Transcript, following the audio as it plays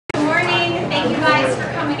Thank you guys for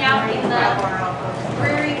coming out in the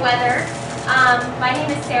dreary weather. My name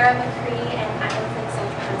is Sarah McCree, and I am from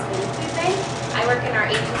Central Pennsylvania Food Bank. I work in our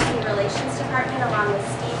agency relations department along with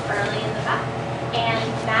Steve Burley in the back, and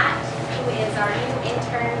Matt, who is our new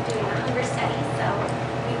intern doing a hunger study. So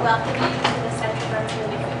we welcome you to the Central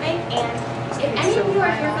Pennsylvania Food Bank. And if any of you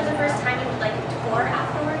are here for the first time and would like a tour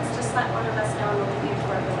afterwards, just let one of us know and we'll give you a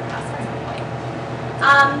tour of the house at some point.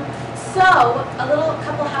 So, a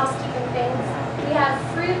couple housekeeping things. We have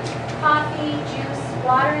fruit, coffee, juice,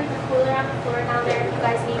 water in the cooler on the floor down there. If you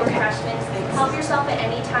guys need refreshments, help yourself at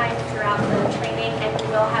any time throughout the training, and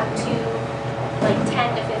we will have two,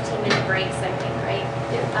 10 to 15 minute breaks, I think, right?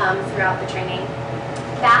 Throughout the training.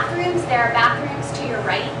 Bathrooms, there are bathrooms to your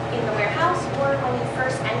right in the warehouse, or when you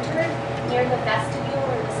first entered, near the vestibule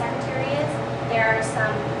where the secretary is, there are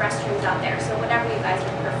some restrooms out there, so whatever you guys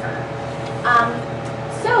would prefer.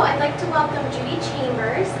 So I'd like to welcome Judy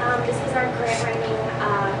Chambers. This is our grant writing,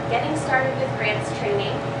 getting started with grants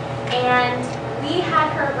training. And we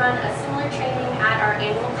had her run a similar training at our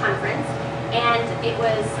annual conference. And it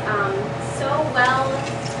was so well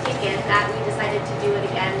taken that we decided to do it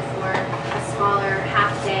again for a smaller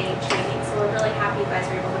half-day training. So we're really happy you guys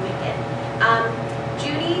were able to make it.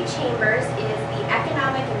 Judy Chambers is the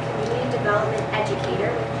Economic and Community Development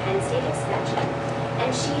Educator with Penn State Extension. And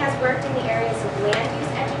she has worked in the areas of land use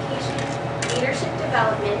education, leadership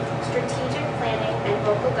development, strategic planning, and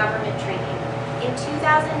local government training. In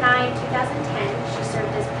 2009-2010, she served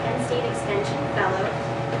as Penn State Extension Fellow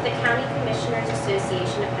with the County Commissioners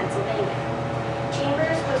Association of Pennsylvania.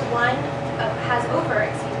 Chambers has over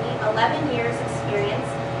 11 years experience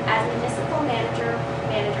as municipal manager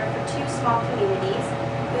for two small communities,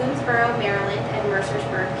 Boonesboro, Maryland, and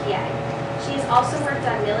Mercersburg, PA. She has also worked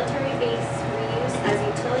on military base as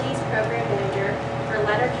Utilities Program Manager for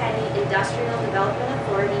Letterkenny Industrial Development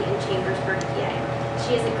Authority in Chambersburg, PA.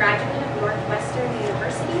 She is a graduate of Northwestern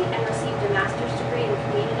University and received a master's degree in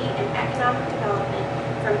Community and Economic Development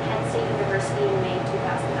from Penn State University in May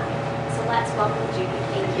 2009. So let's welcome Judy.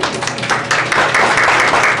 Thank you.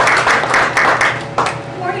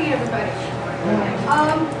 Good morning, everybody.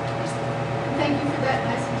 Thank you for that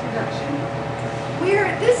nice introduction.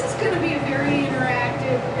 This is going to be a very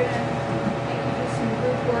interactive. We're going to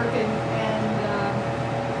group work and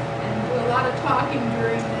do a lot of talking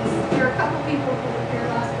during this. There are a couple people who were here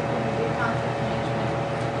last week when we did content management,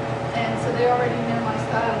 and so they already know my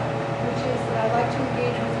style, which is that I like to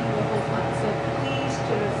engage with you the whole time. So please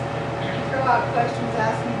just throw out questions,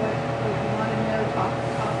 ask me what you want to know, talk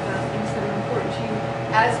about things that are important to you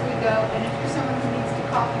as we go. And if you're someone who needs to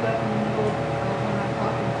cough you up in the middle when I'm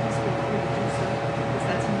talking, please feel free to do so, because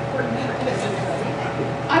that's an important part to everybody.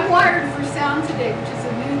 I'm wired for sound today, which is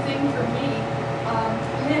a new thing for me.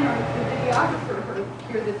 Lynn, the videographer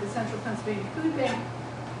here that the Central Pennsylvania Food Bank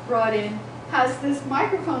brought in, has this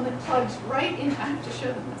microphone that plugs right in. I have to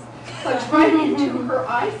show them this. Plugs right into her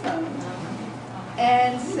iPhone,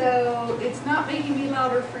 and so it's not making me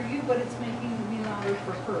louder for you, but it's making me louder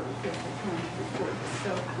for her because we're trying to record this. So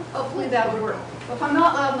hopefully that'll work. But if I'm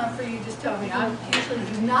not loud enough for you, just tell me. I usually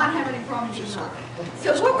do not have any problems with that.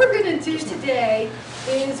 So what we're going to do today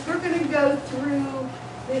is we're going to go through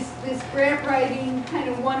this grant writing kind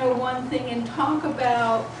of 101 thing and talk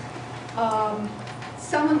about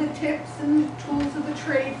some of the tips and tools of the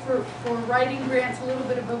trade for writing grants, a little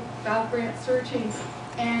bit about grant searching.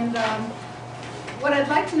 And what I'd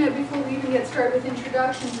like to know before we even get started with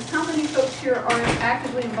introductions is how many folks here are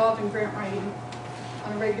actively involved in grant writing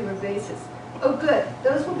on a regular basis. Oh, good.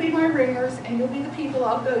 Those will be my ringers, and you'll be the people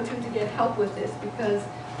I'll go to get help with this, because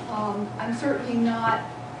I'm certainly not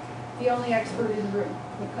the only expert in the room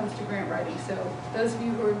when it comes to grant writing. So those of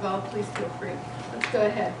you who are involved, please feel free. Let's go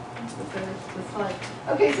ahead with the slide.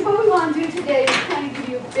 Okay, so what we want to do today is kind of give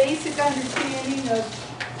you a basic understanding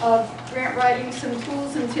of grant writing, some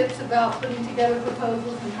tools and tips about putting together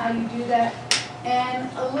proposals and how you do that, and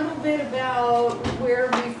a little bit about where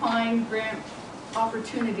we find grant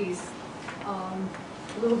opportunities,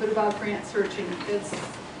 a little bit about grant searching.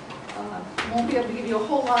 Won't be able to give you a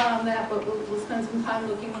whole lot on that, but we'll spend some time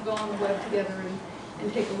looking. We'll go on the web together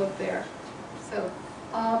and take a look there. So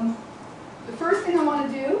the first thing I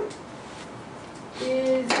want to do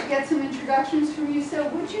is get some introductions from you. So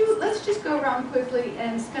let's just go around quickly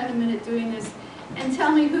and spend a minute doing this and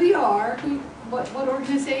tell me who you are, what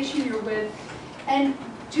organization you're with, and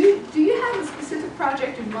do you have a specific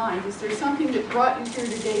project in mind? Is there something that brought you here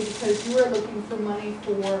today because you are looking for money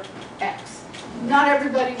for X? not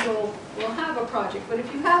everybody will have a project, but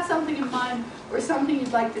if you have something in mind or something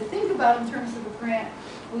you'd like to think about in terms of a grant,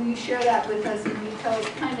 will you share that with us and you tell us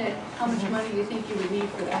kind of how much money you think you would need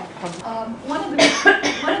for that? One of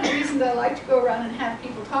the reasons I like to go around and have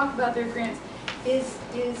people talk about their grants is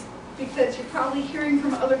because you're probably hearing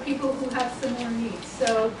from other people who have similar needs.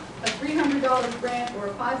 So a $300 grant or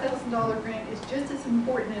a $5,000 grant is just as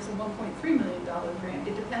important as a $1.3 million grant.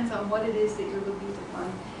 It depends on what it is that you're looking to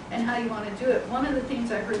fund and how you want to do it. One of the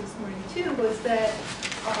things I heard this morning too was that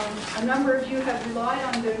a number of you have relied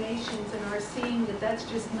on donations and are seeing that that's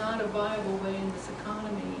just not a viable way in this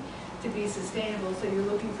economy to be sustainable. So you're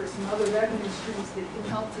looking for some other revenue streams that can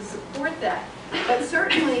help to support that. But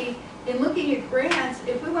certainly, in looking at grants,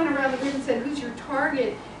 if we went around the room and said, who's your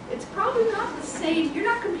target, it's probably not the same. You're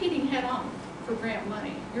not competing head on for grant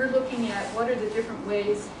money. You're looking at what are the different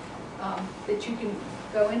ways that you can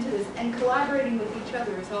go into this. And collaborating with each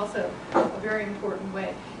other is also a very important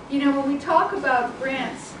way. You know, when we talk about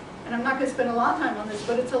grants, and I'm not going to spend a lot of time on this,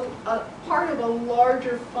 but it's a part of a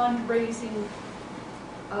larger fundraising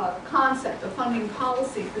concept, a funding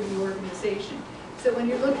policy for the organization. So when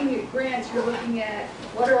you're looking at grants, you're looking at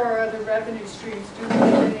what are our other revenue streams? Do we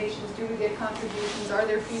get donations? Do we get contributions? Are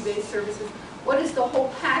there fee-based services? What is the whole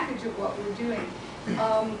package of what we're doing?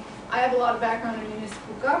 I have a lot of background in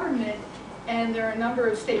municipal government, and there are a number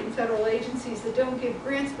of state and federal agencies that don't give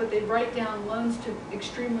grants, but they write down loans to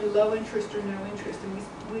extremely low interest or no interest.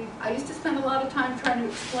 And I used to spend a lot of time trying to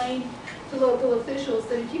explain to local officials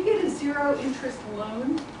that if you get a zero interest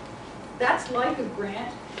loan, that's like a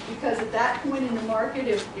grant, because at that point in the market,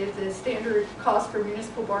 if the standard cost for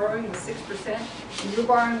municipal borrowing was 6%, and you're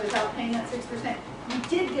borrowing without paying that 6%, you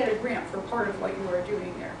did get a grant for part of what you are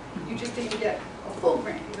doing there. You just didn't get a full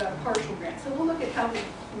grant, you got a partial grant. So we'll look at how we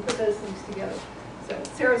can put those things together. So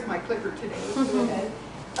Sarah's my clicker today. Let's go ahead.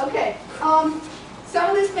 Okay, some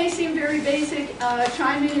of this may seem very basic.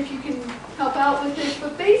 Chime in if you can help out with this,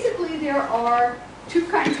 but basically there are two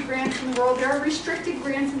kinds of grants in the world. There are restricted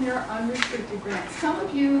grants and there are unrestricted grants. Some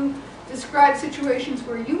of you describe situations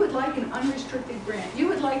where you would like an unrestricted grant. You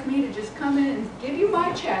would like me to just come in and give you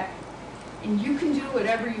my check and you can do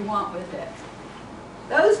whatever you want with it.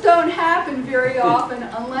 Those don't happen very often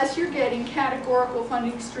unless you're getting categorical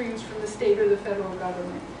funding streams from the state or the federal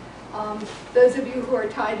government. Those of you who are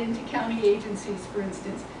tied into county agencies, for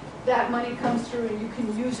instance, that money comes through and you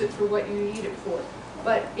can use it for what you need it for.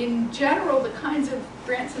 But in general, the kinds of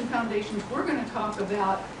grants and foundations we're going to talk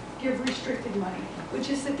about give restricted money, which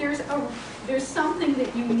is that there's something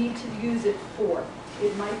that you need to use it for.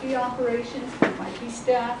 It might be operations, it might be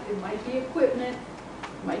staff, it might be equipment,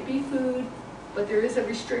 it might be food, but there is a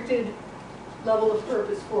restricted level of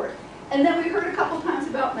purpose for it. And then we heard a couple times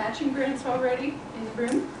about matching grants already in the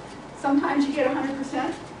room. Sometimes you get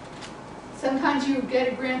 100%. Sometimes you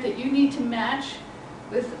get a grant that you need to match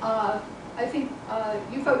with I think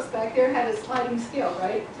you folks back there had a sliding scale,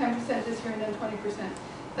 right? 10% this year and then 20%,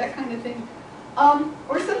 that kind of thing.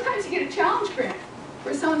 Or sometimes you get a challenge grant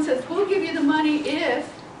where someone says, we'll give you the money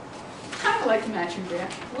if, kind of like a matching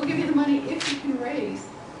grant, we'll give you the money if you can raise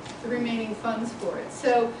the remaining funds for it.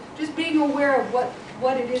 So just being aware of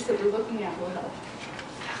what it is that we're looking at will help.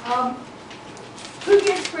 Who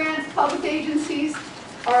gets grants? Public agencies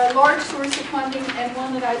are a large source of funding and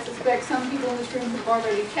one that I suspect some people in this room have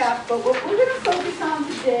already tapped. But what we're going to focus on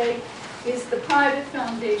today is the private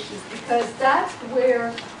foundations, because that's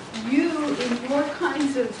where you, in your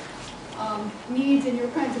kinds of needs and your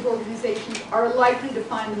kinds of organizations, are likely to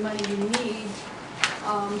find the money you need,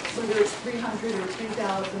 whether it's $300 or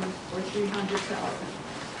 $3,000 or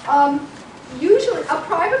 $300,000. Usually, a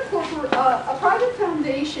private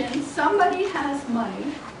foundation, somebody has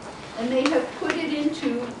money, and they have put it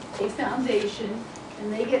into a foundation,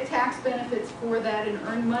 and they get tax benefits for that and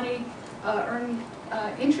earn money, earn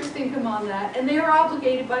interest income on that, and they are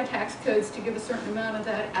obligated by tax codes to give a certain amount of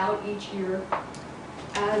that out each year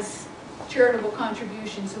as charitable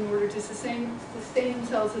contributions in order to sustain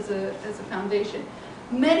themselves as a foundation.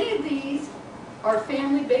 Many of these are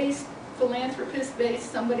family-based,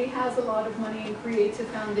 philanthropist-based. Somebody has a lot of money and creates a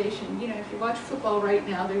foundation. You know, if you watch football right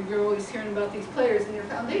now, you're always hearing about these players and their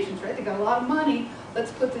foundations, right? They got a lot of money.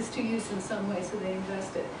 Let's put this to use in some way, so they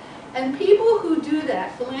invest it. And people who do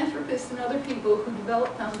that, philanthropists and other people who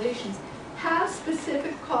develop foundations, have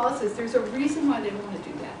specific causes. There's a reason why they want to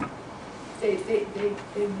do that. They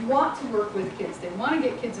want to work with kids. They want to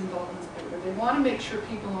get kids involved in sport, or they want to make sure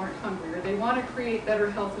people aren't hungry, or they want to create better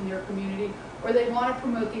health in their community, or they want to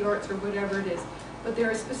promote the arts, or whatever it is. But there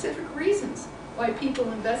are specific reasons why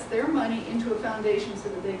people invest their money into a foundation so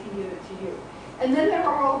that they can give it to you. And then there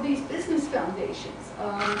are all these business foundations.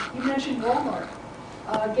 You mentioned Walmart,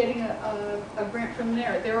 getting a grant from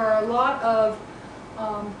there. There are a lot of,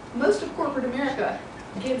 most of corporate America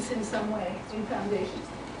gives in some way in foundations.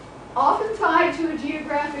 Often tied to a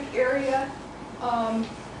geographic area,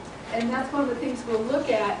 and that's one of the things we'll look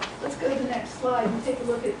at. Let's go to the next slide and take a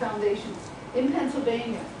look at foundations. In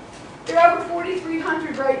Pennsylvania, there are over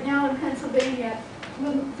 4,300 right now in Pennsylvania.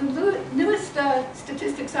 The newest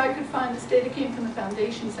statistics I could find, this data came from the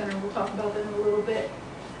Foundation Center, we'll talk about them in a little bit.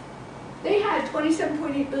 They had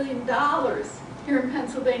 $27.8 billion here in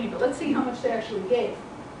Pennsylvania, but let's see how much they actually gave,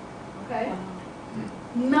 okay?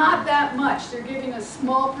 Not that much. They're giving a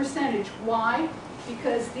small percentage. Why?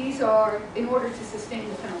 Because these are, in order to sustain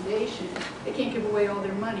the foundation, they can't give away all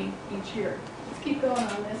their money each year. Let's keep going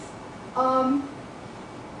on this.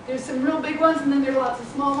 There's some real big ones, and then there are lots of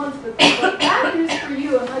small ones. But bad news for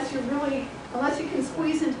you, unless you can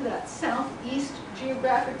squeeze into that southeast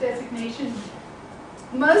geographic designation,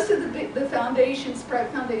 most of the foundations,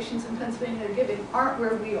 private foundations in Pennsylvania that are giving aren't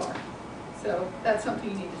where we are. So that's something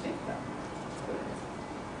you need to think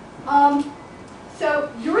about.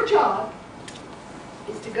 So your job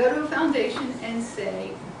is to go to a foundation and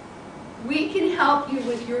say, we can help you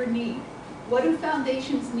with your need. What do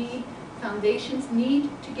foundations need? Foundations need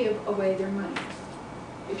to give away their money.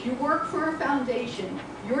 If you work for a foundation,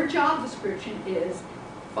 your job description is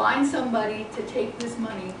find somebody to take this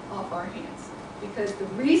money off our hands. Because the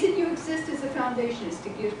reason you exist as a foundation is to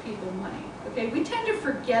give people money. Okay, we tend to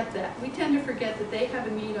forget that. We tend to forget that they have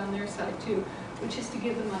a need on their side too, which is to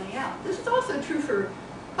give the money out. This is also true for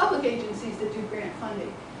public agencies that do grant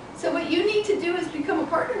funding. So what you need to do is become a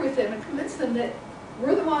partner with them and convince them that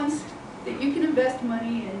we're the ones that you can invest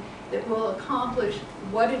money in that will accomplish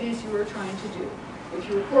what it is you are trying to do. If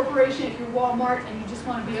you're a corporation, if you're Walmart, and you just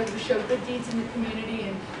want to be able to show good deeds in the community,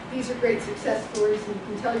 and these are great success stories, and you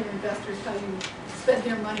can tell your investors how you spent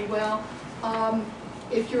their money well.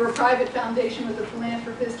 If you're a private foundation with a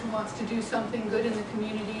philanthropist who wants to do something good in the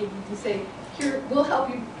community, and you can say, here, we'll help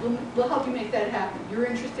you make that happen. You're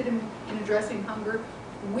interested in addressing hunger,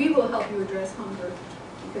 we will help you address hunger.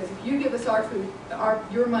 Because if you give us our food,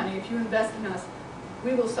 your money, if you invest in us,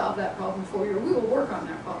 we will solve that problem for you, or we will work on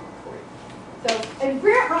that problem for you. So, and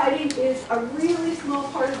grant writing is a really small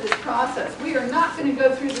part of this process. We are not going to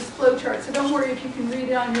go through this flow chart, so don't worry if you can read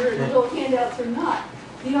it on your little handouts or not.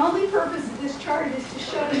 The only purpose of this chart is to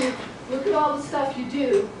show you, look at all the stuff you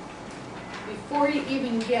do before you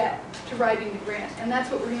even get to writing the grant. And that's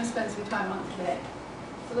what we're going to spend some time on today.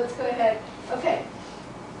 So let's go ahead. Okay,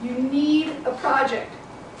 you need a project.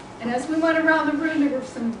 And as we went around the room, there were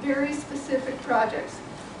some very specific projects.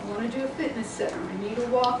 I want to do a fitness center. I need a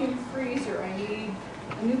walk-in freezer. I need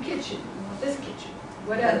a new kitchen. I want this kitchen,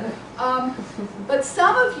 whatever. But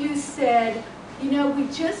some of you said, you know, we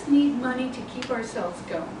just need money to keep ourselves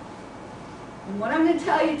going. And what I'm going to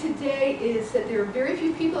tell you today is that there are very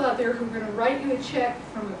few people out there who are going to write you a check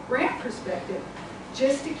from a grant perspective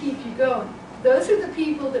just to keep you going. Those are the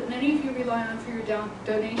people that many of you rely on for your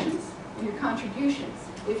donations and your contributions.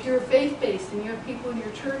 If you're faith-based and you have people in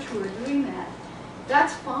your church who are doing that,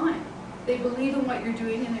 that's fine. They believe in what you're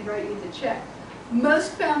doing and they write you the check.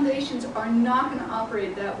 Most foundations are not going to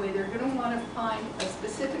operate that way. They're going to want to find a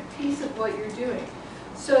specific piece of what you're doing.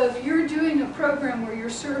 So if you're doing a program where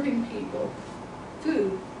you're serving people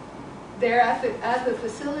food there at the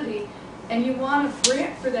facility and you want a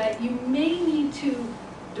grant for that, you may need to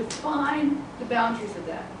define the boundaries of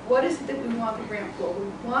that. What is it that we want the grant for?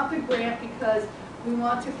 We want the grant because we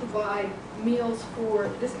want to provide meals for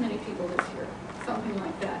this many people this year, something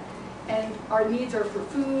like that. And our needs are for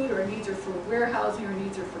food, our needs are for warehousing, our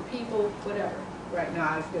needs are for people, whatever. Right, no,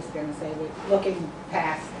 I was just going to say that looking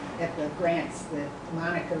past at the grants that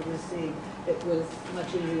Monica received, it was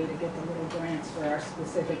much easier to get the little grants for our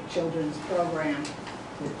specific children's program.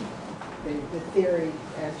 The theory,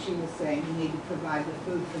 as she was saying, you need to provide the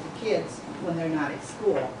food for the kids when they're not at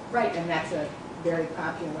school. Right. And that's a very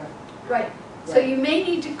popular. Right. So you may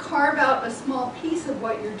need to carve out a small piece of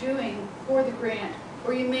what you're doing for the grant,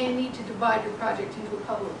 or you may need to divide your project into a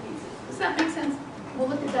couple of pieces. Does that make sense? We'll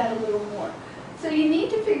look at that a little more. So you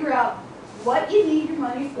need to figure out what you need your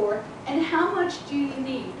money for and how much do you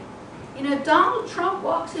need. You know, Donald Trump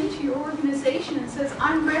walks into your organization and says,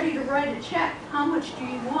 I'm ready to write a check. How much do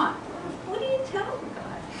you want? What do you tell the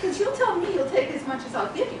guy? Because you'll tell me you'll take as much as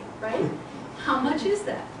I'll give you, right? How much is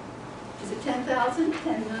that? Is it 10,000,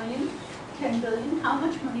 10 million, 10 billion? How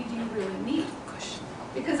much money do you really need?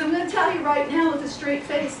 Because I'm going to tell you right now with a straight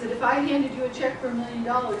face that if I handed you a check for $1 million,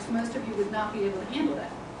 most of you would not be able to handle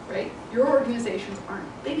that, right? Your organizations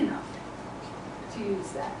aren't big enough to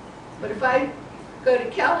use that. But if I go to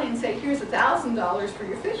Kelly and say, here's $1,000 for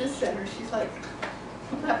your fitness center, she's like,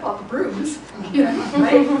 well, that bought the brooms, you know,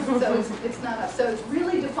 right? So it's not us. So it's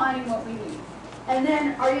really defining what we need. And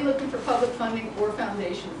then, are you looking for public funding or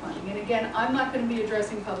foundation funding? And again, I'm not going to be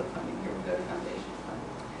addressing public funding here. We'll go to foundation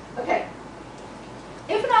funding. Okay.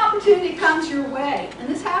 If an opportunity comes your way, and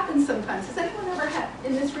this happens sometimes, has anyone ever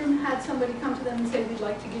in this room had somebody come to them and say, we'd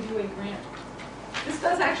like to give you a grant? This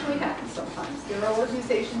does actually happen sometimes. There are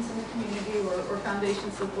organizations in the community or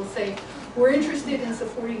foundations that will say, we're interested in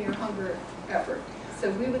supporting your hunger effort.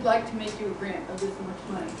 So we would like to make you a grant of this much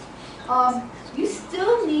money. You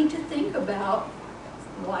still need to think about,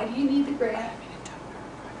 why do you need the grant?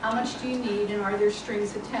 How much do you need, and are there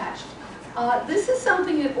strings attached? This is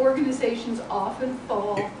something that organizations often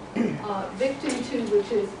fall victim to,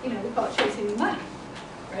 which is, we call it chasing the money,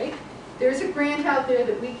 right? There's a grant out there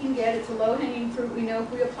that we can get. It's a low-hanging fruit. We know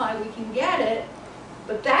if we apply, we can get it.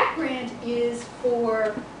 But that grant is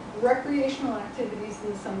for recreational activities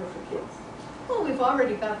in the summer for kids. Well, we've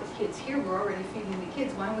already got the kids here. We're already feeding the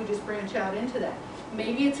kids. Why don't we just branch out into that?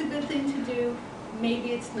 Maybe it's a good thing to do.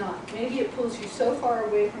 Maybe it's not. Maybe it pulls you so far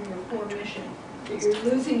away from your core mission that you're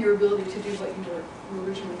losing your ability to do what you were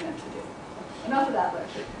originally meant to do. Enough of that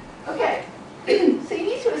lecture. Okay, so you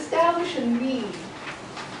need to establish a need,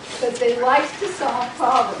 because they like to solve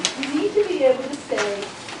problems. You need to be able to say,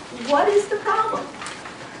 what is the problem?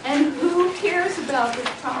 And who cares about this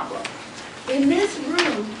problem? In this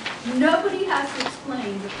room, nobody has to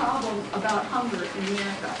explain the problem about hunger in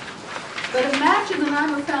America. But imagine that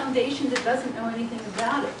I'm a foundation that doesn't know anything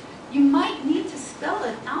about it. You might need to spell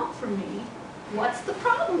it out for me. What's the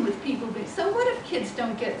problem with people being? So what if kids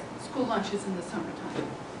don't get school lunches in the summertime?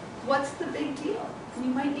 What's the big deal? And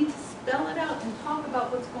you might need to spell it out and talk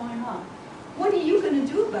about what's going on. What are you going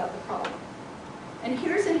to do about the problem? And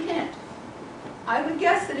here's a hint. I would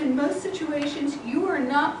guess that in most situations, you are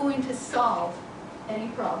not going to solve any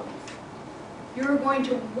problems. You're going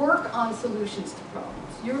to work on solutions to problems.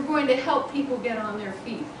 You're going to help people get on their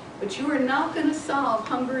feet. But you are not going to solve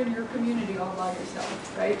hunger in your community all by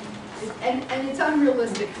yourself, right? And it's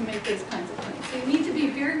unrealistic to make those kinds of claims. So you need to be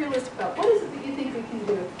very realistic about what is it that you think we can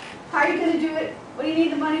do. How are you going to do it? What do you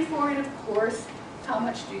need the money for? And of course, how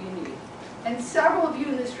much do you need? And several of you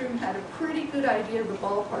in this room had a pretty good idea of the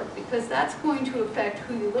ballpark, because that's going to affect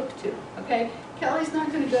who you look to, okay? Kelly's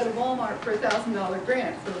not going to go to Walmart for a $1,000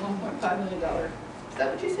 grant for $1.5 million. Is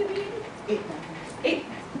that what you said you needed? Eight.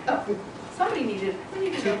 Oh, somebody needed. Who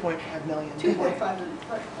needed 2.5 million. 2.5 million.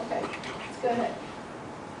 Okay, let's go ahead.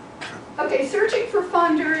 Okay, searching for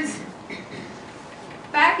funders.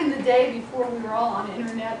 Back in the day, before we were all on the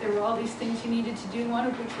internet, there were all these things you needed to do, one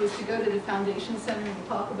of which was to go to the Foundation Center and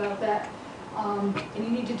talk about that. And you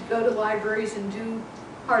needed to go to libraries and do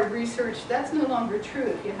hard research. That's no longer true.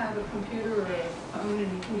 If you have a computer or a phone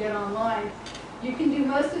and you can get online, you can do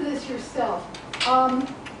most of this yourself.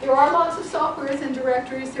 There are lots of softwares and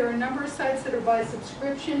directories. There are a number of sites that are by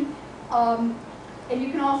subscription. And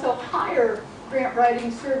you can also hire grant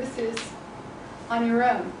writing services on your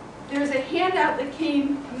own. There's a handout that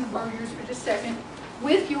came, I'm going to borrow yours for just a second,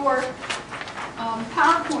 with your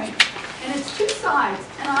PowerPoint, and it's two sides.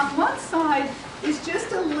 And on one side is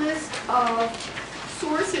just a list of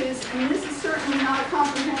sources, and this is certainly not a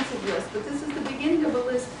comprehensive list, but this is the beginning of a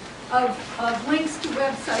list of links to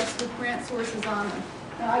websites with grant sources on them.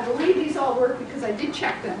 Now, I believe these all work because I did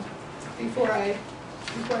check them before I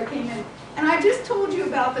came in. And I just told you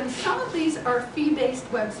about them. Some of these are fee-based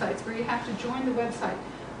websites where you have to join the website.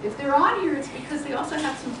 If they're on here, it's because they also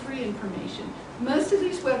have some free information. Most of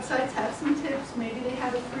these websites have some tips. Maybe they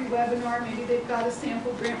have a free webinar. Maybe they've got a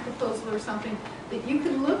sample grant proposal or something that you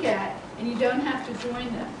can look at, and you don't have to join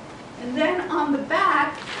them. And then on the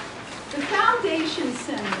back, the Foundation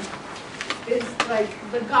Center is like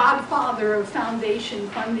the godfather of foundation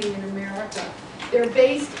funding in America. They're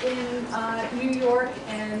based in New York,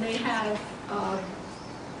 and they have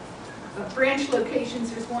branch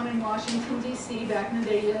locations. There's one in Washington, D.C. Back in the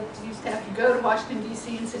day, you used to have to go to Washington,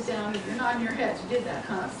 D.C. and sit down. If you're nodding your heads, you did that,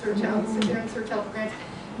 huh? Search out, sit there and search out for grants.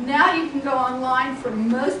 Now you can go online for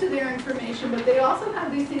most of their information, but they also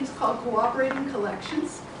have these things called cooperating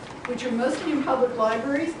collections, which are mostly in public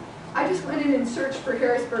libraries. I just went in and searched for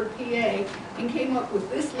Harrisburg, PA, and came up with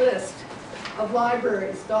this list of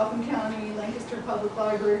libraries, Dauphin County, Lancaster Public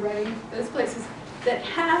Library, Reading, those places that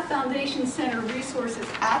have Foundation Center resources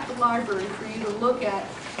at the library for you to look at.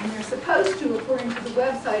 And you're supposed to, according to the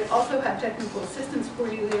website, also have technical assistance for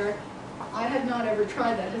you there. I have not ever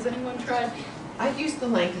tried that. Has anyone tried I've used the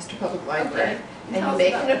Lancaster Public Library, Okay. and Tell you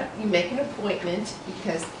us about that. make an appointment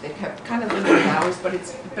because they have kind of limited hours, but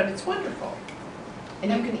it's wonderful.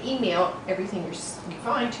 And you can email everything you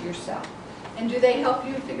find to yourself. And do they help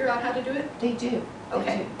you figure out how to do it? They do. They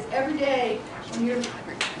Okay. do. Every day, when you're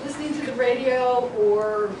listening to the radio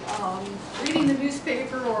or reading the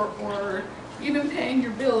newspaper or even paying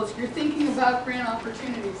your bills, you're thinking about grant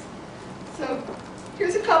opportunities. So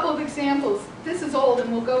here's a couple of examples. This is old,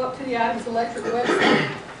 and we'll go up to the Adams Electric website.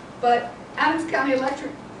 But Adams County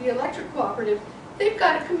Electric, the electric cooperative, they've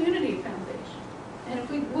got a community foundation. And if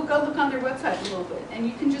we'll go look on their website a little bit, and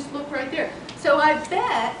you can just look right there. So I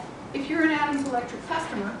bet if you're an Adams Electric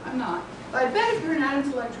customer, I'm not, but I bet if you're an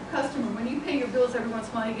Adams Electric customer, when you pay your bills every once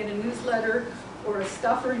in a while, you get a newsletter or a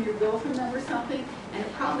stuffer in your bill from them or something, and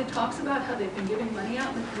it probably talks about how they've been giving money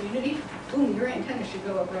out in the community. Boom, your antenna should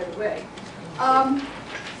go up right away.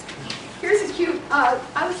 Here's a cute,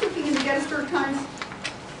 I was looking in the Gettysburg Times.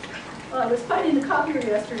 I was fighting the copier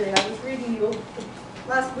yesterday. I was reading the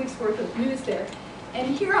last week's worth of news there.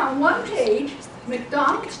 And here on one page,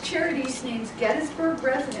 McDonald's Charities names Gettysburg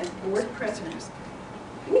resident board president.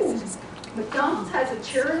 Ooh. McDonald's has a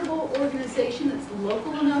charitable organization that's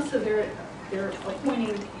local enough, so they're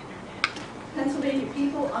appointing Pennsylvania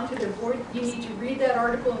people onto their board. You need to read that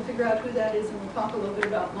article and figure out who that is, and we'll talk a little bit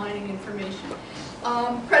about mining information.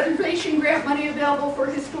 Preservation grant money available for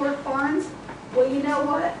historic barns. Well, you know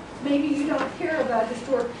what? Maybe you don't care about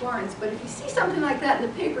historic barns, but if you see something like that in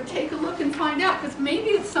the paper, take a look and find out, because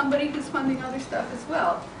maybe it's somebody who's funding other stuff as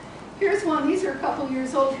well. Here's one. These are a couple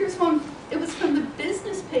years old. Here's one. It was from the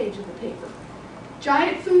business page of the paper.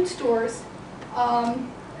 Giant food stores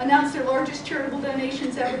announced their largest charitable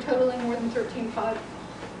donations ever, totaling more than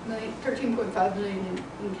 $13.5 million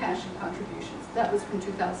in cash and contributions. That was from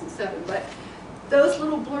 2007. But those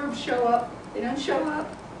little blurbs show up. They don't show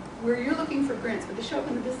up where you're looking for grants, but they show up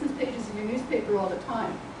in the business pages of your newspaper all the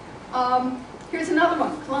time. Here's another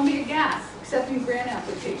one. Columbia Gas accepting grant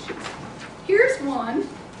applications. Here's one.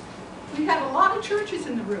 We have a lot of churches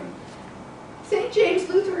in the room. St. James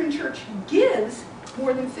Lutheran Church gives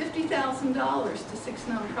more than $50,000 to 6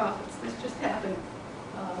 nonprofits. This just happened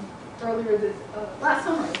earlier last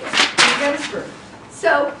summer, I guess, in Gettysburg.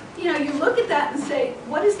 So, you know, you look at that and say,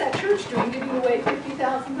 what is that church doing giving away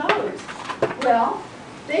 $50,000? Well,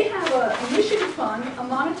 they have a mission fund, a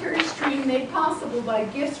monetary stream made possible by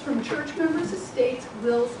gifts from church members, estates,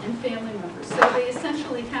 wills, and family members. So they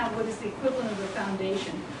essentially have what is the equivalent of a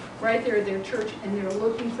foundation right there at their church, and they're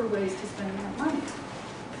looking for ways to spend that money.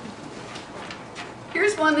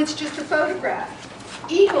 Here's one that's just a photograph.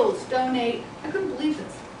 Eagles donate, I couldn't believe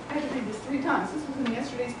this. I had to read this 3 times. This was in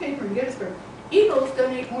yesterday's paper in Gettysburg. Eagles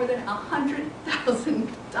donate more than $100,000.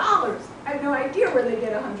 I have no idea where they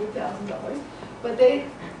get $100,000, but they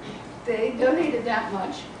donated that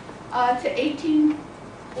much to 18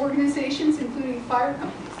 organizations, including fire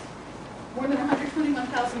companies. More than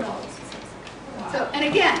 $121,000. So, and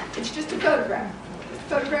again, it's just a photograph. Just a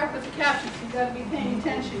photograph with the captions. You've got to be paying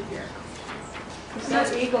attention here. Is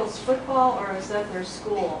that Eagles football or is that their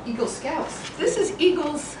school? Eagle Scouts. This is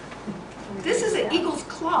Eagles. This is an Eagles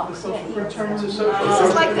club. It's a This is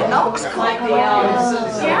like the Elks Club. Like the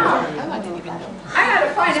Elks. Yeah. Oh, I didn't even know. I had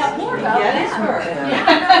to find out more about them. Gettysburg. Yeah, I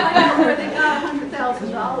gotta find out where they got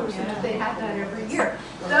 $100,000 and if they have that every year.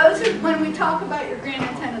 Those are, when we talk about your grant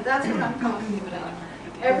antenna, that's what I'm talking about.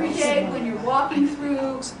 Every day when you're walking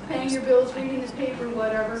through, paying your bills, reading the paper,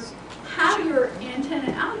 whatever, have your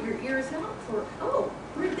antenna out, your ears out for, oh,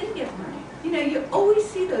 where'd they get money? You know, you always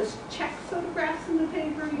see those check photographs in the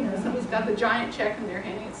paper. You know, somebody's got the giant check and they're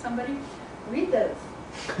handing it to somebody. Read those.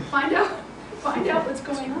 Find out what's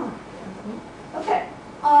going on. Okay.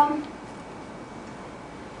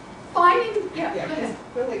 Finding, yeah, go ahead. Just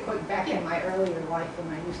really quick, back Yeah. in my earlier life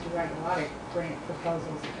when I used to write a lot of grant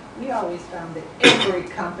proposals, we always found that every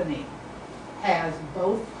company has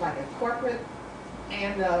both like a corporate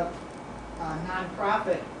and a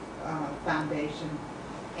nonprofit foundation.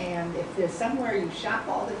 And if there's somewhere you shop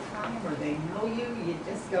all the time or they know you, you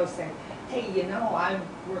just go say, hey, you know, I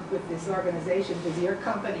work with this organization. Does your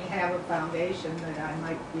company have a foundation that I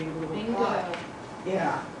might be able to apply? Bingo.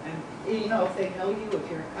 Yeah, and you know, if they know you, if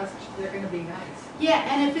you're a customer, they're going to be nice.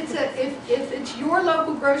 Yeah, and if it's your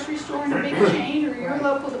local grocery store in a big chain or your Right.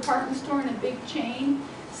 local department store in a big chain,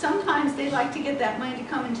 sometimes they like to get that money to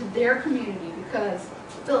come into their community because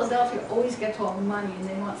Philadelphia always gets all the money and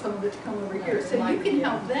they want some of it to come over here. So you can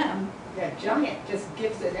help them. Yeah, Giant just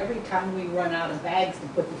gives it every time we run out of bags to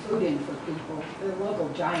put the food in for people. The local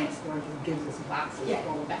Giant store just gives us boxes Yeah.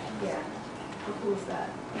 full of bags. Yeah. How cool is that?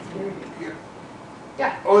 That's very good.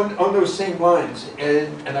 Yeah. On those same lines,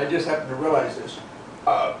 and I just happened to realize this,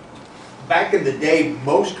 back in the day,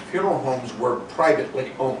 most funeral homes were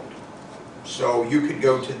privately owned. So you could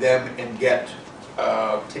go to them and get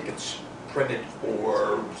tickets printed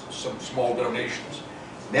or some small donations.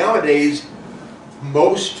 Nowadays,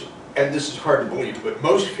 most, and this is hard to believe, but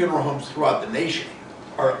most funeral homes throughout the nation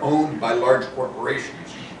are owned by large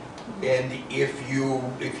corporations. And if you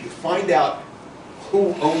find out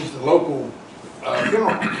who owns the local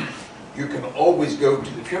funeral home, you can always go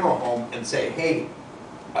to the funeral home and say, hey,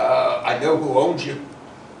 I know who owns you,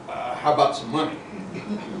 how about some money?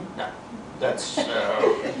 Now, that's, I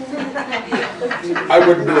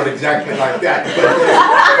wouldn't do it exactly like that, but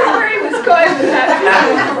Where he was going with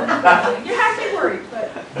that. You have to be worried, but.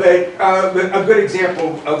 a good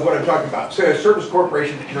example of what I'm talking about. So Service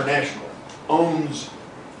Corporation International owns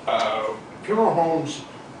funeral homes,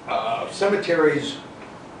 cemeteries,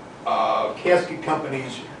 casket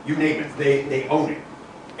companies, you name it, they own it.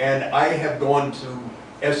 And I have gone to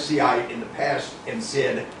SCI in the past and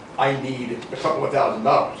said, I need a couple of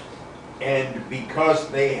 $1,000. And because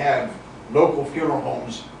they have local funeral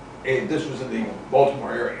homes, and this was in the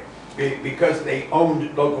Baltimore area, because they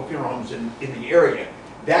owned local funeral homes in the area,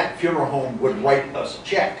 that funeral home would write us a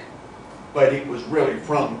check, but it was really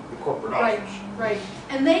from the corporate office. Right.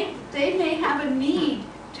 And they may have a need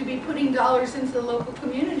to be putting dollars into the local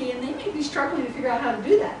community, and they may be struggling to figure out how to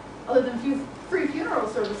do that. Other than free funeral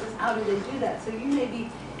services, how do they do that? So you may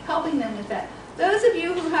be helping them with that. Those of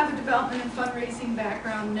you who have a development and fundraising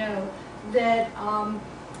background know that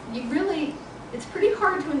it's pretty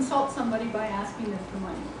hard to insult somebody by asking them for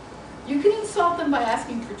money. You can insult them by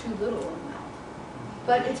asking for too little amount,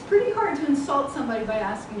 but it's pretty hard to insult somebody by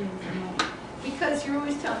asking them for money, because you're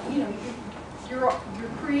always telling, you're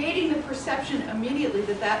creating the perception immediately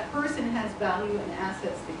that that person has value and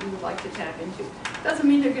assets that you would like to tap into. Doesn't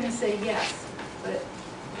mean they're going to say yes, but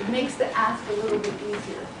it makes the ask a little bit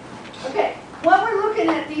easier. Okay, when we're looking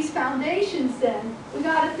at these foundations then, we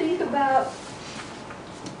got to think about,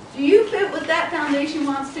 do you fit what that foundation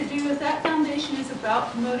wants to do? If that foundation is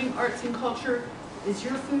about promoting arts and culture, is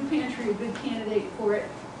your food pantry a good candidate for it?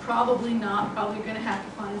 Probably not. Probably going to have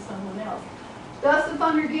to find someone else. Does the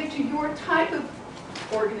funder give to your type of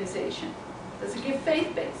organization? Does it give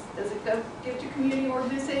faith-based? Does it give to community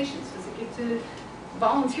organizations? Does it give to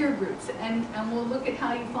volunteer groups? And we'll look at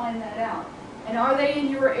how you find that out. And are they in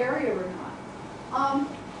your area or not?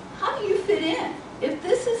 How do you fit in? If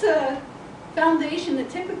this is a foundation that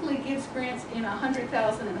typically gives grants in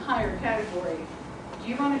 $100,000 and higher category, do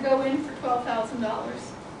you want to go in for $12,000?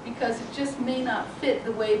 Because it just may not fit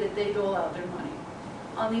the way that they dole out their money.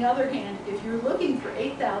 On the other hand, if you're looking for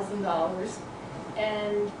 $8,000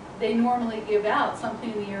 and they normally give out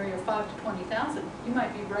something in the area of $5,000 to $20,000, you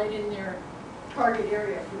might be right in their target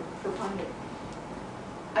area for funding.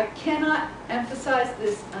 I cannot emphasize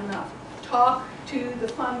this enough. Talk to the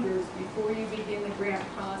funders before you begin the grant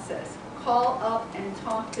process. Call up and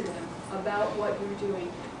talk to them about what you're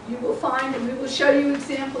doing. You will find, and we will show you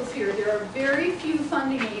examples here, there are very few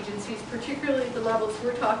funding agencies, particularly at the levels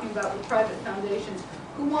we're talking about with private foundations,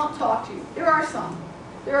 who won't talk to you. There are some.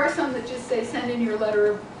 There are some that just say send in your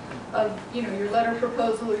letter your letter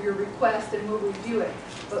proposal or your request and we'll review it.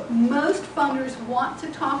 But most funders want to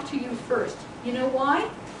talk to you first. You know why?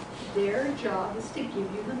 Their job is to give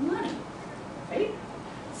you the money, right?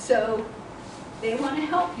 So they want to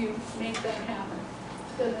help you make that happen.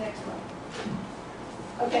 Let's go to the next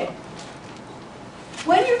one. Okay.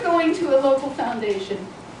 When you're going to a local foundation,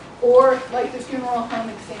 or like the funeral home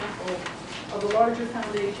example of a larger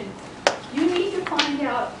foundation, you need to find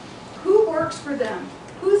out who works for them,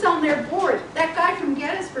 who's on their board. That guy from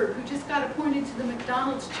Gettysburg who just got appointed to the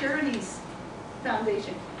McDonald's Charities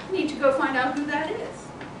Foundation, you need to go find out who that is.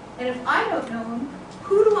 And if I don't know him,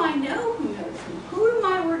 who do I know who knows him? Who in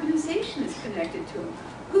my organization is connected to him?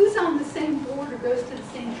 Who's on the same board or goes to the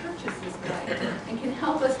same church as this guy and can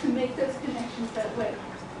help us to make those connections that way?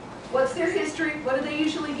 What's their history? What do they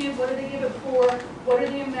usually give? What do they give it for? What are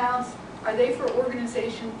the amounts? Are they for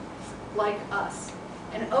organizations like us?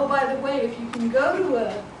 And oh, by the way, if you can go to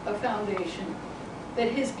a foundation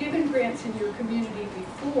that has given grants in your community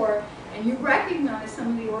before, and you recognize some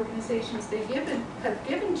of the organizations have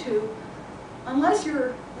given to, unless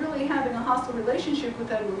you're really having a hostile relationship with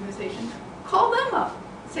that organization, call them up.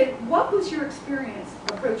 Say, what was your experience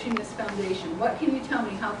approaching this foundation? What can you tell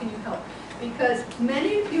me? How can you help? Because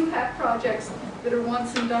many of you have projects that are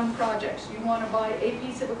once and done projects. You want to buy a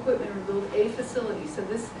piece of equipment or build a facility. So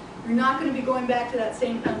you're not going to be going back to that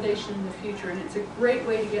same foundation in the future, and it's a great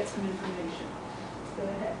way to get some information. Go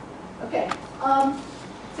ahead. Okay.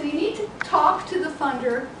 So you need to talk to the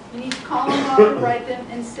funder. You need to call them up or write them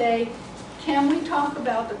and say, can we talk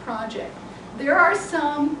about the project? There are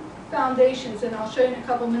some foundations, and I'll show you in a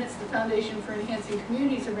couple minutes the Foundation for Enhancing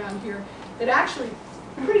Communities around here, that actually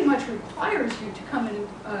pretty much requires you to come in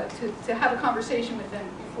to have a conversation with them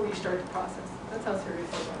before you start the process. That's how serious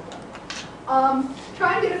they are about it.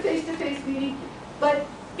 Try and get a face-to-face meeting, but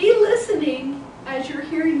be listening as you're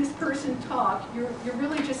hearing this person talk. You're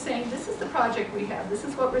really just saying, this is the project we have, this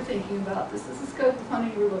is what we're thinking about, this is the scope of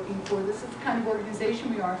funding we're looking for, this is the kind of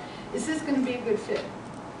organization we are. Is this going to be a good fit?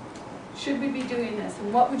 Should we be doing this?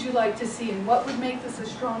 And what would you like to see? And what would make this a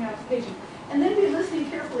strong application? And then be listening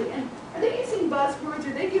carefully. And are they using buzzwords?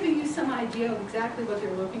 Are they giving you some idea of exactly what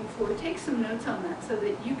they're looking for? Take some notes on that so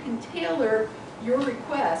that you can tailor your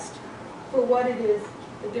request for what it is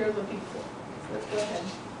that they're looking for. So let's go ahead.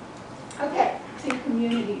 Okay, see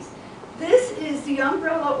communities. This is the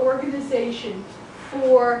umbrella organization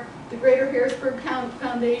for the Greater Harrisburg County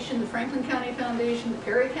Foundation, the Franklin County Foundation, the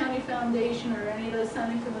Perry County Foundation, or any of those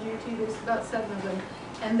sounding familiar to you. There's about 7 of them.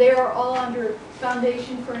 And they are all under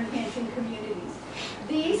Foundation for Enhancing Communities.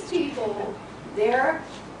 These people, their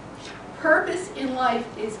purpose in life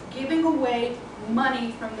is giving away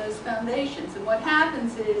money from those foundations. And what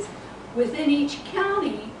happens is, within each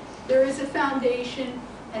county, there is a foundation,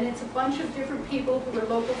 and it's a bunch of different people who are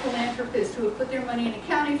local philanthropists who have put their money in a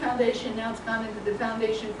county foundation. Now it's gone into the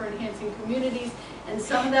Foundation for Enhancing Communities, and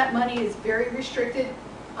some of that money is very restricted.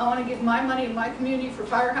 I want to give my money in my community for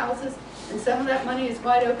firehouses, and some of that money is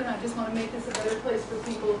wide open. I just want to make this a better place for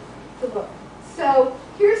people to look. So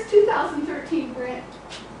here's 2013 grant.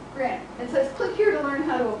 It says click here to learn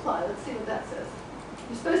how to apply. Let's see what that says.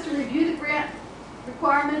 You're supposed to review the grant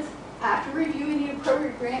requirements. After reviewing the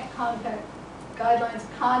appropriate grant contact guidelines,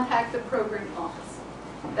 contact the program office.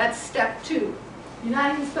 That's step 2. You're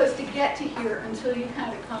not even supposed to get to here until you've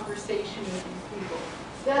had a conversation with these people.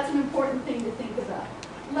 So that's an important thing to think about.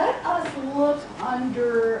 Let us look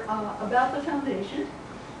under about the foundation.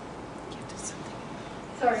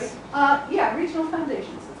 Sorry. Yeah, regional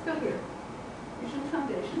foundations. Let's go here. Regional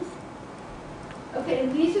foundations. Okay,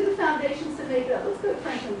 and these are the foundations that make it up. Let's go to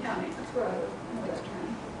Franklin County. That's where I live. I know that county.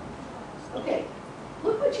 Okay,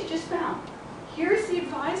 look what you just found. Here's the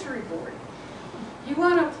advisory board. You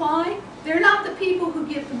want to apply? They're not the people who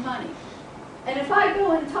give the money. And if I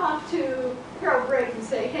go and talk to Harold Brake and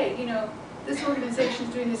say, hey, you know, this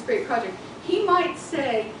organization's doing this great project, he might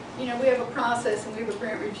say, you know, we have a process and we have a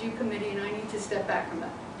grant review committee and I need to step back from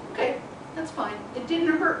that. Okay, that's fine. It didn't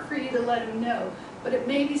hurt for you to let him know, but it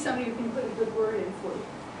may be somebody who can put a good word in for you.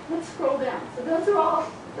 Let's scroll down. So those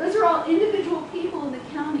are all individual people in the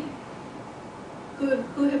county who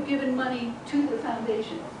have given money to the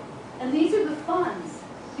foundation. And these are the funds.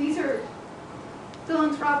 These are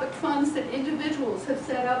philanthropic funds that individuals have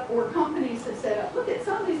set up or companies have set up. Look at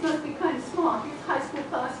some of these must be kind of small. Here's high school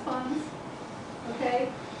class funds.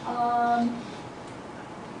 Okay. There are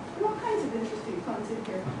all kinds of interesting funds in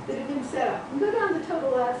here that have been set up. And go down to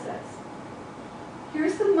total assets.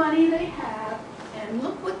 Here's the money they have, and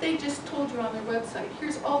look what they just told you on their website.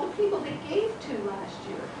 Here's all the people they gave to last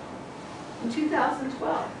year in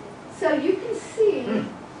 2012. So you can see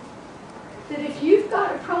that if you've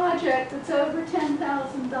got a project that's over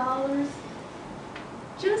 $10,000,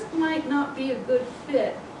 just might not be a good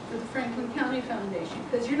fit for the Franklin County Foundation,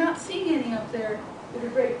 because you're not seeing any up there that are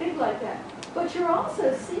great big like that. But you're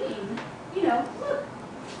also seeing, you know, look,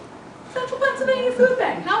 Central Pennsylvania Food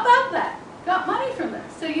Bank, how about that? Got money from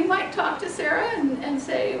this. So you might talk to Sarah and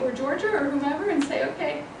say, or Georgia or whomever, and say,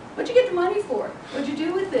 okay, what'd you get the money for? What'd you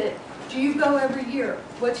do with it? Do you go every year?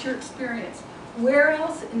 What's your experience? Where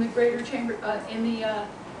else in the Greater Chamber, in the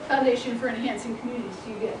Foundation for Enhancing Communities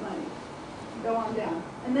do you get money? Go on down.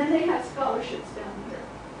 And then they have scholarships down here.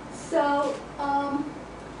 So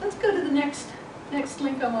let's go to the next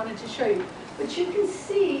link I wanted to show you. But you can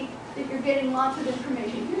see that you're getting lots of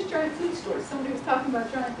information. Here's Giant Food Stores. Somebody was talking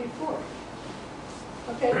about Giant before.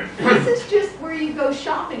 Okay, this is just where you go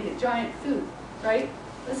shopping at Giant Food, right?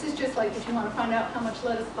 This is just like if you want to find out how much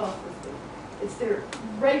lettuce costs for food. It's their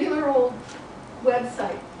regular old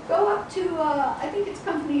website. Go up to, I think it's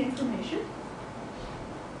company information.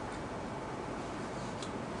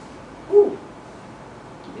 Ooh,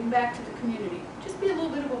 getting back to the community. Just be a little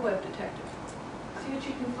bit of a web detective. See what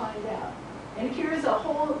you can find out. And here's a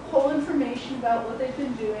whole information about what they've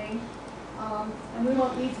been doing. And we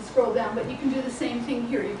won't need to scroll down, but you can do the same thing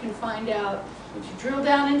here. You can find out, if you drill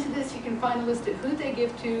down into this, you can find a list of who they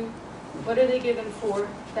give to, what are they given for,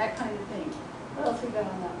 that kind of thing. What else we got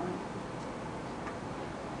on that one?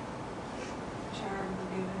 Charitable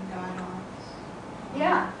giving guidelines.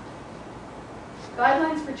 Yeah.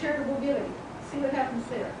 Guidelines for charitable giving. See what happens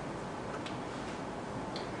there.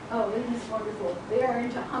 Oh, isn't this wonderful? They are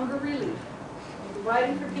into hunger relief,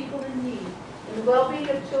 providing for people in need, and the well-being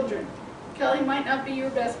of children. Kelly might not be your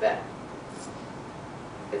best bet,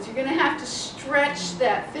 because you're going to have to stretch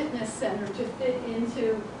that fitness center to fit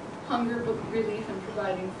into hunger relief and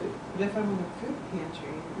providing food. But if I'm in a food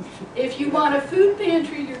pantry. If you want a food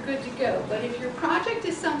pantry, you're good to go. But if your project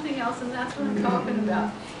is something else, and that's what I'm talking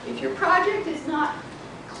about, if your project is not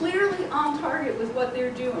clearly on target with what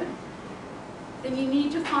they're doing, then you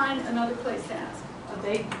need to find another place to ask.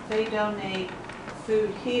 They donate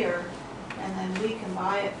food here, and then we can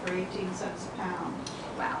buy it for 18 cents a pound.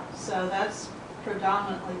 Wow. So that's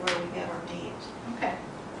predominantly where we get our meat. Okay.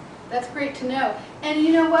 That's great to know. And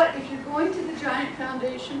you know what? If you're going to the Giant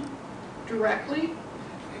Foundation directly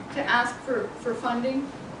to ask for funding,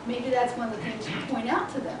 maybe that's one of the things you point out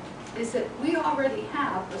to them, is that we already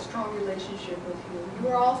have a strong relationship with you.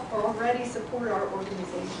 You all already support our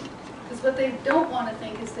organization. Because what they don't want to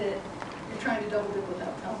think is that you're trying to double dip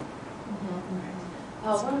without telling.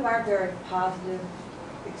 One of our very positive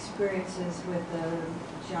experiences with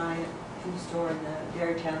the Giant food store in the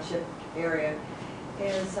Dairy Township area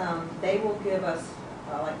is they will give us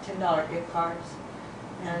like $10 gift cards,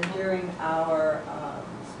 and during our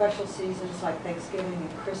special seasons like Thanksgiving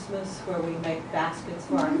and Christmas, where we make baskets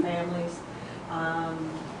for our families,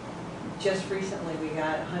 just recently we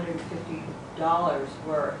got $150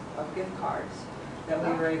 worth of gift cards that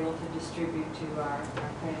we were able to distribute to our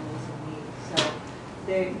families in need. So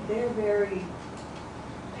they're very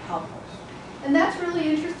helpful. And that's really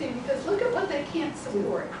interesting, because look at what they can't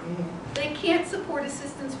support. They can't support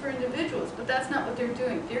assistance for individuals, but that's not what they're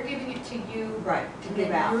doing. They're giving it to you. Right, to and give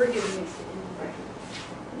then out. you're giving it to individuals.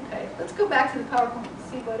 Okay, let's go back to the PowerPoint and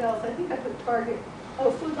see what else. I think I put Target.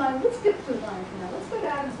 Oh, Food Line. Let's skip Food Line for now. Let's go to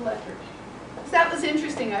Adams Electric. So that was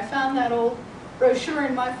interesting. I found that old brochure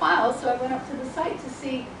in my file, so I went up to the site to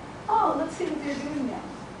see, oh, let's see what they're doing now.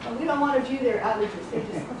 Well, we don't want to view their outages. They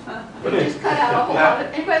just cut out a whole lot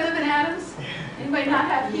of. Anybody live in Adams? Anybody not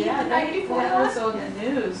have heat the night before that was last? on the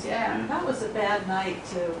news. Yeah. That was a bad night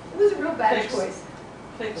to It was a real bad Fix. choice.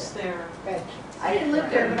 fix their, I didn't live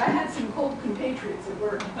there, but I had some cold compatriots at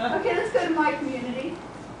work. Okay, let's go to my community.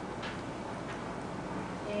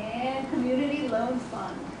 And Community Loan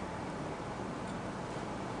Fund.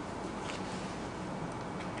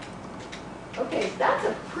 Okay, that's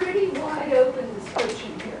a pretty wide open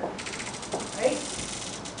description here, right?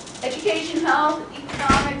 Education, health,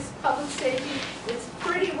 economics, public safety, it's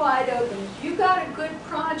pretty wide open. If you've got a good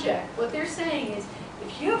project, what they're saying is,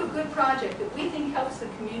 if you have a good project that we think helps the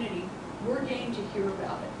community, we're game to hear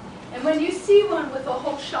about it. And when you see one with a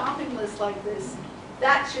whole shopping list like this,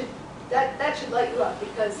 that should light you up,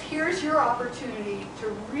 because here's your opportunity to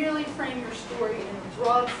really frame your story in a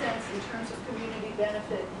broad sense in terms of community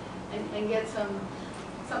benefit and get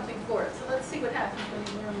something for it. So let's see what happens when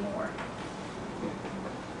you learn more.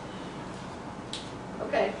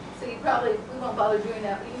 Okay, so we won't bother doing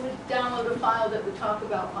that, but you would download a file that would talk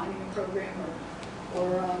about finding a program,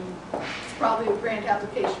 or it's probably a grant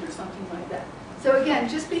application or something like that. So again,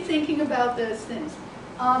 just be thinking about those things.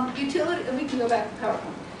 Utility, and we can go back to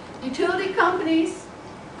PowerPoint. Utility companies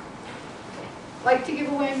like to give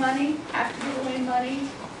away money, have to give away money.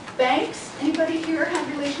 Banks, anybody here have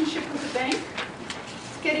a relationship with a bank?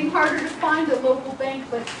 It's getting harder to find a local bank,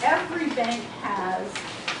 but every bank has,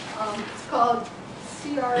 it's called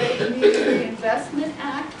CRA, Community Investment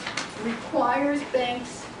Act, requires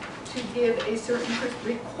banks to give a certain,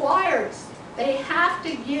 they have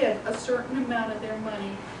to give a certain amount of their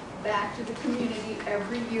money back to the community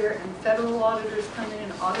every year, and federal auditors come in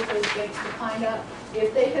and audit those banks to find out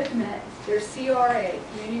if they have met their CRA,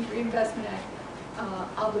 Community Reinvestment Act,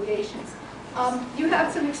 obligations. You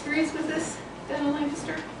have some experience with this, Dana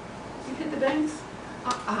Lancaster? You hit the banks?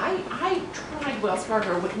 I tried Wells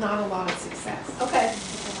Fargo with not a lot of success. Okay.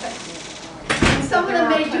 And some of them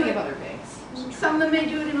may do plenty it. of other banks. Some of them may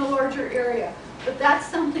do it in a larger area, but that's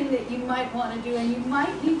something that you might want to do, and you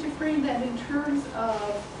might need to frame that in terms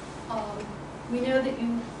of, we know that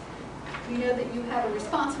you have a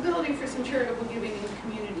responsibility for some charitable giving in the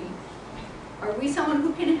community. Are we someone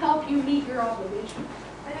who can help you meet your obligation?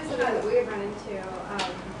 I just know that we've run into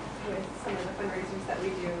with some of the fundraisers that we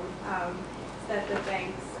do, that the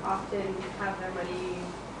banks often have their money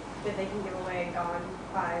that they can give away gone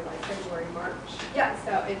by like February, March. Yeah.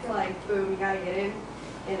 So it's like, boom, you gotta get in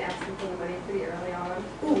and ask them for the money pretty early on.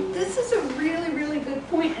 Ooh, this is a really, really good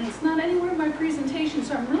point, and it's not anywhere in my presentation,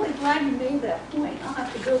 so I'm really glad you made that point. I'll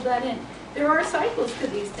have to build that in. there are cycles to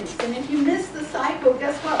these things. And if you miss the cycle,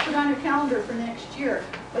 guess what? Put on your calendar for next year.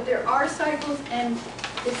 But there are cycles, and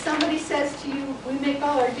if somebody says to you, we make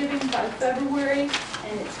all our giving by February,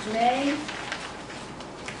 and it's May,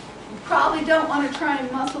 you probably don't want to try and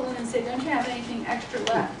muscle in and say, don't you have anything extra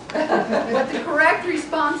left? But the correct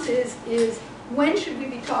response is, when should we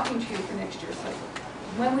be talking to you for next year's cycle?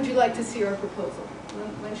 When would you like to see our proposal?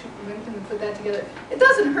 When can we put that together? It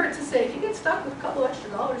doesn't hurt to say, if you get stuck with a couple extra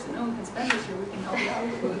dollars that no one can spend this year, we can help you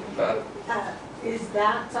out. Is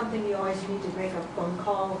that something you always need to make a phone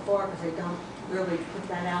call for, because they don't really put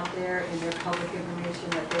that out there in their public information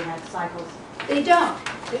that they have cycles? They don't.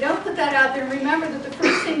 They don't put that out there. And remember that the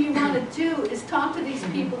first thing you want to do is talk to these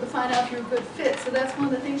people to find out if you're a good fit. So that's one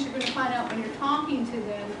of the things you're going to find out when you're talking to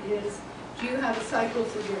them is, do you have a cycle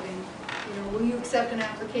for giving? You know, will you accept an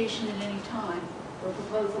application at any time or a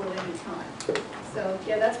proposal at any time? So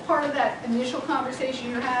yeah, that's part of that initial conversation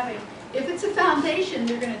you're having. If it's a foundation,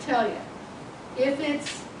 they're going to tell you. If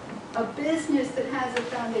it's a business that has a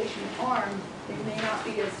foundation arm, they may not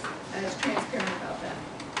be as transparent about that.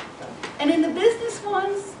 And in the business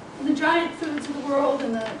ones, the Giant Foods of the world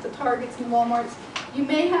and the Targets and the Walmarts, you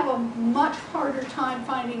may have a much harder time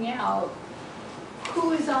finding out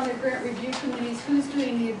who is on their grant review committees, who's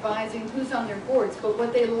doing the advising, who's on their boards. But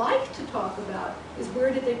what they like to talk about is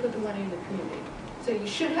where did they put the money in the community. So you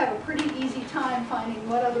should have a pretty easy time finding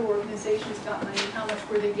what other organizations got money, how much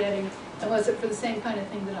were they getting, and was it for the same kind of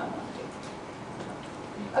thing that I want to do.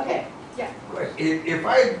 Okay, yeah. If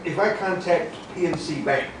I contact PNC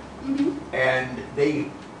Bank and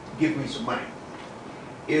they give me some money,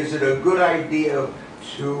 is it a good idea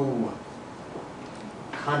to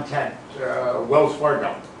contact Wells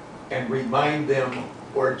Fargo and remind them,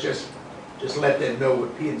 or just let them know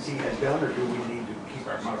what PNC has done, or do we need to keep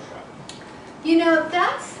our mouth shut? You know,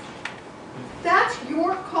 that's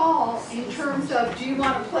your call in terms of, do you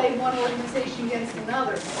want to play one organization against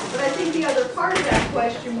another? But I think the other part of that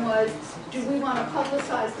question was, do we want to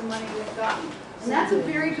publicize the money we've gotten? And that's a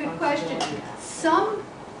very good question. Some,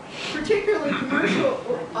 particularly commercial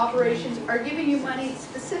operations, are giving you money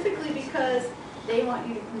specifically because they want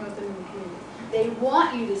you to promote them in the community. They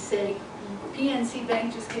want you to say, PNC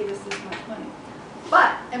Bank just gave us this much money.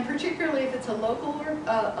 But, and particularly if it's a local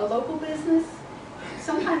business,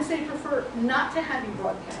 sometimes they prefer not to have you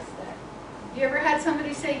broadcast that. You ever had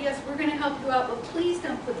somebody say, yes, we're going to help you out, but please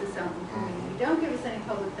don't put this out in the community. Don't give us any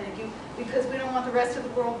public thank you, because we don't want the rest of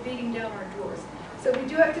the world beating down our doors. So we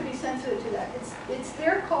do have to be sensitive to that. It's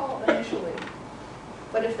their call initially.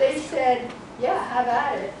 But if they said, yeah, have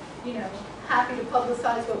at it, you know, happy to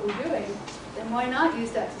publicize what we're doing, then why not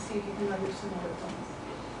use that to see if you can leverage some other funds?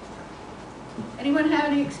 Anyone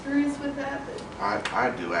have any experience with that?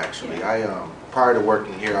 I do actually. Yeah. Prior to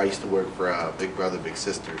working here, I used to work for Big Brother Big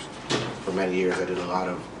Sisters for many years. I did a lot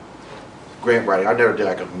of grant writing. I never did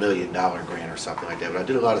like $1 million grant or something like that, but I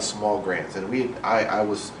did a lot of small grants. And I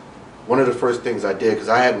was one of the first things I did, because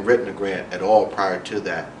I hadn't written a grant at all prior to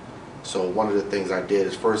that. So one of the things I did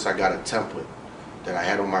is first I got a template that I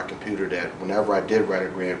had on my computer that whenever I did write a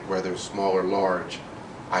grant, whether small or large,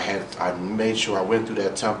 I made sure I went through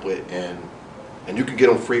that template, and you can get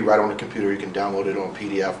them free right on the computer. You can download it on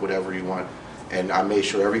PDF, whatever you want. And I made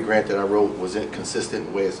sure every grant that I wrote was consistent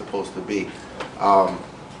in the way it's supposed to be.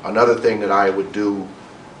 Another thing that I would do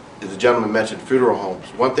is, the gentleman mentioned funeral homes.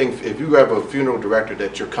 One thing, if you have a funeral director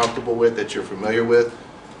that you're comfortable with, that you're familiar with,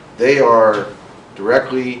 they are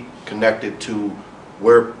directly connected to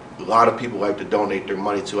where a lot of people like to donate their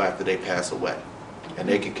money to after they pass away. And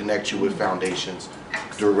they can connect you with foundations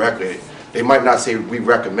directly. They might not say we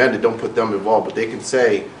recommend it, don't put them involved, but they can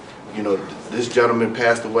say, you know, this gentleman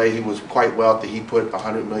passed away, he was quite wealthy, he put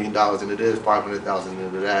 $100 million into this, $500,000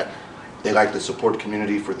 into that. They like to support the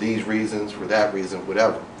community for these reasons, for that reason,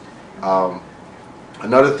 whatever.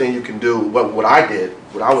 Another thing you can do, what I did,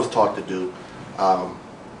 what I was taught to do,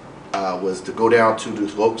 was to go down to the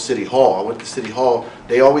local City Hall. I went to City Hall.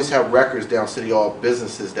 They always have records down City Hall of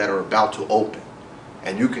businesses that are about to open.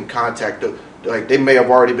 And you can contact them. Like, they may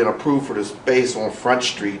have already been approved for the space on Front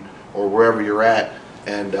Street or wherever you're at,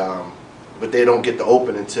 and but they don't get to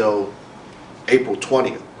open until April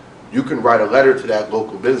 20th. You can write a letter to that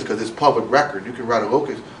local business, because it's public record. You can write a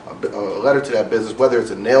letter to that business, whether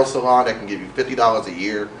it's a nail salon that can give you $50 a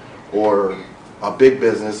year, or a big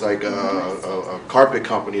business like a carpet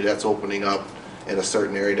company that's opening up in a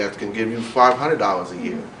certain area that can give you $500 a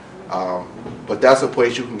year. But that's a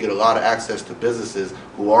place you can get a lot of access to businesses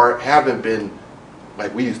who haven't been,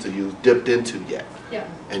 like we used to use, dipped into yet. Yeah.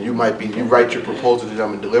 And you write your proposal to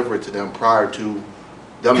them and deliver it to them prior to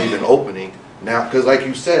them even opening. Now, because like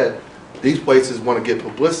you said, these places want to get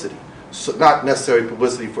publicity. so not necessarily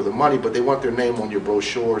publicity for the money, but they want their name on your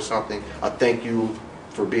brochure or something, a thank you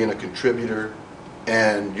for being a contributor,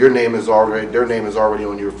 and your name is already, their name is already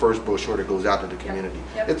on your first brochure that goes out to the community.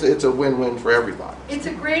 Yep. It's a win-win for everybody. It's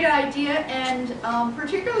a great idea, and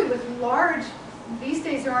particularly with large, these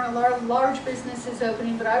days there aren't a lot of large businesses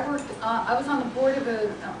opening, but I was on the board of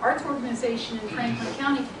an arts organization in Franklin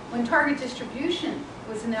County when Target Distribution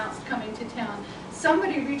was announced coming to town.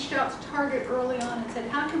 Somebody reached out to Target early on and said,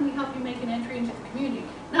 how can we help you make an entry into the community?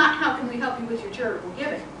 Not how can we help you with your charitable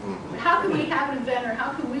giving, but how can we have an event, or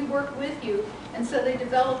how can we work with you? And so they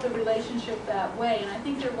developed a relationship that way, and I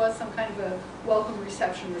think there was some kind of a welcome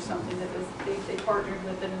reception or something that was, they partnered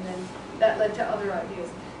with it, and then that led to other ideas.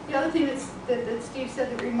 The other thing that Steve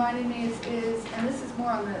said that reminded me is, and this is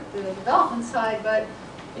more on the development side, but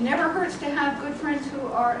it never hurts to have good friends who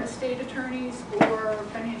are estate attorneys or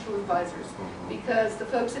financial advisors, because the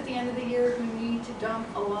folks at the end of the year who need to dump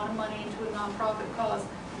a lot of money into a nonprofit cause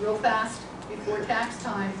real fast before tax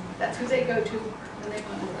time, that's who they go to when they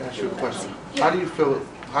want to. Ask you a question. Yeah. How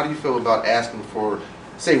do you feel about asking for,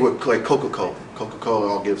 say, with like Coca-Cola? Coca-Cola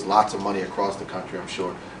all gives lots of money across the country, I'm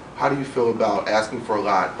sure. How do you feel about asking for a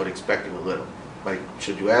lot but expecting a little? Like,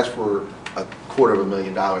 should you ask for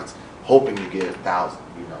 $250,000 hoping you get 1,000?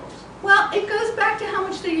 You know. Well, it goes back to how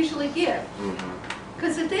much they usually give.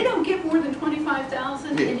 Because if they don't give more than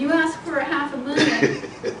 $25,000 and you ask for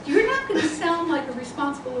 $500,000, you're not going to sound like a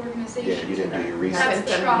responsible organization. Yeah, you didn't do your research.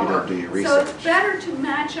 That's the You problem. didn't do your So research. it's better to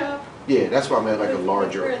match up. Yeah, that's why I meant like a with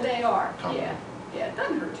larger where they are. company. Yeah, it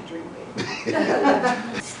doesn't hurt to dream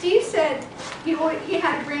big. Steve said he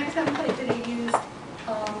had a grant template that he used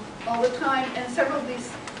all the time, and several of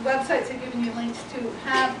these websites have given you links to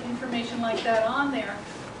have information like that on there.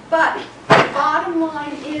 But the bottom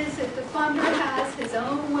line is that the funder has his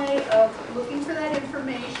own way of looking for that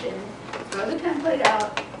information, throw the template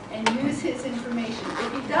out, and use his information.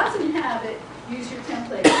 If he doesn't have it, use your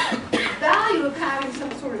template. The value of having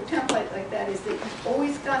some sort of template like that is that you've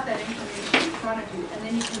always got that information in front of you, and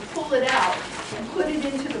then you can pull it out and put it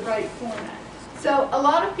into the right format. So a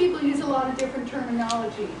lot of people use a lot of different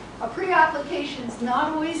terminology. A pre-application is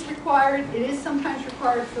not always required. It is sometimes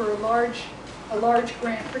required for a large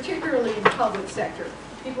grant, particularly in the public sector.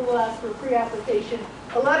 People will ask for a pre-application.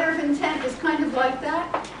 A letter of intent is kind of like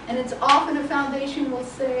that, and it's often a foundation will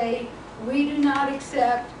say, we do not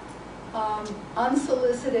accept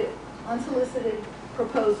unsolicited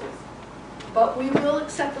proposals, but we will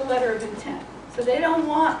accept a letter of intent. So they don't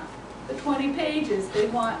want the 20 pages, they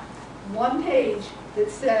want one page that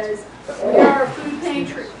says, we are a food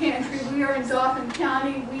pantry, we are in Dauphin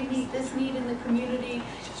County, we meet this need in the community,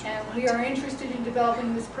 and we are interested in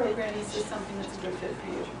developing this program. Is this something that's a good fit for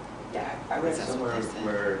you? Yeah, I read somewhere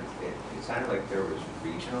where it sounded like there was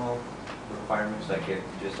regional requirements, like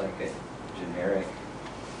just like a generic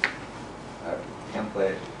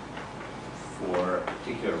template for a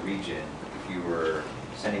particular region, if you were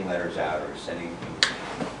sending letters out or sending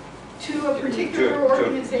To a particular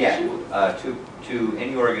organization? Yeah, to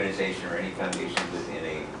any organization or any foundation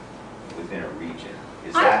within a region.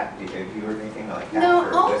 Is that, have you heard anything like that? No,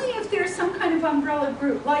 or only if there's some kind of umbrella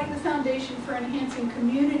group, like the Foundation for Enhancing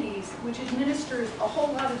Communities, which administers a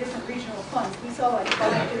whole lot of different regional funds. We saw like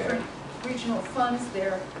 5 different regional funds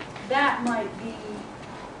there. That might be.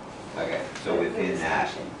 Okay, so within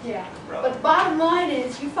that yeah. umbrella. But the bottom line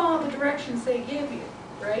is you follow the directions they give you,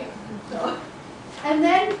 right? So, and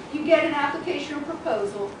then you get an application or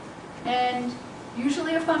proposal, and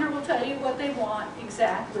usually a funder will tell you what they want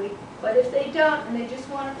exactly. But if they don't and they just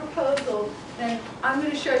want a proposal, then I'm going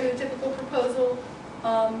to show you a typical proposal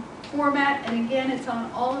format. And again, it's on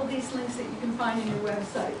all of these links that you can find in your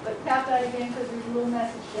website. But tap that again because there's a little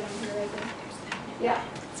message down here, I think. Yeah.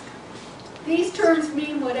 These terms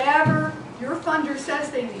mean whatever your funder says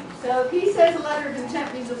they mean. So if he says a letter of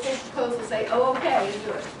intent means a full proposal, say, oh, okay, and do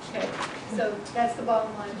it. Okay. So that's the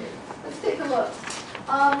bottom line here. Let's take a look.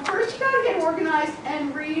 First, you got to get organized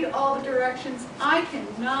and read all the directions. I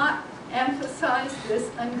cannot emphasize this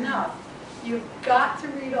enough. You've got to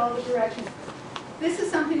read all the directions. This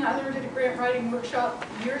is something I learned at a grant writing workshop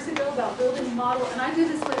years ago about building a model, and I do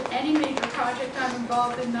this with any major project I'm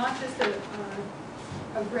involved in, not just a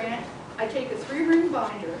grant. I take a 3-ring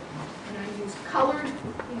binder and I use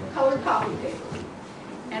colored copy paper,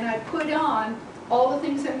 and I put on all the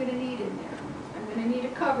things I'm going to need in there. I'm going to need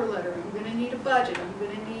a cover letter, I'm going to need a budget, I'm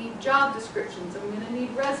going to need job descriptions, I'm going to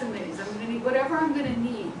need resumes, I'm going to need whatever I'm going to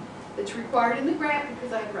need that's required in the grant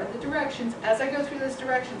because I've read the directions. As I go through those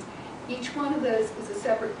directions, each one of those is a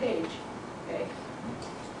separate page. Okay?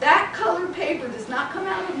 That colored paper does not come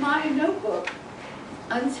out of my notebook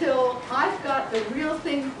until I've got the real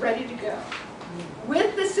thing ready to go.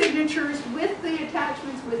 With the signatures, with the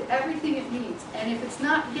attachments, with everything it needs. And if it's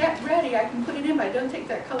not yet ready, I can put it in, but I don't take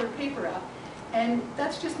that colored paper out. And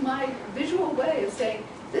that's just my visual way of saying,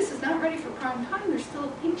 this is not ready for prime time, there's still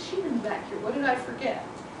a pink sheet in the back here, what did I forget?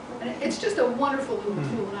 And it's just a wonderful little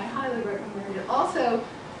tool, and I highly recommend it. Also,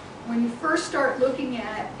 when you first start looking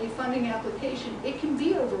at a funding application, it can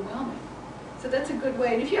be overwhelming. So that's a good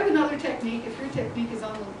way. And if you have another technique, if your technique is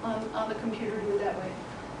on the computer, do it that way.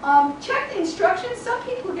 Check the instructions. Some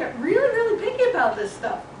people get really, really picky about this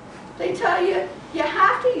stuff. They tell you, you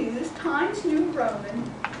have to use Times New Roman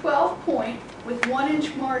 12 point with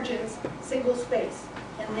 1-inch margins, single space.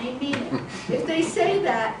 And they mean it. If they say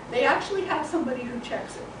that, they actually have somebody who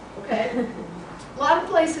checks it. Okay? A lot of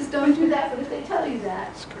places don't do that, but if they tell you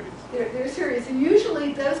that, they're serious. And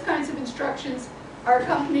usually those kinds of instructions are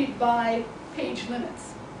accompanied by page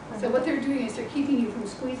limits. So what they're doing is they're keeping you from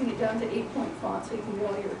squeezing it down to 8-point font so you can get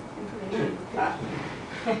all your information.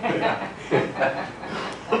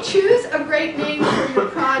 Choose a great name for your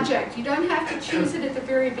project. You don't have to choose it at the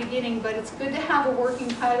very beginning, but it's good to have a working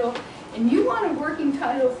title. And you want a working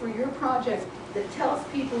title for your project that tells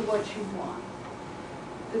people what you want.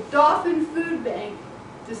 The Dauphin Food Bank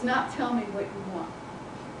does not tell me what you want.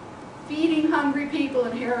 Feeding hungry people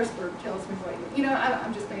in Harrisburg tells me what you know,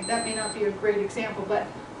 I'm just thinking that may not be a great example, but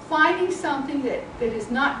finding something that is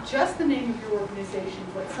not just the name of your organization,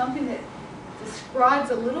 but something that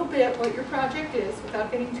describes a little bit what your project is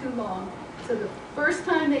without getting too long. So the first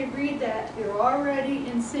time they read that, they're already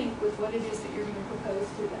in sync with what it is that you're going to propose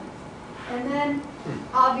to them. And then,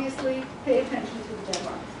 obviously, pay attention to the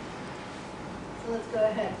deadlines. So let's go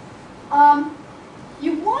ahead.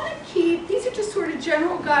 You want to keep, these are just sort of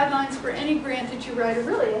general guidelines for any grant that you write, or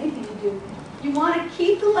really anything you do. You want to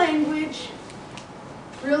keep the language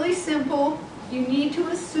really simple. You need to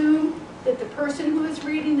assume that the person who is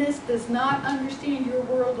reading this does not understand your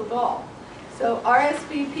world at all. So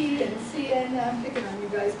RSVP and CN, I'm picking on you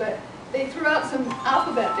guys, but they threw out some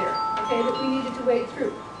alphabet there, okay, that we needed to wade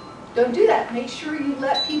through. Don't do that. Make sure you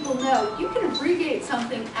let people know. You can abbreviate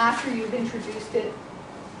something after you've introduced it,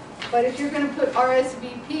 but if you're going to put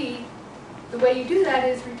RSVP, the way you do that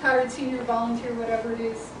is retired senior volunteer, whatever it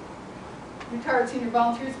is, retired senior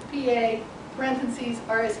volunteers, PA, parentheses,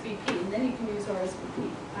 RSVP, and then you can use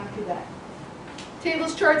RSVP after that.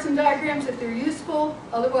 Tables, charts, and diagrams if they're useful,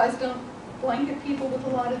 otherwise don't blanket people with a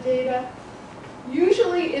lot of data.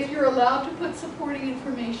 Usually, if you're allowed to put supporting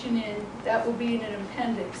information in, that will be in an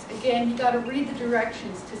appendix. Again, you got to read the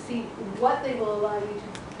directions to see what they will allow you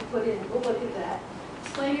to put in. We'll look at that.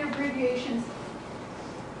 Explain your abbreviations.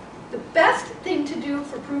 The best thing to do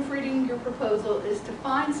for proofreading your proposal is to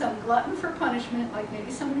find some glutton for punishment, like maybe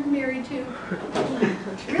someone you're married to,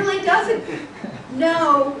 really doesn't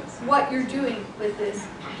know what you're doing with this.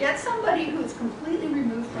 Get somebody who's completely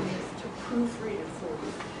removed from this to proofread it for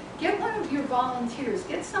you. Get one of your volunteers.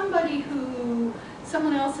 Get somebody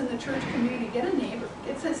someone else in the church community, get a neighbor.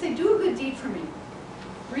 Say, do a good deed for me.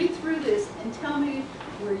 Read through this and tell me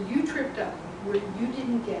where you tripped up, where you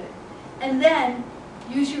didn't get it. And then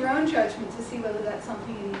use your own judgment to see whether that's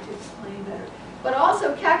something you need to explain better. But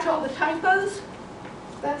also catch all the typos.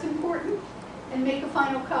 That's important. And make a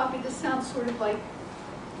final copy. This sounds sort of like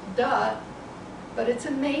duh. But it's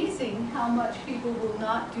amazing how much people will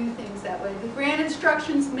not do things that way. The grant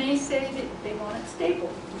instructions may say that they want it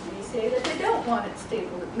stapled. It may say that they don't want it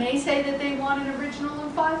stapled. It may say that they want an original in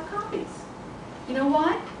 5 copies. You know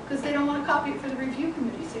why? Because they don't want to copy it for the review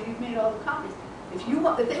committee, so you've made all the copies. If they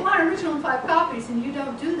want an original in 5 copies and you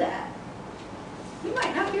don't do that, you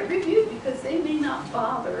might not get reviewed because they may not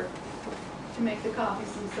bother to make the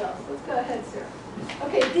copies themselves. Let's go ahead, Sarah.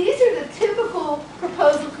 Okay, these are the typical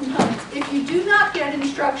proposal components. If you do not get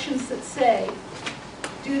instructions that say,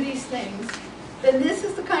 do these things, then this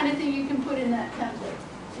is the kind of thing you can put in that template.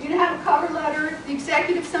 You're going to have a cover letter, the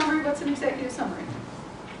executive summary. What's an executive summary?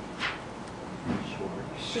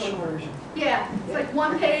 Short version. Yeah, it's like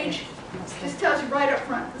 1 page. Just tells you right up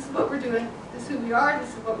front, this is what we're doing, this is who we are, this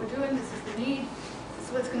is what we're doing, this is the need, this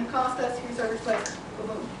is what's going to cost us, here's our request.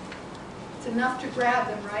 Boom. It's enough to grab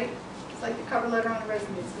them, right? It's like the cover letter on a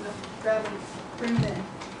resume. It's enough to grab them, bring them in.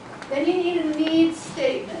 Then you need a needs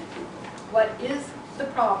statement. What is the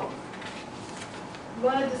problem? You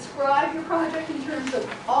want to describe your project in terms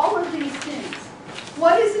of all of these things.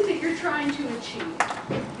 What is it that you're trying to achieve?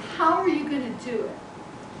 How are you going to do it?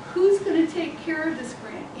 Who's going to take care of this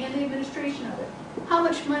grant and the administration of it? How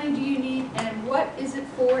much money do you need, and what is it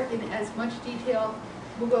for in as much detail,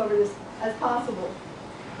 we'll go over this, as possible?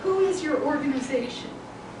 Who is your organization?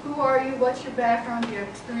 Who are you? What's your background? Do you have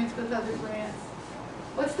experience with other grants?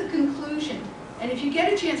 What's the conclusion? And if you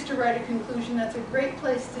get a chance to write a conclusion, that's a great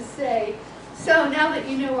place to say, so now that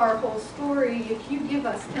you know our whole story, if you give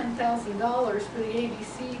us $10,000 for the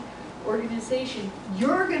ABC organization,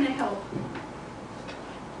 you're going to help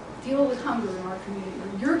deal with hunger in our community,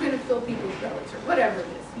 or you're going to fill people's bellies, or whatever it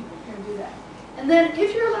is. You can do that. And then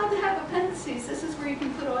if you're allowed to have appendices, this is where you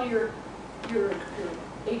can put all your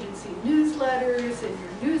agency newsletters and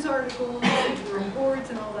your news articles and your reports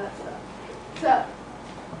and all that stuff. So,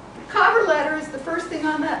 the cover letter is the first thing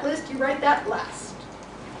on that list. You write that last.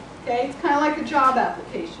 Okay? It's kind of like a job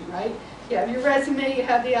application, right? You have your resume, you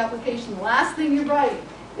have the application. The last thing you write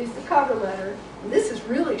is the cover letter. And this is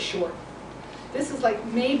really short. This is like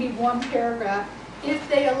maybe one paragraph if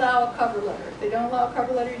they allow a cover letter. If they don't allow a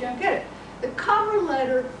cover letter, you don't get it. The cover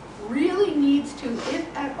letter really needs to,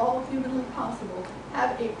 if at all humanly possible,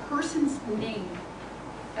 have a person's name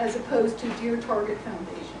as opposed to Dear Target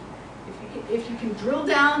Foundation. If you can drill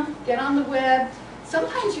down, get on the web,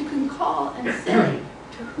 sometimes you can call and say,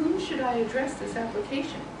 to whom should I address this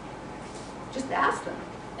application? Just ask them,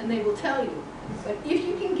 and they will tell you. But if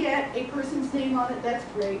you can get a person's name on it, that's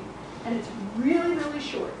great. And it's really, really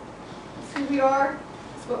short. That's who we are.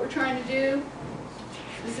 That's what we're trying to do.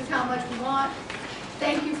 This is how much we want.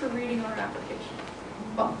 Thank you for reading our application.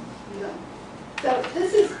 Boom. You're done. So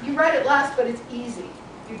this is, you write it last, but it's easy.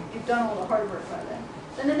 You've done all the hard work by then.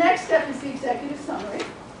 Then the next step is the executive summary.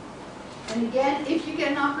 And again, if you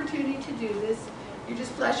get an opportunity to do this, you're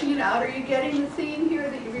just fleshing it out. Are you getting the theme here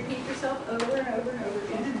that you repeat yourself over and over and over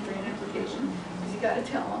again in the grant application? Because you've got to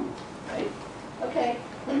tell them, right? Okay.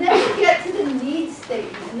 And then you get to the needs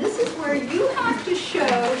statement. And this is where you have to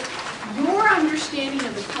show your understanding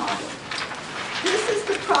of the problem. This is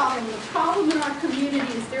the problem. The problem in our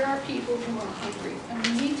community is there are people who are hungry. And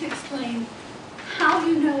we need to explain how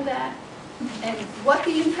you know that, and what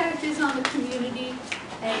the impact is on the community,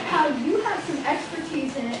 and how you have some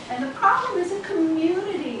expertise in it. And the problem is a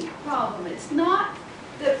community problem. It's not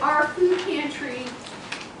that our food pantry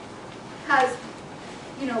has,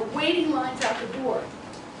 waiting lines out the door.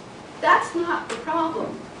 That's not the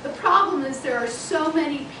problem. The problem is there are so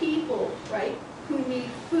many people, right, who need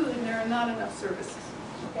food, and there are not enough services.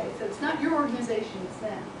 Okay, so it's not your organization, it's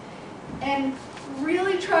them. And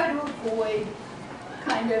really try to avoid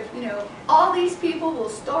kind of, all these people will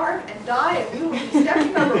starve and die, and we will be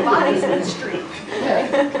stepping over bodies in the street.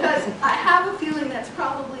 Okay? Because I have a feeling that's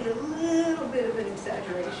probably a little bit of an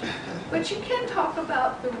exaggeration. But you can talk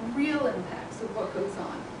about the real impacts of what goes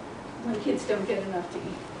on when kids don't get enough to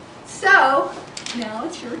eat. So, now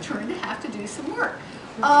it's your turn to have to do some work.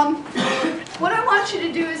 What I want you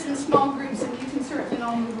to do is in small groups, and you can certainly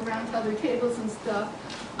all move around to other tables and stuff,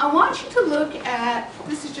 I want you to look at,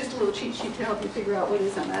 this is just a little cheat sheet to help you figure out what it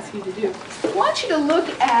is I'm asking you to do. I want you to look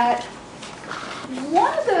at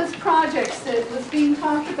one of those projects that was being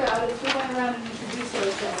talked about as we went around and introduced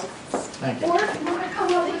ourselves. Thank you. Or if you want to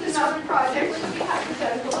come up with another project, let's be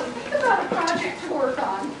hypothetical. Think about a project to work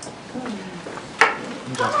on.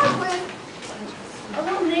 Come up with a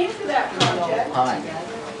little name for that project. Hi.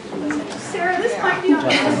 Sarah, this might be on the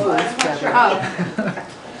list, but I'm not sure.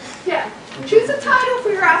 Yeah. Choose a title for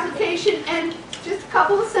your application and just a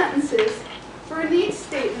couple of sentences for a needs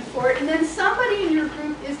statement for it, and then somebody in your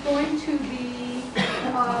group is going to be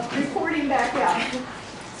reporting back out.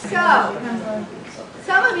 So,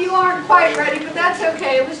 some of you aren't quite ready, but that's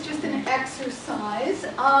okay. It was just an exercise.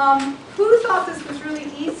 Who thought this was really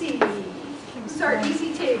easy? Who's our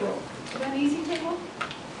easy table? You got an easy table?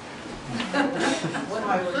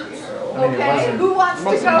 Okay, who wants to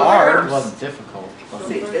go Hard, it first? wasn't difficult.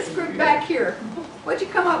 See, this group back here. What'd you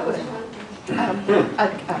come up with?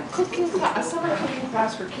 A cooking class, a summer cooking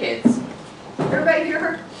class for kids, Everybody hear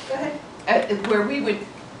her? Go ahead. where we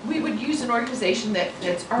would use an organization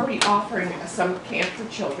that's already offering some camp for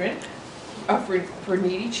children, for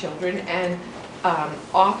needy children, and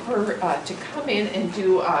offer to come in and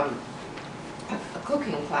do a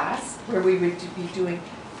cooking class where we would be doing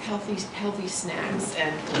healthy snacks,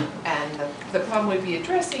 and the problem we'd be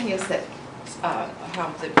addressing is that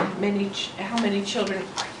how many children,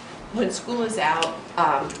 when school is out,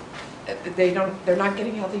 they're not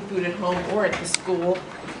getting healthy food at home or at the school,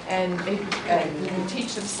 and we can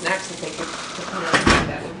teach them snacks that they could prepare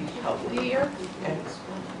that would be healthier. And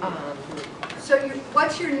So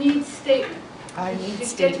what's your needs statement? our Did you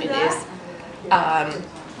needs get to statement that?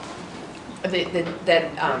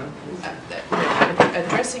 is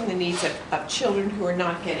addressing the needs of children who are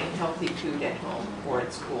not getting healthy food at home or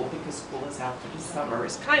at school because school is out for the summer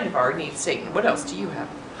is kind of our needs statement. What else do you have?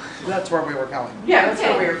 That's where we were going. Yeah, that's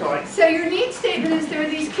where we were going. So your needs statement is there are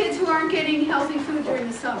these kids who aren't getting healthy food during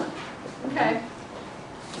the summer. Okay?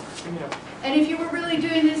 you know. And if you were really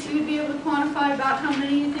doing this, you would be able to quantify about how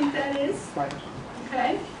many you think that is? Right.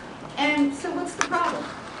 Okay? And so what's the problem?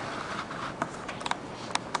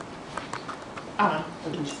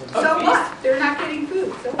 So what? They're not getting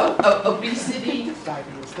food, so what? Obesity,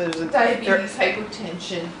 Diabetes. diabetes,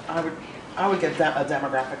 hypertension. I would get a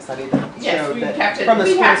demographic study that Yes, showed we that have to, from the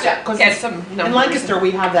we school have district, to 'cause get some numbers. in Lancaster,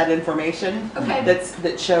 we have that information Okay.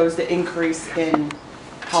 that shows the increase in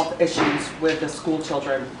health issues with the school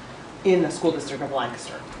children in the school district of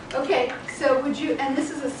Lancaster. Okay, so would you, and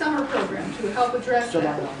this is a summer program to help address July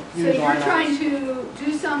that. one. So Use you're July trying to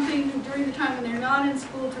do something during the time when they're not in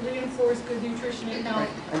school to reinforce good nutrition and health,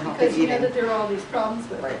 And healthy because you know eating. that there are all these problems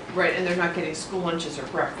with it. Right. Right, and they're not getting school lunches or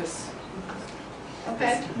breakfast.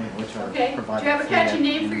 Okay? Which are Okay. provided Do you have a free catchy at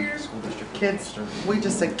name for the your school district? Kids, we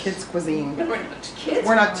just said kids cuisine. kids?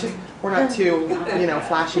 We're not too,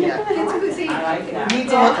 flashy yet. Kids cuisine. I like that.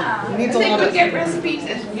 Needs a Yeah. little, needs a They little could get bit. recipes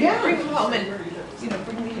and bring them home and,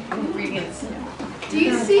 bring the ingredients. Do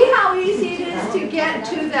you see how easy it is to get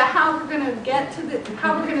to the, how we're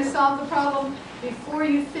gonna solve the problem before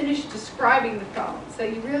you finish describing the problem? So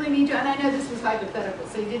you really need to, and I know this was hypothetical,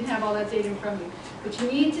 so you didn't have all that data in front of you, but you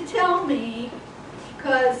need to tell me,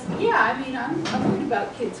 because, yeah, I mean, I'm worried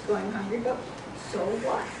about kids going hungry, but so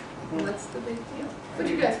what? What's the big deal? What'd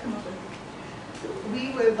you guys come up with?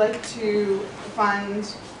 We would like to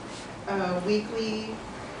fund a weekly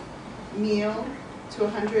meal to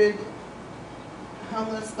 100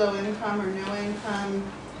 homeless, low-income or no-income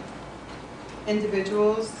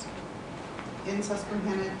individuals in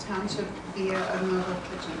Susquehanna Township via a mobile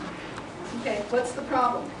kitchen. Okay, what's the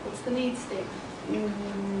problem? What's the need statement?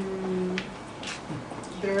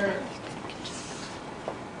 There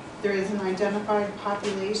is an identified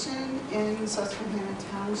population in Susquehanna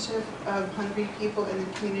Township of hungry people in the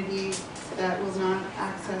community that will not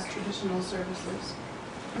access traditional services.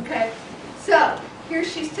 Okay, so here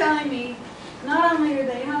she's telling me, not only are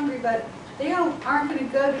they hungry, but they aren't going to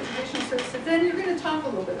go to traditional services. Then you're going to talk a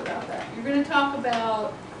little bit about that. You're going to talk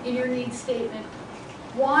about, in your needs statement,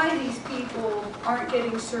 why these people aren't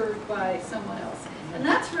getting served by someone else. And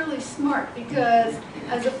that's really smart, because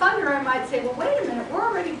as a funder I might say, well, wait a minute, we're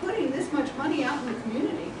already putting this much money out in the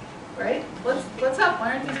community, right? What's up?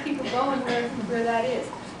 Why aren't these people going where that is?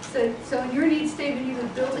 So in your needs statement, you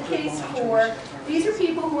would build a case for, these are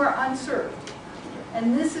people who are unserved.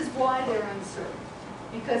 And this is why they're unserved.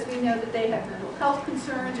 Because we know that they have mental health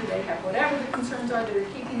concerns, or they have whatever the concerns are that are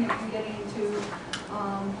keeping them from getting into,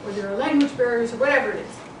 or there are language barriers, or whatever it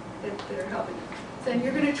is that are helping them. So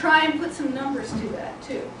you're going to try and put some numbers to that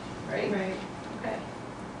too, right? Right. Okay.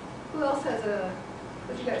 Who else has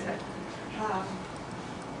what do you guys have?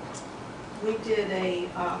 We did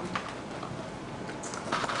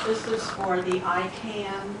this is for the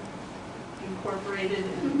ICANN Incorporated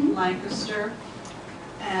in Lancaster.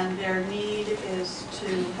 And their need is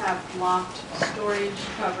to have locked storage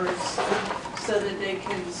cupboards so that they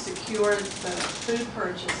can secure the food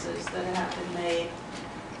purchases that have been made.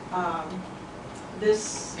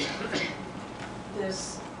 This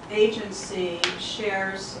agency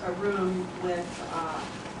shares a room with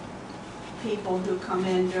people who come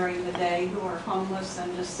in during the day who are homeless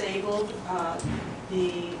and disabled.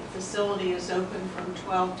 The facility is open from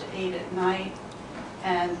 12 to 8 at night,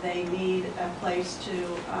 and they need a place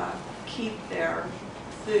to keep their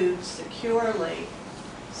food securely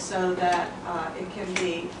so that it can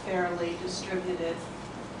be fairly distributed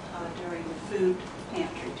during the food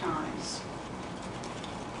pantry times.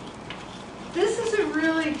 This is a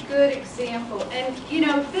really good example, and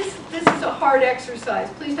this is a hard exercise.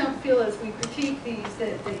 Please don't feel as we critique these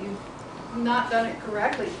that you've not done it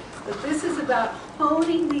correctly. But this is about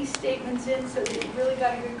honing these statements in so that you really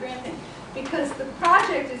got a good grant in. Because the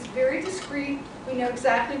project is very discreet, we know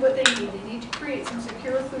exactly what they need. They need to create some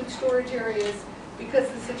secure food storage areas because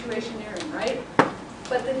of the situation they're in, right?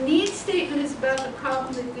 But the needs statement is about the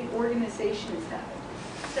problem that the organization is having.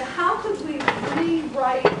 So how could we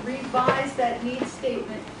revise that needs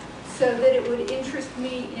statement so that it would interest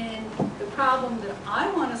me in the problem that I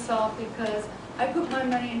want to solve, because I put my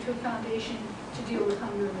money into a foundation to deal with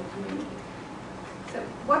hunger in the community. So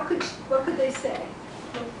what could they say?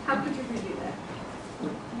 How could you review that?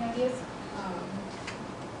 Any ideas?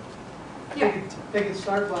 Yeah. They could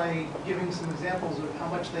start by giving some examples of how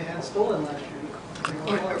much they had stolen last year.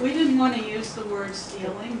 We didn't want to use the word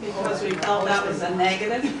stealing because we felt that was a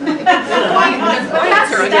negative. But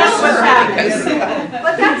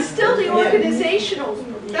that's still the organizational.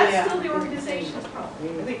 That's still the organization's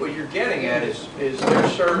problem. I think what you're getting at is they're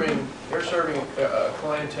serving a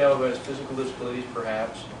clientele who has physical disabilities,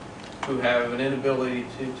 perhaps, who have an inability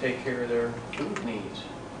to take care of their food needs.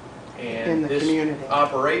 In And the this community.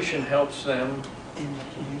 operation helps them In the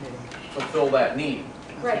community. fulfill that need.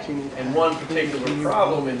 That's Right. what you need. And one particular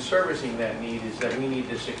problem in servicing that need is that we need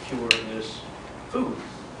to secure this food.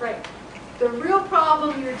 Right. The real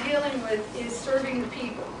problem you're dealing with is serving the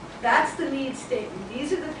people. That's the need statement.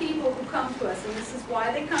 These are the people who come to us, and this is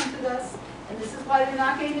why they come to us, and this is why they're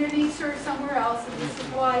not getting their needs served somewhere else, and this is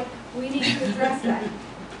why we need to address that.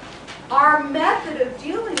 Our method of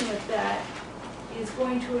dealing with that is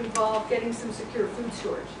going to involve getting some secure food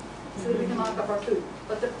storage so that we can lock up our food.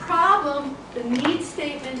 But the problem, the need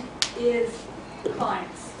statement is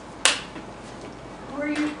clients. Who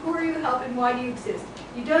are you helping? Why do you exist?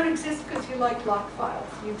 You don't exist because you like locked files.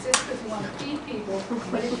 You exist because you want to feed people,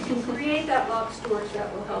 but if you can create that locked storage,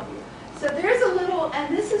 that will help you. So there's a little,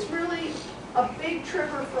 and this is really a big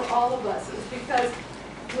trigger for all of us, is because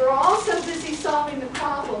we're all so busy solving the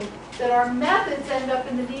problem that our methods end up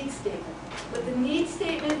in the need statement. But the need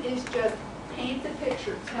statement is just paint the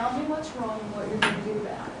picture. Tell me what's wrong and what you're going to do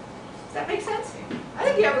about it. Does that make sense? I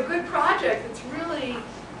think you have a good project that's really,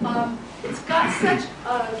 it's got such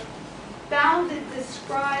a bounded,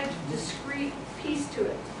 described, discrete piece to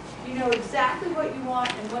it. You know exactly what you want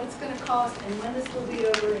and what it's going to cost and when this will be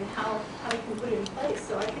over and how you can put it in place.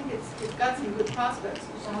 So I think it's got some good prospects.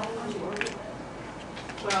 So how would you work with it?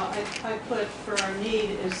 Well, I put for our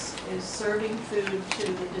need is serving food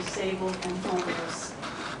to the disabled and homeless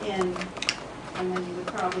in, and then you would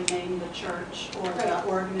probably name the church or the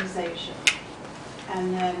organization.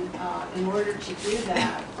 And then in order to do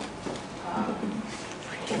that,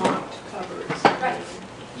 locked cupboards. Right.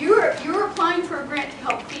 You're applying for a grant to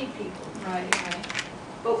help feed people. Right.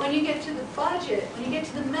 But when you get to the budget, when you get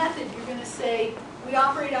to the method, you're going to say, we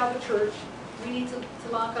operate out of a church, we need to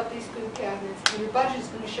lock up these food cabinets, and your budget is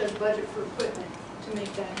going to show the budget for equipment to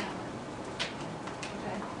make that happen.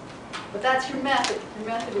 Okay? But that's your method. Your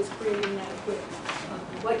method is creating that equipment.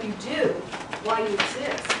 What you do, why you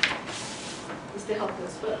exist, is to help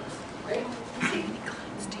those folks, right? See,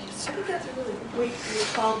 I think that's a really good We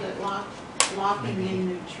called it locking in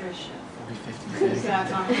nutrition. Is that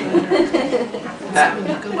not good?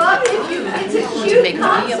 Well, it's a cute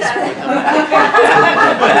concept.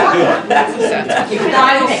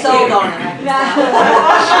 I'm sold on it.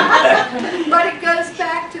 But it goes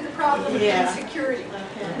back to the problem of Yeah. insecurity,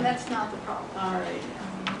 Okay. and that's not the problem. All right.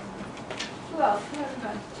 Who else? Who hasn't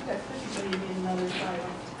done? You guys, So you need another title.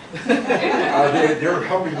 They're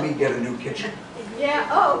helping me get a new kitchen. yeah,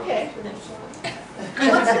 oh, okay.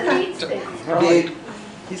 What's the need statement?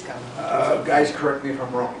 He's got one. Guys, correct me if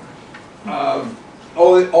I'm wrong.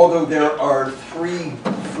 Although there are 3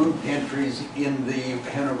 food pantries in the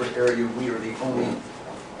Hanover area, we are the only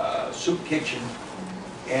soup kitchen,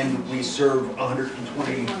 and we serve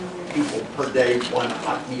 120 people per day, one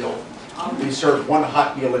hot meal. We serve one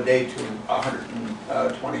hot meal a day to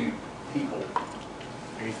 120 people.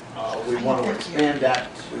 We want to expand that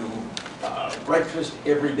to breakfast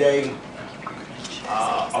every day,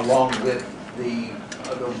 along with the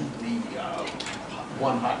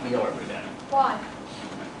one hot meal every day. Why?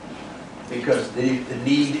 Because the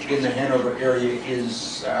need in the Hanover area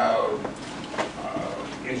is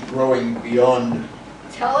growing beyond.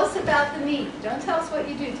 Tell us about the need. Don't tell us what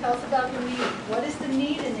you do. Tell us about the need. What is the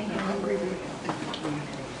need in the Hanover area?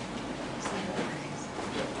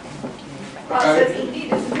 Ross says the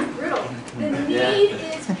need is a griddle. The need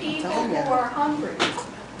is people who are hungry,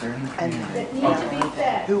 that need to be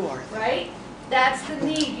fed. Who are they? Right? That's the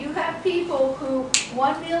need. You have people who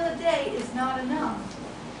one meal a day is not enough.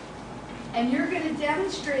 And you're going to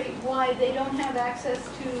demonstrate why they don't have access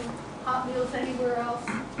to hot meals anywhere else.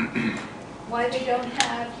 Why they don't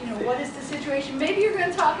have, what is the situation? Maybe you're going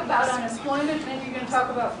to talk about unemployment. Maybe you're going to talk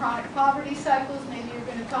about chronic poverty cycles. Maybe you're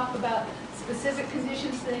going to talk about specific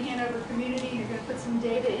conditions to the Hanover community. You're going to put some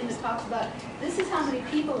data in that talks about this is how many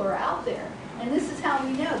people are out there. And this is how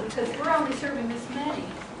we know, because we're only serving this many.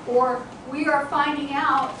 Or we are finding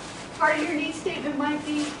out, part of your need statement might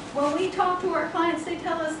be, when we talk to our clients, they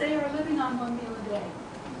tell us they are living on one meal a day.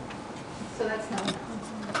 So that's not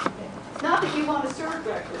enough. Okay. It's not that you want to serve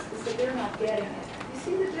breakfast, it's that they're not getting it. You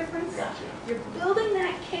see the difference? You're building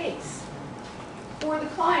that case for the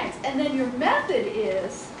clients, and then your method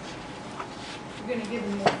is, you're going to give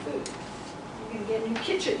them more food. You're going to get new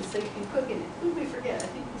kitchens so you can cook in it. Who did we forget? I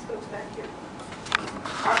think these folks back here.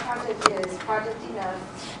 Our project is Project Enough,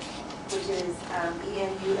 which is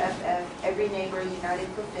ENUFF, Every Neighbor United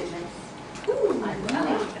for Fitness. Ooh, I love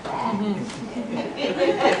that.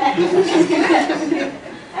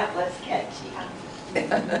 That was catchy.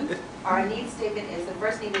 Our need statement is, the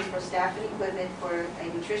first need is for staff and equipment for a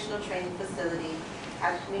nutritional training facility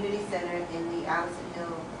at the community center in the Allison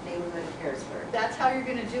Hill neighborhood of Harrisburg. That's how you're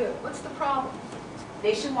gonna do it. What's the problem?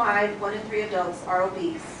 Nationwide, 1 in 3 adults are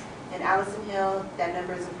obese. In Allison Hill, that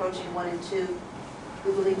number is approaching 1 in 2.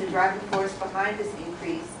 We believe the driving force behind this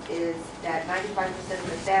increase is that 95% of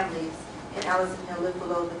the families in Allison Hill live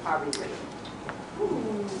below the poverty rate.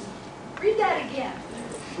 Ooh, read that again.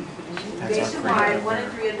 Nationwide, 1 in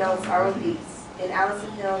 3 adults are obese. In Allison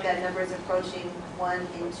Hill, that number is approaching 1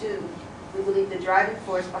 in 2. We believe the driving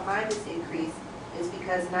force behind this increase is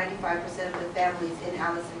because 95% of the families in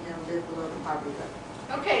Allison Hill live below the poverty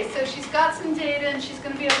level. Okay, so she's got some data and she's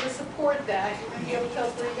going to be able to support that. You're going to be able to tell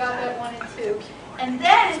us where you got that 1 and 2. And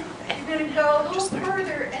then you're going to go a little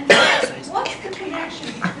further and say, what's the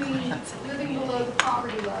connection between living below the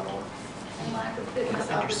poverty level and lack of fitness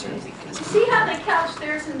opportunities? You see how they couch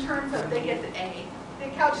theirs in terms of they get the A. They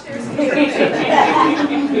couch theirs in terms of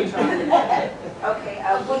Okay,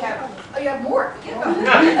 we have... Oh, you have more.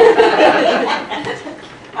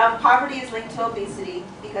 Poverty is linked to obesity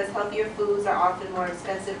because healthier foods are often more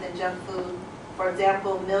expensive than junk food. For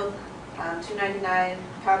example, milk, $2.99,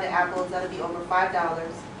 pounded apples, that'll be over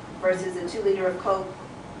 $5 versus a 2 liter of Coke,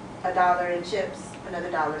 $1, and chips, another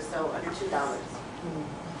 $1, so under $2.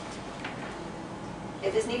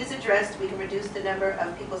 If this need is addressed, we can reduce the number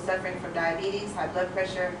of people suffering from diabetes, high blood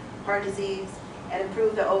pressure, heart disease, and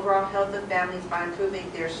improve the overall health of families by improving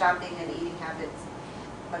their shopping and eating habits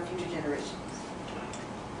of future generations.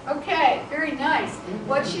 Okay, very nice.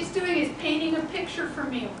 What she's doing is painting a picture for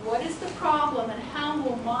me of what is the problem and how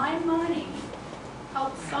will my money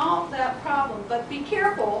help solve that problem. But be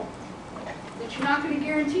careful that you're not going to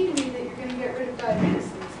guarantee to me that you're going to get rid of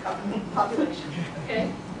diabetes in this population,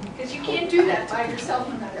 okay? Because you can't do that by yourself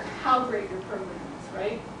no matter how great your program is,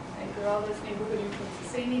 right? And there are all those neighborhood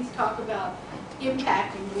influences. So you need to talk about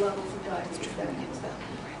impacting the levels of diabetes, that kind of stuff.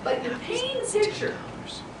 But you're painting a picture.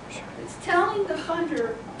 It's telling the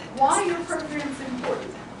funder why your program is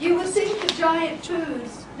important. You would think the Giant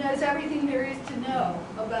Foods knows everything there is to know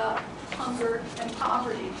about hunger and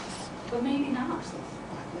poverty, but maybe not.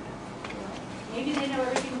 Maybe they know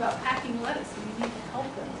everything about packing lettuce, and you need to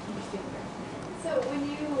help them understand that. So when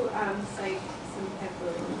you cite some type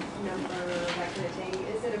of number, that kind of thing,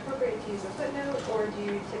 is it appropriate to use a footnote, or do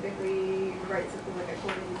you typically write something like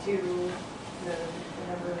according to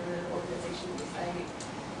whatever organization you cite?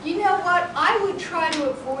 You know what? I would try to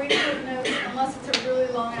avoid footnotes unless it's a really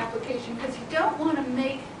long application, because you don't want to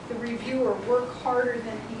make the reviewer work harder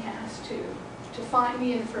than he has to find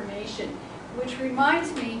the information. Which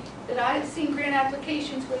reminds me that I've seen grant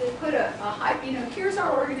applications where they put here's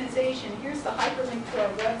our organization, here's the hyperlink to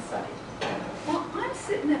our website. Well, I'm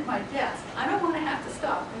sitting at my desk. I don't want to have to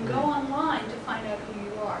stop and go online to find out who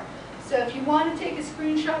you are. So if you want to take a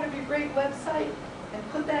screenshot of your great website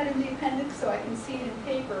and put that in the appendix so I can see it in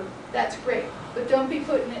paper, that's great. But don't be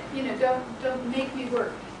putting it, don't make me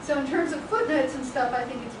work. So in terms of footnotes and stuff, I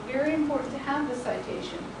think it's very important to have the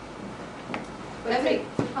citation. But to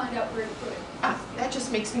find out where to put it. That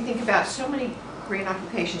just makes me think about so many grant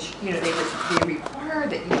applications, they require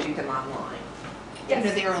that you do them online.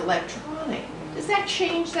 Yes. They're electronic. Does that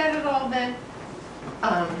change that at all then?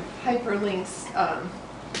 Hyperlinks,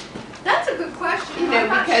 That's a good question. I'm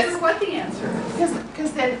not sure what the answer is.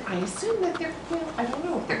 Because then I assume that I don't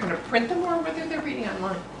know if they're going to print them or whether they're reading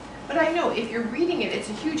online. But I know if you're reading it, it's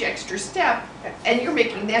a huge extra step, and you're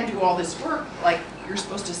making them do all this work, like you're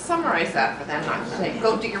supposed to summarize that for them, not say,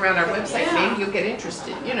 go dig around our website, maybe you'll get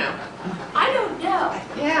interested, I don't know.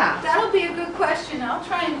 Yeah. That'll be a good question. I'll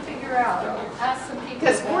try and figure out. I'll ask some people.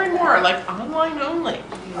 Because more and more are like online only.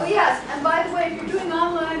 Oh, yes. And by the way, if you're doing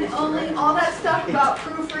online only, all that stuff about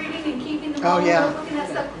proofreading and keeping them all notebook and that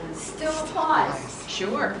stuff still applies.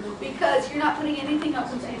 Sure. Because you're not putting anything up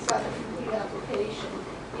until you've got a complete application.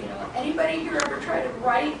 Anybody here ever try to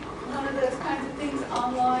write one of those kinds of things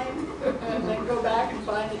online and then go back and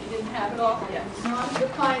find that you didn't have it all? Yeah. Not the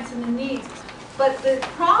clients and the needs. But the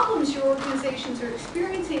problems your organizations are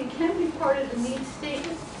experiencing can be part of the needs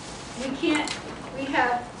statement. We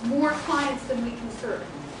have more clients than we can serve.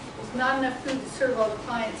 There's not enough food to serve all the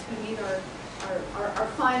clients who need our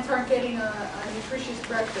clients aren't getting a nutritious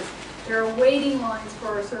breakfast. There are waiting lines for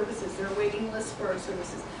our services. There are waiting lists for our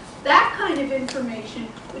services. That kind of information,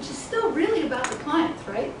 which is still really about the clients,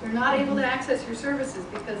 right? They're not able to access your services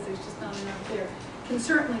because there's just not enough there, can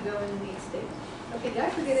certainly go in the needs statement. Okay, did I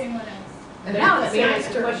forget anyone else? And now let me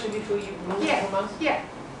ask a question before you move from us. Yeah.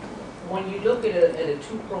 When you look at a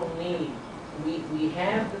two-pronged need, we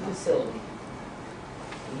have the facility,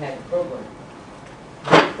 we have the program,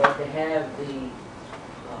 but to have the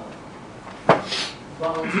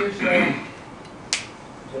volunteer staff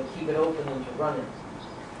to keep it open and to run it,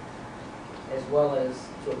 as well as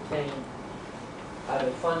to obtain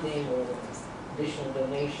either funding or additional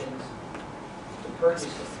donations to purchase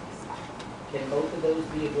it. Can both of those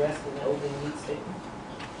be addressed in the open needs statement?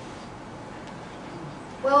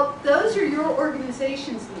 Well, those are your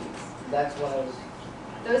organization's needs. That's what I was,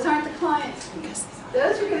 Those aren't the client's needs.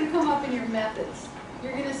 Those are going to come up in your methods.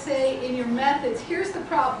 You're going to say in your methods, here's the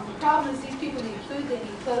problem. The problem is these people need food, they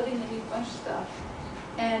need clothing, they need a bunch of stuff.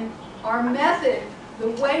 And our method, the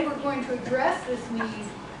way we're going to address this need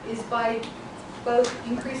is by both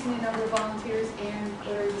increasing the number of volunteers and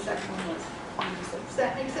whatever the second one was. Does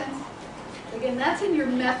that make sense? Again, that's in your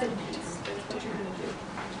method piece. That's what you're going to do.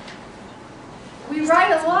 We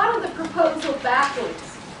write a lot of the proposal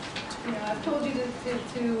backwards. You know, I've told you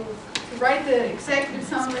to write the executive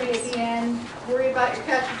summary at the end, worry about your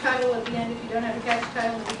catchy title at the end if you don't have a catchy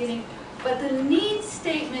title in the beginning. But the needs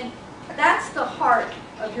statement, that's the heart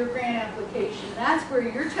of your grant application. That's where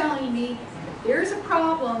you're telling me there's a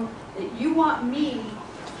problem that you want me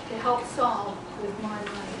to help solve with my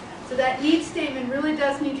money. So that needs statement really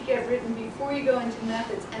does need to get written before you go into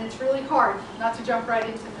methods, and it's really hard not to jump right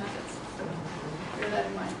into methods. So bear that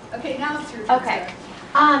in mind. Okay, now it's your turn. Okay.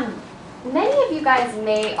 Many of you guys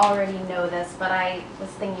may already know this, but I was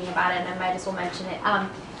thinking about it and I might as well mention it.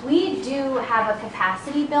 We do have a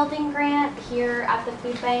capacity building grant here at the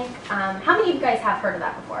food bank. How many of you guys have heard of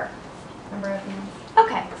that before? Number of you?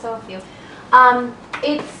 Okay, so a few.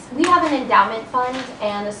 We have an endowment fund,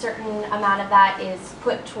 and a certain amount of that is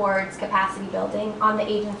put towards capacity building on the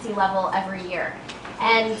agency level every year.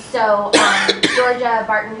 And so Georgia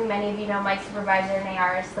Barton, who many of you know, my supervisor in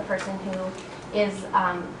AR, is the person who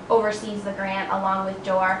oversees the grant along with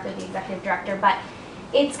Joe Arthur, the executive director. But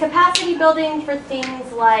it's capacity building for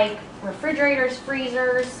things like refrigerators,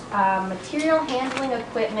 freezers, material handling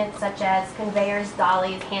equipment such as conveyors,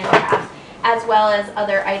 dollies, hand crafts, as well as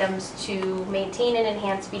other items to maintain and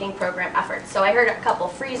enhance feeding program efforts. So I heard a couple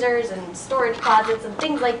freezers and storage closets and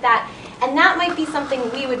things like that, and that might be something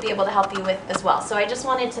we would be able to help you with as well. So I just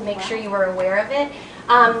wanted to make sure you were aware of it.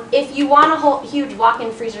 If you want a whole huge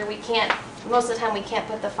walk-in freezer, we can't, most of the time we can't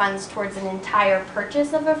put the funds towards an entire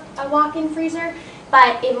purchase of a walk-in freezer,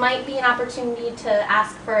 but it might be an opportunity to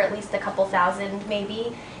ask for at least a couple thousand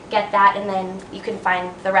maybe, get that, and then you can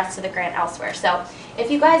find the rest of the grant elsewhere. So if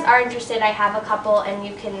you guys are interested, I have a couple, and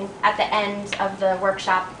you can, at the end of the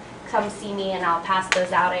workshop, come see me and I'll pass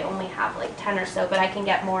those out. I only have like 10 or so, but I can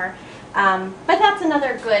get more. But that's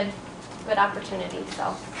another good opportunity, so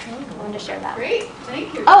I wanted to share that. Great,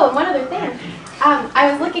 thank you. Oh, and one other thing. I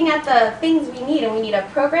was looking at the things we need, and we need a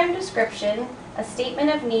program description, a statement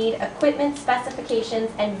of need, equipment specifications,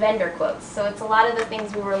 and vendor quotes. So it's a lot of the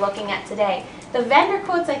things we were looking at today. The vendor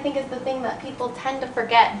quotes, I think, is the thing that people tend to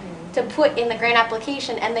forget to put in the grant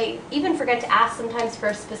application, and they even forget to ask sometimes for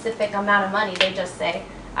a specific amount of money. They just say,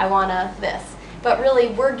 I want this. But really,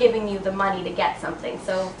 we're giving you the money to get something,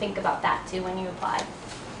 so think about that too when you apply.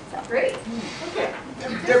 So. Great. Okay.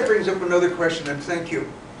 That brings up another question, and thank you.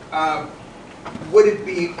 Would it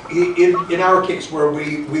be, in our case where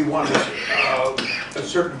we want a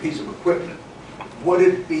certain piece of equipment, would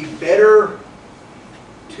it be better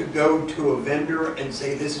to go to a vendor and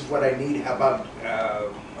say, this is what I need, how about,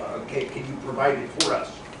 okay, can you provide it for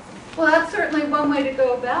us? Well, that's certainly one way to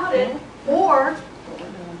go about it. Or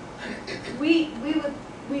we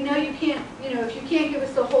know you can't, if you can't give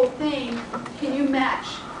us the whole thing, can you match?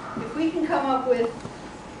 If we can come up with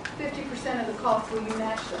 50% of the cost, will you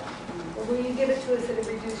match that? Or will you give it to us at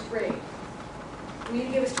a reduced rate? Will you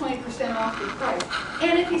give us 20% off the price?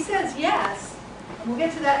 And if he says yes, and we'll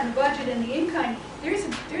get to that in the budget and the in-kind, there's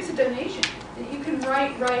a donation that you can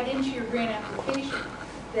write right into your grant application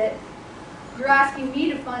that you're asking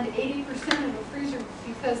me to fund 80% of the freezer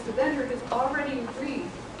because the vendor has already agreed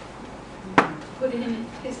to put in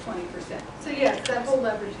his 20%. So yes, that whole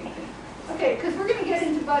leveraging thing. Okay, because we're going to get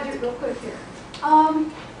into budget real quick here.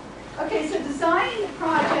 Okay, so designing the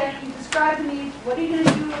project, you describe the needs, what are you going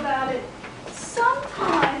to do about it?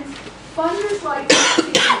 Sometimes funders like to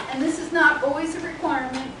see, and this is not always a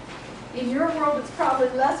requirement, in your world it's probably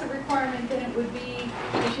less a requirement than it would be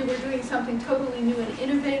if you were doing something totally new and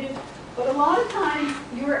innovative, but a lot of times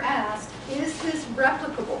you're asked, is this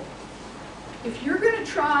replicable? If you're going to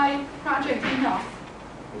try Project Enough,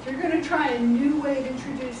 if you're going to try a new way of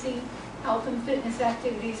introducing health and fitness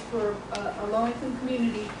activities for a low-income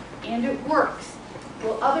community, and it works,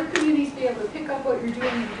 will other communities be able to pick up what you're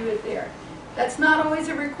doing and do it there? That's not always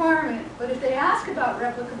a requirement, but if they ask about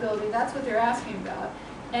replicability, that's what they're asking about.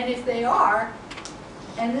 And if they are,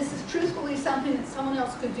 and this is truthfully something that someone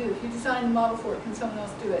else could do, if you design the model for it, can someone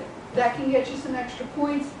else do it? That can get you some extra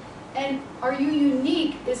points. And are you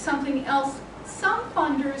unique is something else. Some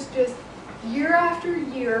funders just year after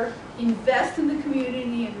year invest in the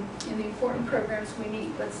community and in the important programs we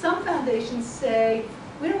need. But some foundations say,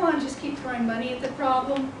 we don't want to just keep throwing money at the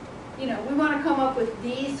problem. You know, we want to come up with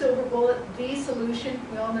the silver bullet, the solution.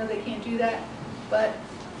 We all know they can't do that, but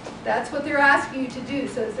that's what they're asking you to do.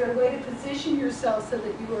 So is there a way to position yourself so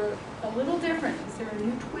that you are a little different? Is there a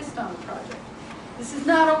new twist on the project? This is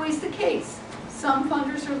not always the case. Some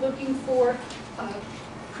funders are looking for a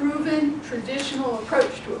proven, traditional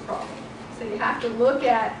approach to a problem. So you have to look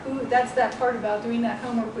at who, that's that part about doing that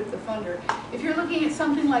homework with the funder. If you're looking at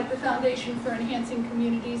something like the Foundation for Enhancing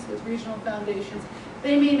Communities with regional foundations,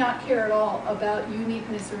 they may not care at all about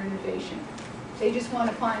uniqueness or innovation. They just want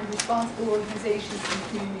to find responsible organizations in the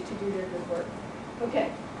community to do their good work.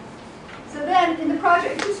 Okay. So then in the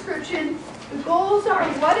project description, the goals are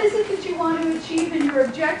what is it that you want to achieve and your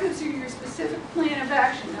objectives or your specific plan of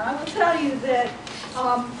action. Now I will tell you that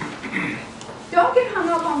don't get hung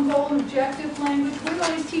up on goal and objective language. We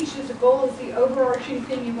always teach that the goal is the overarching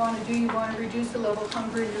thing you want to do. You want to reduce the level of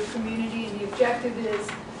hunger in your community, and the objective is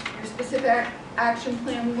your specific action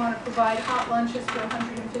plan. We want to provide hot lunches for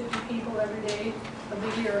 150 people every day of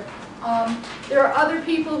the year. There are other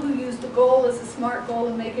people who use the goal as a SMART goal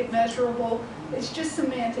and make it measurable. It's just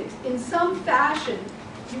semantics. In some fashion,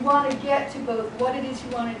 you want to get to both what it is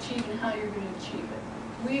you want to achieve and how you're going to achieve it.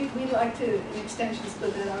 We like to, in extension,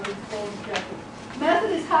 split that out with goal and objective.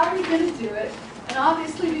 Method is how are you going to do it, and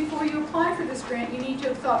obviously before you apply for this grant, you need to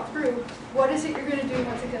have thought through what is it you're going to do and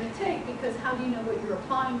what's it going to take, because how do you know what you're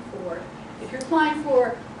applying for? If you're applying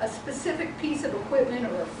for a specific piece of equipment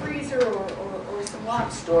or a freezer or some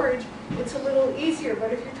locked storage, it's a little easier,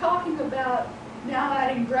 but if you're talking about now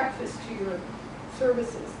adding breakfast to your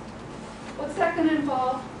services, what's that going to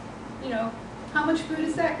involve? You know, how much food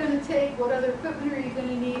is that going to take? What other equipment are you going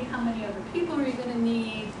to need? How many other people are you going to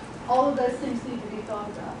need? All of those things need to be thought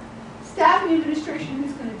about. Staffing administration,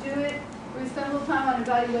 who's going to do it? We're going to spend a little time on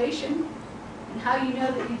evaluation and how you know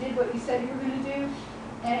that you did what you said you were going to do.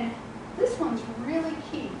 And this one's really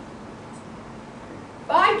key. If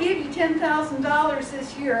I give you $10,000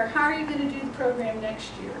 this year, how are you going to do the program next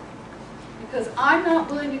year? Because I'm not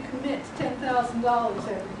willing to commit to $10,000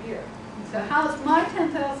 every year. So how is my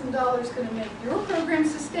 $10,000 going to make your program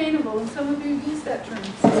sustainable? And some of you use that term,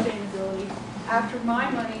 sustainability, after my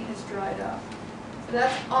money has dried up. So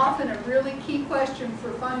that's often a really key question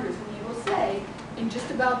for funders, and you will say, in just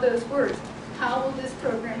about those words, how will this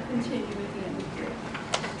program continue at the end of the year?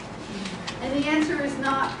 And the answer is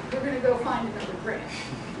not, we're going to go find another grant.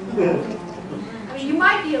 I mean, you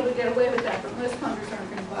might be able to get away with that, but most funders aren't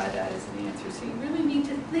going to buy that as an answer. So you really need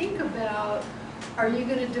to think about, are you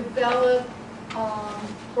going to develop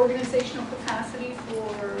organizational capacity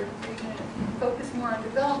for, are you going to focus more on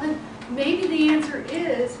development? Maybe the answer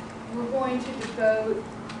is, we're going to devote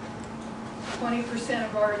 20%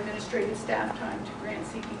 of our administrative staff time to grant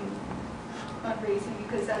seeking and fundraising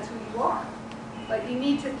because that's who you are. But you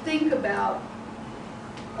need to think about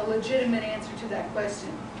a legitimate answer to that question,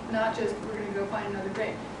 not just we're going to go find another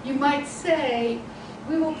grant. You might say,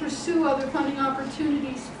 we will pursue other funding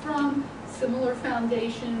opportunities from similar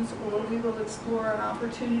foundations, or we will explore an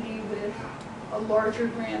opportunity with a larger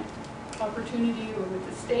grant opportunity, or with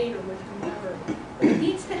the state, or with whomever. But it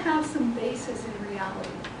needs to have some basis in reality.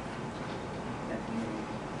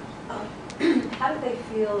 How do they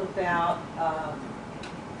feel about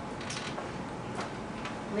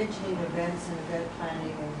mentioning events and event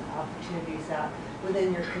planning and opportunities out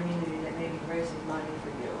within your community that maybe raises money for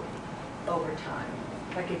you over time?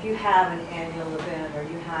 Like if you have an annual event or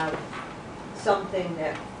you have something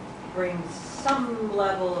that brings some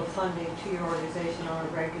level of funding to your organization on a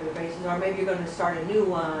regular basis, or maybe you're going to start a new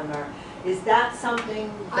one, or is that something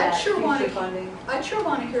that future funding? I'd sure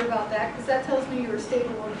want to hear about that, because that tells me you're a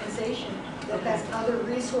stable organization that has other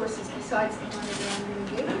resources besides the money that I'm going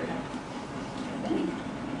to give you.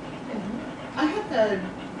 I had the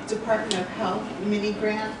Department of Health mini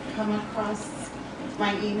grant come across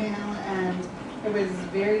my email, and it was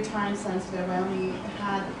very time sensitive. I only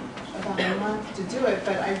had about a month to do it,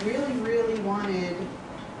 but I really, really wanted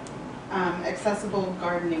accessible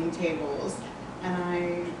gardening tables, and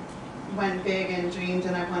I went big and dreamed,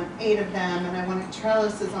 and I want 8 of them, and I wanted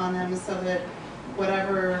trellises on them so that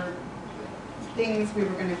whatever things we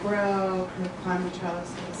were going to grow could climb the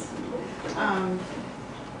trellises.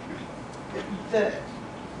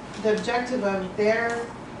 The objective of their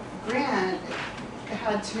grant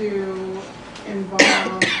had to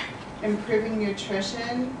involve improving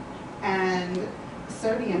nutrition and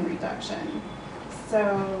sodium reduction.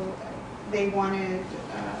 So they wanted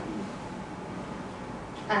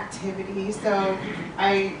activity. So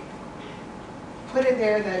I put it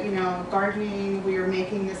there that, you know, gardening, we are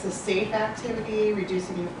making this a safe activity,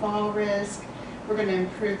 reducing the fall risk. We're going to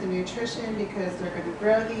improve the nutrition because they're going to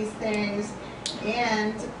grow these things.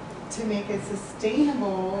 And to make it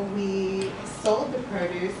sustainable, we sold the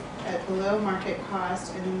produce at below market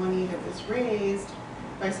cost, and the money that was raised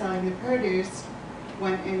by selling the produce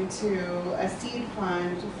went into a seed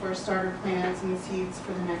fund for starter plants and seeds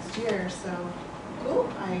for the next year. So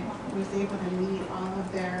Cool. I was able to meet all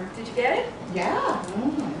of their. Did you get it? Yeah.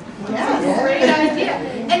 Yes. Great idea.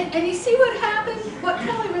 And you see what happened? What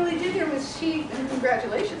Kelly really did there was and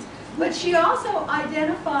congratulations, but she also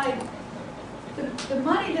identified the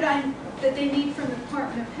money that they need from the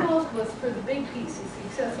Department of Health was for the big pieces, the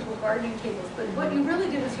accessible gardening tables. But what you really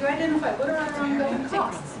did is you identified what are our ongoing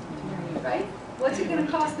costs, right? What's it going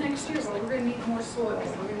to cost next year? Well, we're going to need more soil.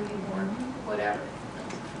 We're going to need more whatever.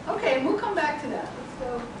 Okay, and we'll come back to that. Let's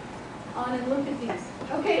go on and look at these.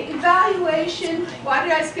 Okay, evaluation. Why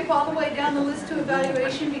did I skip all the way down the list to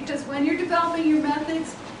evaluation? Because when you're developing your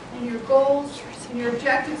methods and your goals and your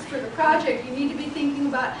objectives for the project, you need to be thinking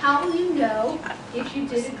about how will you know if you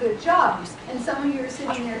did a good job. And some of you are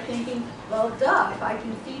sitting there thinking, well, duh, if I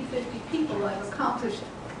can feed 50 people, I've accomplished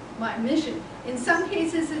my mission. In some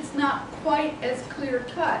cases, it's not quite as clear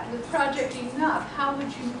cut. With Project Enough, how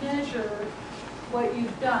would you measure what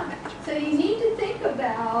you've done? So you need to think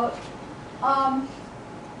about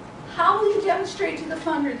how will you demonstrate to the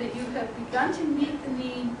funder that you have begun to meet the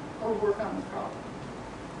need or work on the problem.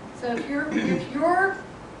 So if your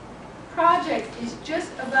project is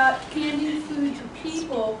just about handing food to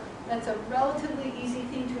people, that's a relatively easy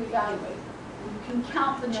thing to evaluate. You can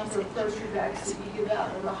count the number of grocery bags that you give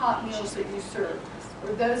out, or the hot meals that you serve,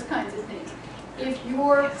 or those kinds of things. If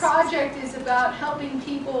your project is about helping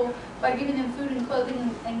people by giving them food and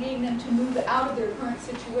clothing and getting them to move out of their current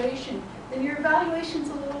situation, then your evaluation's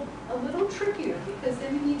a little trickier, because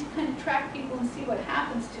then you need to kind of track people and see what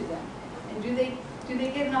happens to them. And do they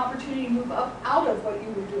get an opportunity to move up out of what you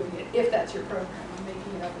were doing, if that's your program? I'm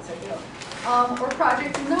making it up as I go. Or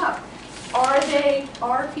Project Enough.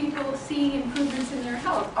 Are people seeing improvements in their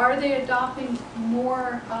health? Are they adopting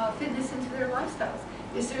more fitness into their lifestyles?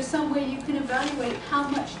 Is there some way you can evaluate how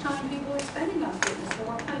much time people are spending on fitness or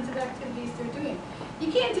what kinds of activities they're doing?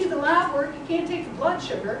 You can't do the lab work, you can't take the blood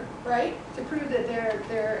sugar, right, to prove that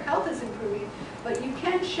their health is improving, but you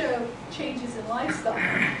can show changes in lifestyle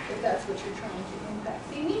if that's what you're trying to impact.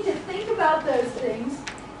 So you need to think about those things,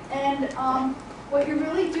 and what you're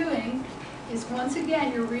really doing is, once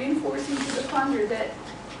again, you're reinforcing to the funder that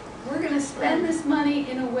we're going to spend this money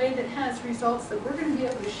in a way that has results that we're going to be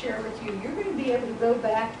able to share with you. You're going to be able to go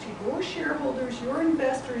back to your shareholders, your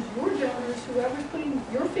investors, your donors, whoever's putting,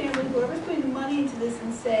 your family, whoever's putting the money into this,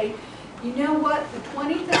 and say, you know what, the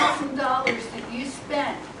 $20,000 that you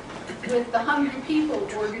spent with the Hungry People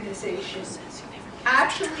organization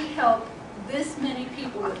actually helped this many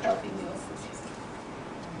people with healthy meals this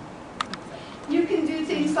year. You can do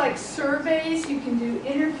things like surveys, you can do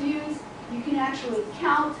interviews, you can actually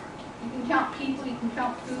count. You can count people, you can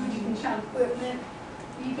count food, you can count equipment.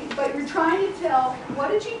 But you're trying to tell, what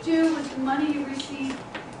did you do with the money you received,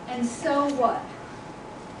 and so what?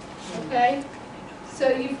 Okay? So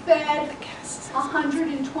you fed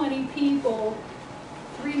 120 people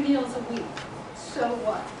 3 meals a week. So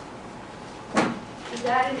what? Did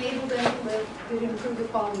that enable them to live? Did it improve the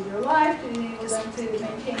quality of their life? Did it enable them to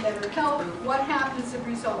maintain better health? What happens as a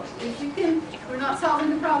result? If you can, we're not solving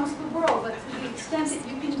the problems of the world, but to the extent that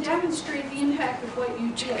you can demonstrate the impact of what you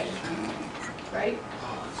did, right?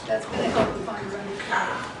 That's going to help the funder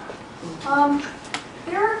understand.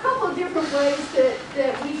 There are a couple of different ways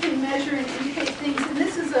that we can measure and indicate things, and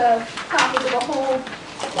this is a topic of a whole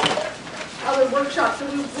other workshop, so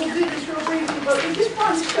we'll do this real briefly, but we just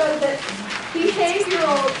want to show that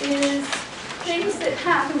behavioral is things that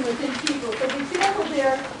happen within people. So the example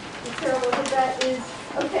there, the terrible of that is,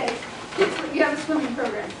 okay, kids, you have a swimming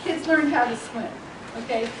program. Kids learned how to swim.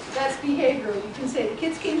 Okay, that's behavioral. You can say the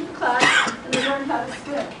kids came to class and they learned how to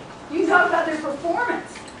swim. You can talk about their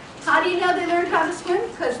performance. How do you know they learned how to swim?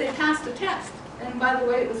 Because they passed a test. And by the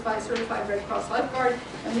way, it was by a certified Red Cross lifeguard,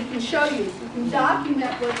 and we can show you, we can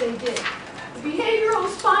document what they did. The behavioral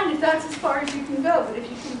is fine if that's as far as you can go, but if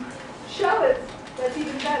you can show it, that's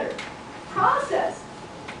even better. Process.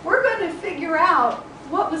 We're going to figure out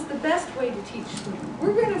what was the best way to teach swimming.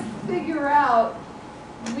 We're going to figure out,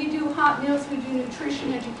 we do hot meals, we do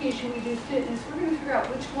nutrition education, we do fitness. We're going to figure out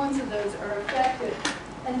which ones of those are effective.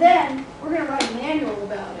 And then we're going to write a manual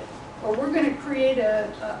about it. Or we're going to create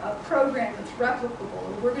a program that's replicable,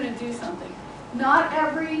 or we're going to do something. Not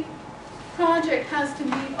every project project has to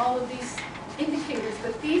meet all of these indicators,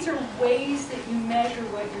 but these are ways that you measure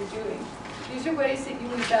what you're doing. These are ways that you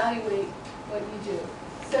evaluate what you do.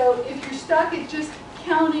 So if you're stuck at just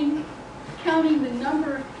counting the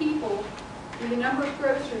number of people or the number of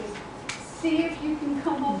groceries, see if you can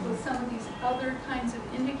come up with some of these other kinds of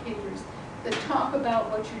indicators that talk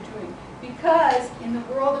about what you're doing. Because in the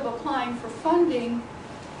world of applying for funding,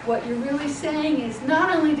 what you're really saying is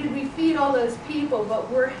not only did we feed all those people, but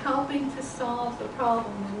we're helping to solve the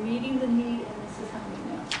problem. We're meeting the need, and this is how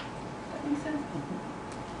we know. Does that make sense?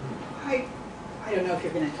 I don't know if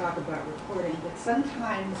you're going to talk about reporting, but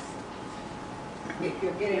sometimes if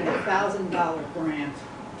you're getting a $1,000 grant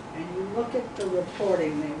and you look at the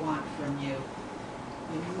reporting they want from you,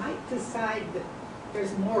 you might decide that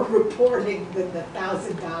there's more reporting than the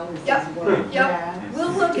 $1,000 is worth. Yep,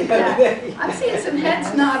 we'll look at that. I'm seeing some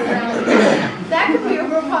heads nod around here. That could be a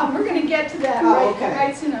real problem. We're going to get to that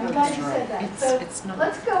right soon. I'm glad you said that. So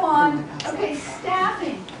let's go on. Okay,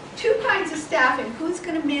 staffing. Two kinds of staffing. Who's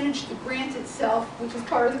going to manage the grant itself, which is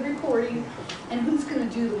part of the reporting, and who's going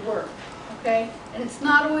to do the work. Okay? And it's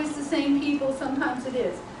not always the same people. Sometimes it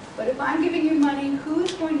is. But if I'm giving you money,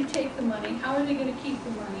 who's going to take the money? How are they going to keep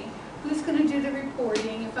the money? Who's going to do the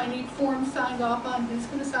reporting? If I need forms signed off on, who's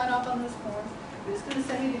going to sign off on those forms? Who's going to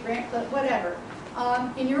send me the grant clip? Whatever.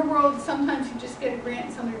 In your world, sometimes you just get a grant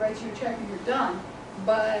and somebody writes you a check and you're done.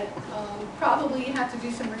 But probably you have to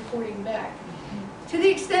do some reporting back. To the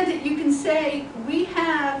extent that you can say, we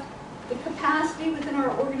have the capacity within our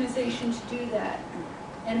organization to do that.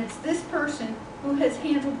 And it's this person who has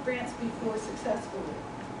handled grants before successfully.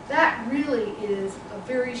 That really is a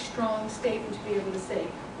very strong statement to be able to say.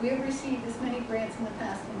 We have received this many grants in the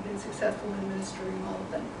past and been successful in administering all of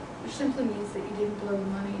them, which simply means that you didn't blow the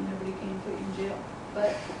money and nobody came and put you in jail.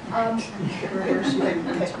 But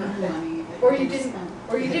or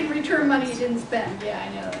you didn't return money you didn't spend. Yeah, I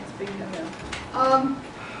know, that's a big no-no.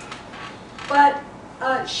 But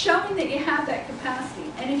showing that you have that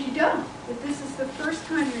capacity, and if you don't, if this is the first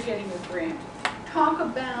time you're getting a grant, talk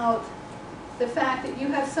about the fact that you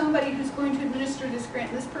have somebody who's going to administer this grant,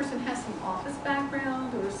 and this person has some office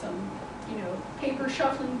background or some, paper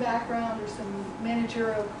shuffling background or some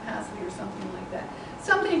managerial capacity or something like that.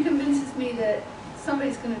 Something convinces me that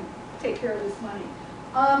somebody's going to take care of this money.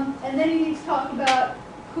 And then you need to talk about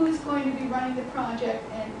who's going to be running the project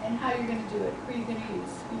and how you're going to do it. Who are you going to use?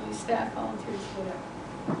 You use staff, volunteers, whatever.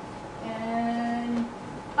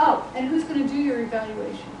 And who's going to do your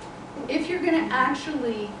evaluation? If you're going to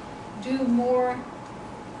actually do more,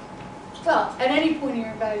 well, at any point in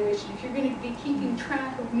your evaluation, if you're going to be keeping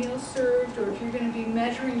track of meals served, or if you're going to be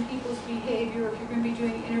measuring people's behavior, or if you're going to be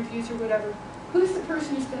doing interviews or whatever, who's the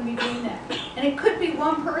person who's going to be doing that? And it could be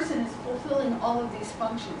one person is fulfilling all of these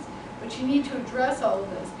functions, but you need to address all of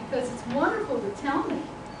those, because it's wonderful to tell me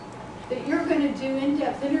that you're going to do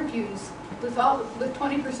in-depth interviews with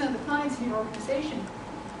 20% of the clients in your organization,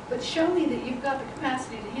 but show me that you've got the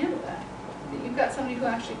capacity to handle that. That you've got somebody who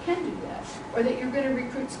actually can do that, or that you're going to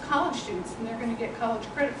recruit college students and they're going to get college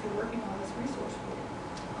credit for working on this resource for you.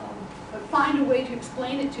 But find a way to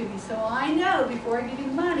explain it to me so I know before I give you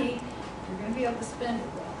the money, you're going to be able to spend it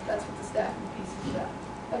well. That's what the staffing piece is about.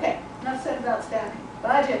 Okay, enough said about staffing.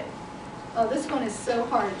 Budget. Oh, this one is so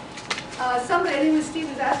hard. Somebody, I think it was Steve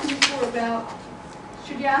was asking before about,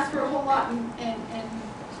 should you ask for a whole lot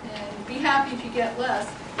and be happy if you get less?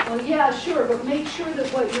 Well, yeah, sure, but make sure that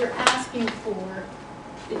what you're asking for,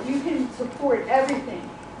 that you can support everything.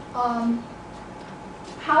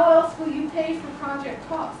 How else will you pay for project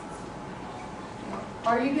costs?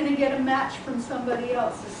 Are you going to get a match from somebody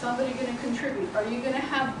else? Is somebody going to contribute? Are you going to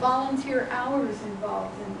have volunteer hours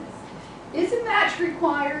involved in this? Is a match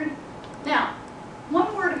required? Now,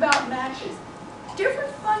 one word about matches.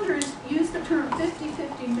 Different funders use the term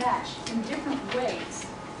 50-50 match in different ways.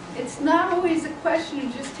 It's not always a question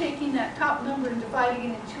of just taking that top number and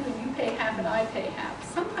dividing it in two, and you pay half and I pay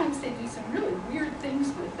half. Sometimes they do some really weird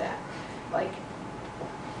things with that. Like,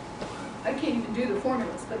 I can't even do the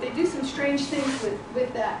formulas, but they do some strange things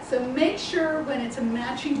with that. So make sure when it's a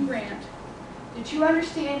matching grant that you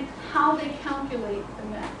understand how they calculate the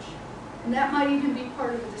match. And that might even be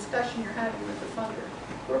part of the discussion you're having with the funder.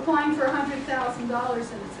 We're applying for $100,000 and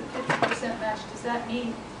it's a 50% match. Does that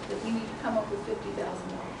mean that we need to come up with $50,000?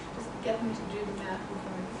 Just get them to do the math in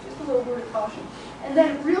front of you. Just a little word of caution. And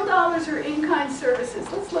then real dollars or in-kind services.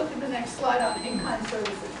 Let's look at the next slide on in-kind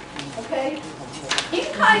services. Okay?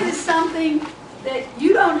 In-kind is something that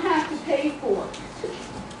you don't have to pay for,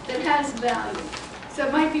 that has value. So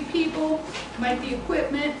it might be people, might be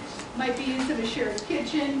equipment, might be used in a shared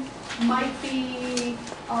kitchen, might be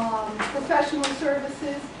professional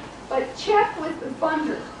services. But check with the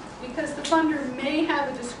funder, because the funder may have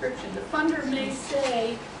a description. The funder may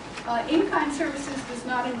say, in-kind services does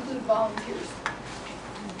not include volunteers.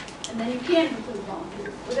 And then you can't include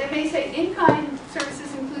volunteers. Or they may say in-kind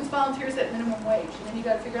services includes volunteers at minimum wage. And then you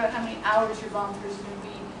got to figure out how many hours your volunteers are going to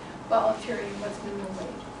be volunteering and what's minimum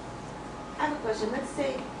wage. I have a question. Let's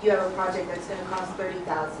say you have a project that's going to cost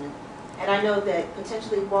 $30,000, and I know that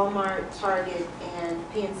potentially Walmart, Target, and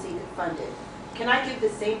PNC could fund it. Can I give the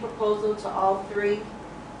same proposal to all three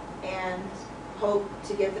and hope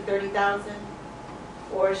to get the $30,000,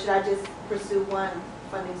 or should I just pursue one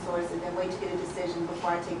funding source and then wait to get a decision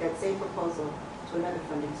before I take that same proposal to another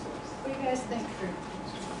funding source? What do you guys think?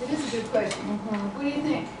 It is a good question. What do you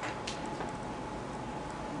think?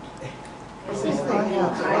 I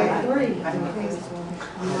agree.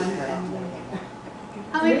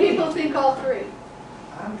 How many people think all three?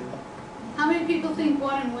 How many people think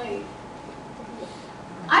one and wait?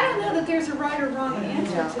 I don't know that there's a right or wrong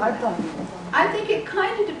answer to that. I think it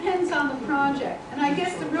kind of depends on the project. And I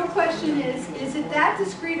guess the real question is it that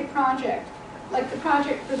discrete a project? Like the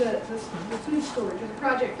project for the food storage or the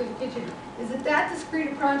project for the kitchen. Is it that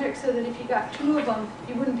discrete a project so that if you got two of them,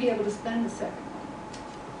 you wouldn't be able to spend the second one?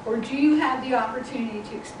 Or do you have the opportunity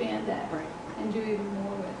to expand that and do even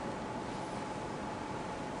more with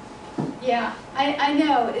it? Yeah, I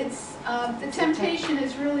know. It's the temptation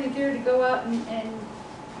is really there to go out and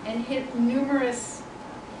hit numerous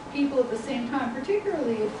people at the same time,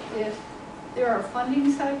 particularly if there are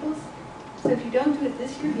funding cycles. So if you don't do it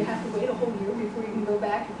this year, you have to wait a whole year before you can go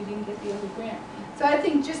back if you didn't get the other grant. So I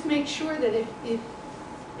think just make sure that if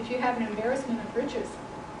you have an embarrassment of riches,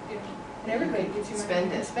 you know, and everybody gets you Spend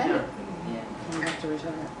money, it. spend it. Yeah. You have to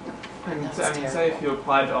return it. And I mean, say if you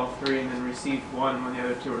applied to all three and then received one when the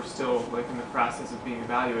other two are still like in the process of being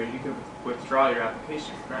evaluated, you could withdraw your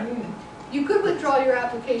application, correct? You could withdraw your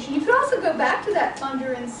application. You could also go back to that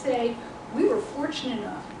funder and say, we were fortunate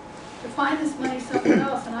enough to find this money somewhere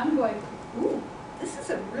else, and I'm going, ooh, this is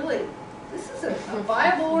a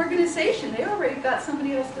viable organization. They already got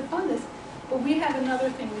somebody else to fund this. But we have another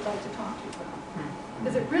thing we'd like to talk to you about.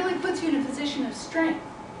 Because it really puts you in a position of strength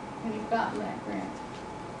when you've gotten that grant.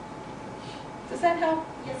 Does that help?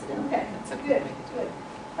 Yes, it does. Okay, good, good.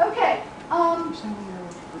 Okay,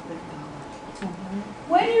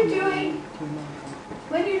 when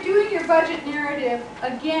you're doing your budget narrative,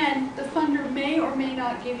 again, the funder may or may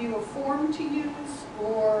not give you a form to use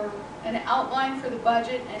or an outline for the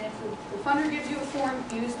budget, and if the funder gives you a form,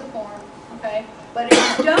 use the form, okay? But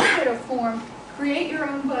if you don't get a form, create your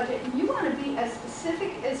own budget, and you want to be as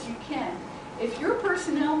specific as you can. If your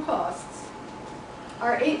personnel costs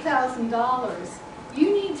are $8,000,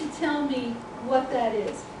 you need to tell me what that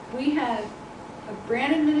is. We have a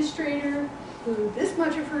grant administrator who this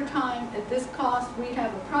much of her time at this cost. We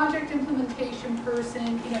have a project implementation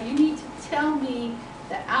person. You know, you need to tell me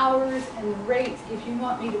the hours and the rates if you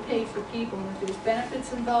want me to pay for people. And if there's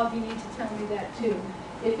benefits involved, you need to tell me that too.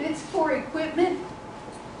 If it's for equipment,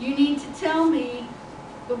 you need to tell me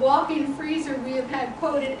the walk-in freezer we have had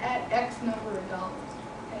quoted at X number of dollars.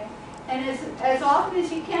 Okay? And as often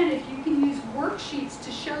as you can, if you can use worksheets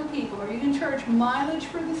to show people, are you going to charge mileage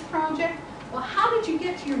for this project? Well, how did you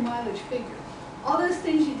get to your mileage figure? All those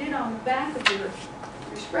things you did on the back of your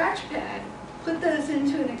scratch pad, put those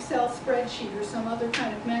into an Excel spreadsheet or some other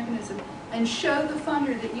kind of mechanism and show the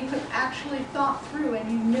funder that you have actually thought through and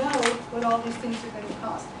you know what all these things are going to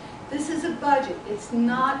cost. This is a budget. It's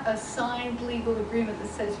not a signed legal agreement that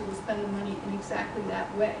says you will spend the money in exactly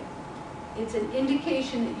that way. It's an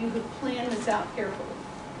indication that you have planned this out carefully,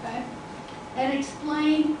 okay? And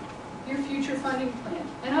explain your future funding plan.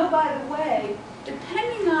 And oh, by the way,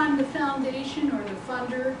 depending on the foundation or the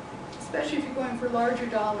funder, especially if you're going for larger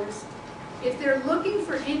dollars, if they're looking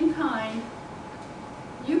for in-kind,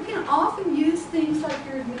 you can often use things like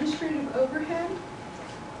your administrative overhead.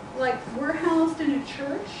 Like we're housed in a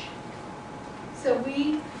church, so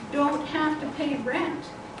we don't have to pay rent.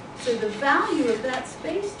 So the value of that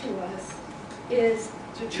space to us is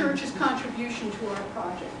the church's contribution to our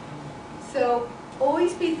project. So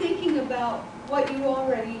always be thinking about what you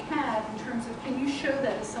already have in terms of, can you show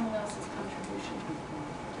that as someone else's contribution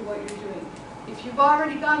to what you're doing? If you've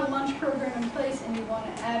already got a lunch program in place and you want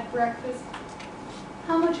to add breakfast,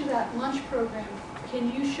 how much of that lunch program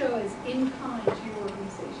can you show as in-kind to your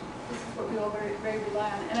organization? This is what we all very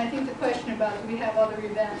rely on. And I think the question about do we have other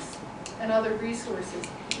events and other resources,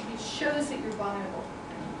 it shows that you're viable.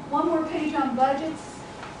 One more page on budgets.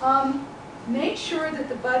 Make sure that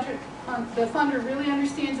the funder really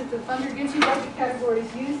understands that the funder gives you budget categories,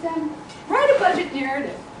 use them. Write a budget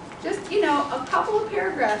narrative. just, you know, a couple of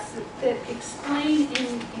paragraphs that explain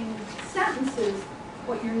in sentences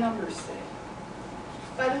what your numbers say.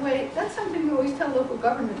 By the way, that's something we always tell local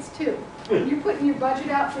governments too. When you're putting your budget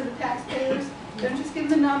out for the taxpayers, don't just give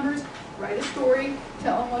them the numbers, write a story,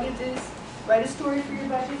 tell them what it is, write a story for your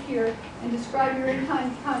budget here, and describe your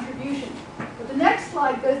in-kind contribution. But the next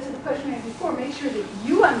slide goes to the question I had before, make sure that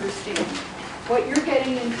you understand what you're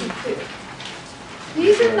getting into too.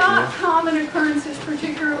 These are not common occurrences,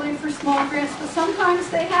 particularly for small grants, but sometimes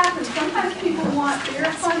they happen. Sometimes people want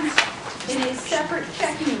their funds in a separate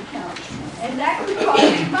checking account, and that could cost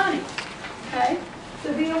you money, okay?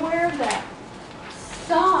 So be aware of that.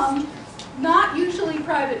 Some, not usually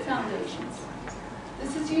private foundations.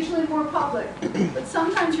 This is usually more public, but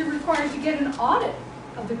sometimes you're required to get an audit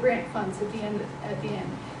of the grant funds at the end.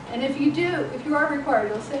 And if you do, if you are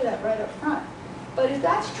required, they'll say that right up front. But if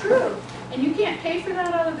that's true, and you can't pay for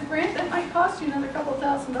that out of the grant, that might cost you another couple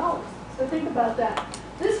 $1,000s. So think about that.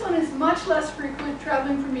 This one is much less frequent,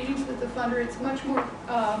 traveling for meetings with the funder. It's much more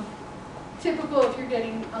typical if you're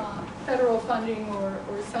getting federal funding or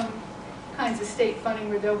some kinds of state funding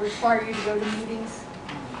where they'll require you to go to meetings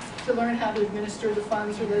to learn how to administer the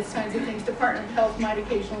funds or those kinds of things. Department of Health might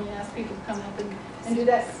occasionally ask people to come up and do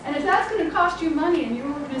that. And if that's going to cost you money and your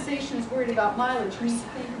organization is worried about mileage, you need to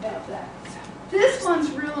think about that. This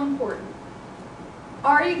one's real important.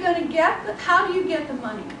 Are you going to get the, how do you get the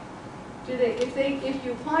money? Do they, if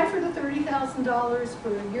you apply for the $30,000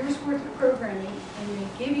 for a year's worth of programming and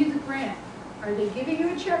they give you the grant, are they giving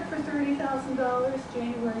you a check for $30,000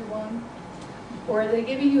 January 1? Or are they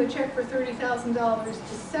giving you a check for $30,000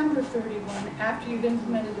 December 31 after you've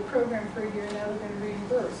implemented the program for a year and now they're going to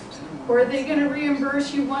reimburse? Or are they going to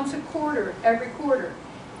reimburse you once a quarter, every quarter?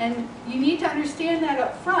 And you need to understand that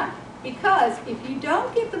up front, because if you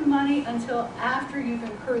don't get the money until after you've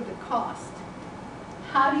incurred the cost,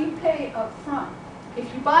 how do you pay up front?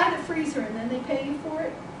 If you buy the freezer and then they pay you for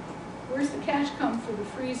it, where's the cash come for the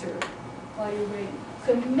freezer while you're waiting?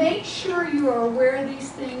 So make sure you are aware of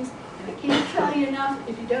these things. And I can't tell you enough,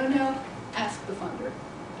 if you don't know, ask the funder.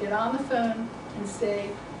 Get on the phone and say,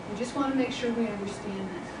 we just want to make sure we understand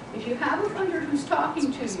that. If you have a funder who's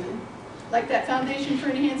talking to you, like that Foundation for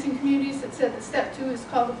Enhancing Communities that said that step 2 is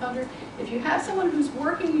called a funder, if you have someone who's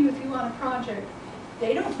working with you on a project,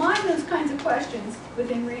 they don't mind those kinds of questions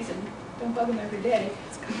within reason. Don't bug them every day.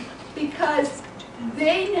 Because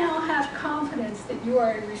they now have confidence that you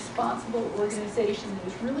are a responsible organization that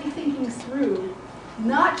is really thinking through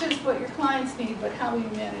not just what your clients need, but how you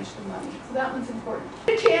manage the money. So that one's important.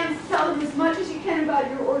 Get a chance to tell them as much as you can about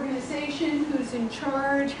your organization, who's in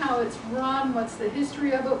charge, how it's run, what's the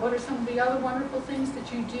history of it, what are some of the other wonderful things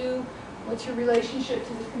that you do, what's your relationship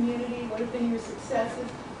to the community, what have been your successes,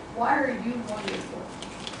 why are you wonderful?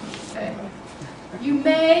 Okay. You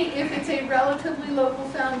may, if it's a relatively local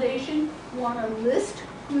foundation, want to list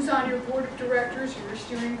who's on your board of directors or your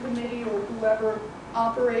steering committee or whoever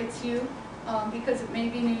operates you. Because it may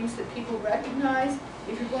be names that people recognize.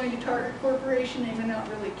 If you're going to target corporation, they may not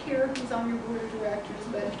really care who's on your board of directors,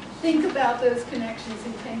 but think about those connections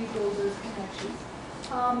and can you build those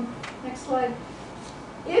connections. Next slide.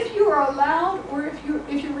 If you are allowed, or if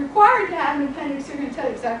you're required to have an appendix, they're going to tell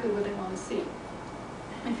you exactly what they want to see.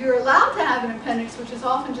 If you're allowed to have an appendix, which is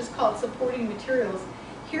often just called supporting materials,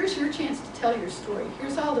 here's your chance to tell your story.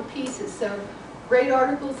 Here's all the pieces. So great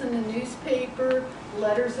articles in the newspaper,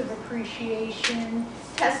 letters of appreciation,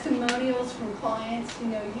 testimonials from clients. You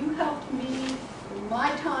know, you helped me in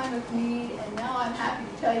my time of need, and now I'm happy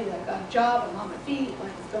to tell you I got a job, I'm on my feet,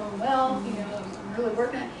 life is going well, you know, I'm really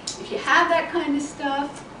working on it. If you have that kind of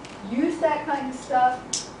stuff, use that kind of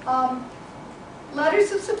stuff.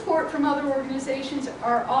 Letters of support from other organizations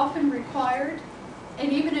are often required,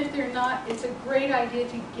 and even if they're not, it's a great idea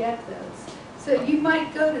to get those. So you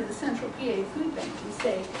might go to the Central PA Food Bank and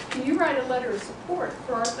say, can you write a letter of support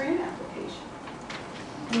for our grant application?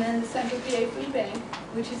 And then the Central PA Food Bank,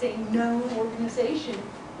 which is a known organization,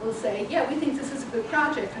 will say, yeah, we think this is a good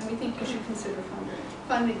project and we think you should consider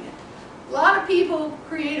funding it. A lot of people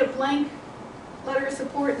create a blank letter of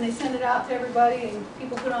support and they send it out to everybody and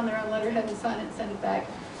people put on their own letterhead and sign it and send it back.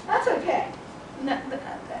 That's okay.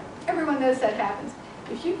 Everyone knows that happens.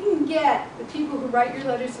 If you can get the people who write your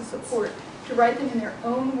letters of support to write them in their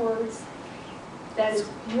own words, that is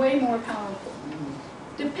way more powerful.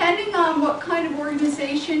 Depending on what kind of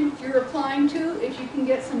organization you're applying to, if you can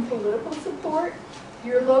get some political support,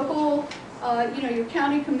 your local, your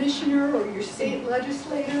county commissioner or your state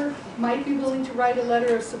legislator might be willing to write a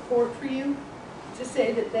letter of support for you to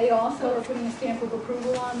say that they also are putting a stamp of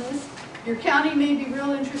approval on this. Your county may be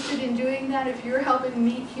real interested in doing that if you're helping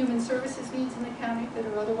meet human services needs in the county that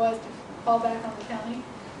are otherwise to fall back on the county.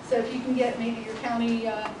 So if you can get maybe your county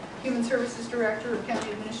human services director or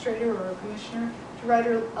county administrator or a commissioner to write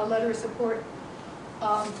a letter of support.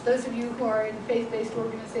 Those of you who are in faith-based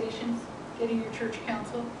organizations, getting your church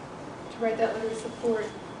council to write that letter of support.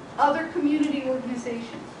 Other community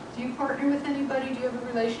organizations. Do you partner with anybody? Do you have a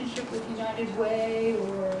relationship with United Way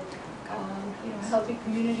or Healthy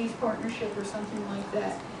Communities Partnership or something like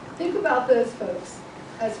that? Think about those folks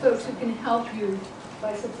as folks who can help you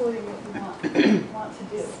by supporting what you want to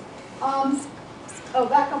do.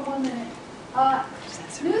 Back up 1 minute.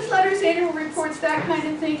 Newsletters, annual reports, that kind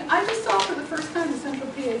of thing. I just saw for the first time the Central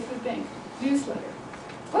PA Food Bank newsletter.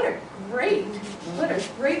 What a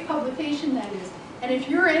great publication that is. And if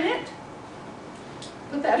you're in it,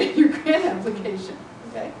 put that in your grant application,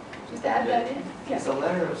 okay? Just add that in. Is a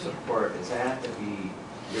letter of support, does that have to be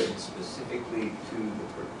written specifically to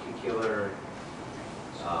the particular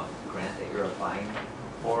grant that you're applying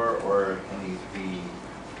for, or can these be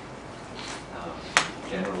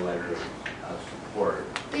general letters of support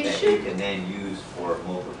that you can then use for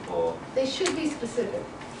multiple? They should be specific.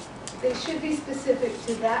 They should be specific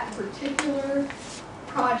to that particular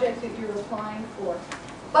project that you're applying for.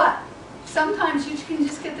 But sometimes you can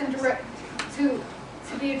just get them direct to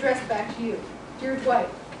be addressed back to you. Dear Dwight,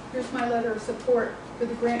 here's my letter of support for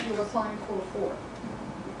the grant you're applying for.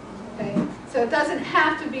 Okay? So it doesn't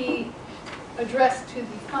have to be addressed to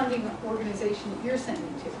the funding organization that you're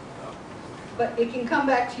sending to. But it can come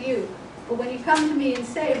back to you. But when you come to me and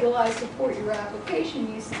say, will I support your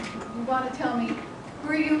application, you want to tell me, who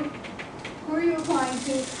are you applying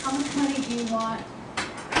to? How much money do you want?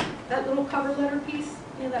 That little cover letter piece,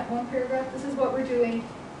 that one paragraph, this is what we're doing.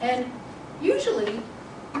 And usually,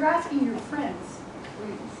 you're asking your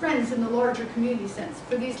friends in the larger community sense,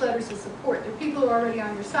 for these letters of support. They're people who are already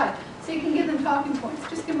on your side. So you can give them talking points.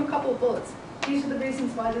 Just give them a couple of bullets. These are the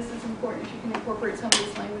reasons why this is important. If you can incorporate some of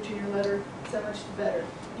this language in your letter, so much the better.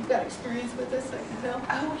 You've got experience with this, I can tell.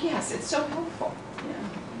 Oh, yes, it's so helpful. Yeah.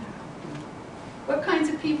 What kinds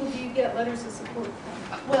of people do you get letters of support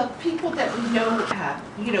from? Well, people that we know have,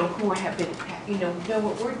 who have been, know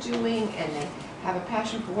what we're doing, and they have a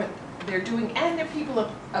passion for what they're doing, and they're people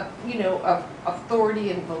of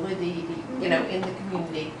authority and validity, in the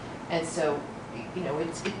community, and so,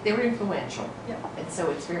 they're influential. Yeah. And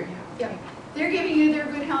so it's very helpful. Yeah. They're giving you their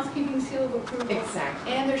good housekeeping seal of approval.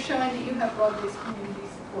 Exactly. And they're showing that you have broad-based community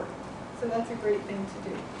support. So that's a great thing to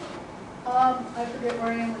do. I forget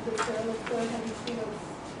where I am with this, so let's go ahead and see those.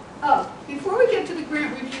 Oh, before we get to the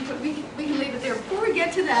grant review, but we can leave it there. Before we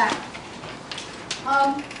get to that,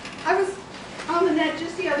 I was on the net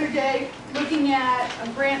just the other day looking at a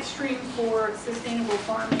grant stream for sustainable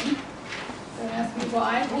farming. Don't ask me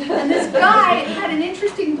why. And this guy had an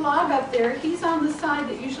interesting blog up there. He's on the side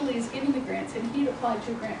that usually is giving the grants, and he'd applied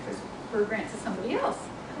to a grant for a grant to somebody else.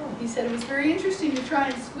 He said it was very interesting to try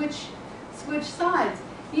and switch sides.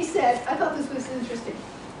 He said, I thought this was interesting,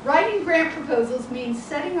 writing grant proposals means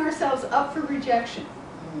setting ourselves up for rejection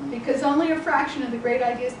because only a fraction of the great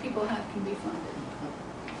ideas people have can be funded.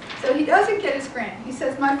 So he doesn't get his grant. He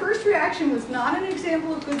says, my first reaction was not an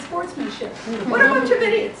example of good sportsmanship. What a bunch of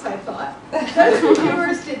idiots, I thought. Those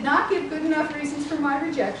reviewers did not give good enough reasons for my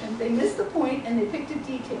rejection. They missed the point and they picked at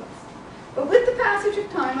details. But with the passage of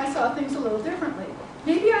time, I saw things a little differently.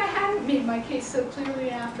 Maybe I hadn't made my case so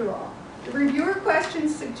clearly after all. The reviewer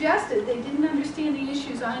questions suggested they didn't understand the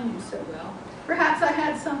issues I knew so well. Perhaps I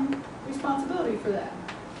had some responsibility for that.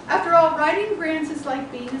 After all, writing grants is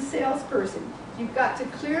like being a salesperson. You've got to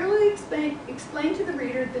clearly explain to the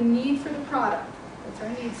reader the need for the product. That's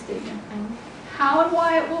our need statement. How and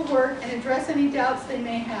why it will work and address any doubts they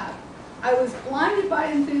may have. I was blinded by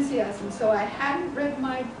enthusiasm, so I hadn't read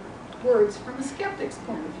my words from a skeptic's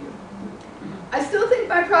point of view. I still think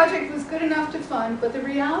my project was good enough to fund, but the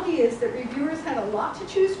reality is that reviewers had a lot to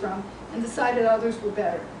choose from and decided others were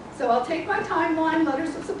better. So I'll take my timeline,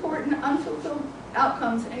 letters of support, and unfulfilled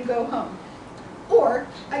outcomes and go home. Or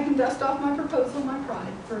I can dust off my proposal, my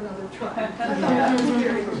pride, for another try. I thought that was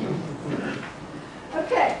very cute.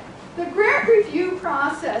 Okay, the grant review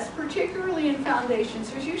process, particularly in foundations,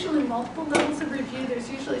 there's usually multiple levels of review. There's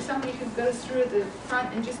usually somebody who goes through at the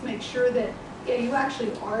front and just makes sure that you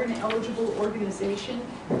actually are an eligible organization.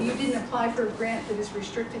 You didn't apply for a grant that is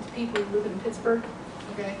restricted to people who live in Pittsburgh,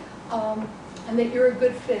 okay? And that you're a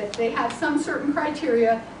good fit. They have some certain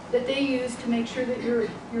criteria that they use to make sure that you're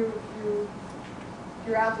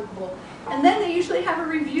applicable. And then they usually have a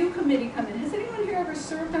review committee come in. Has anyone here ever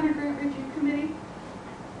served on a grant review committee?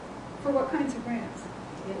 For what kinds of grants?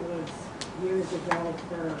 It was years ago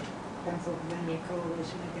for Pennsylvania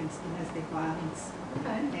Coalition Against Domestic Violence.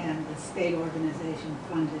 Okay. And the state organization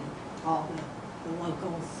funded all the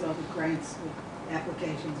locals, so the grants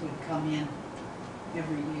applications would come in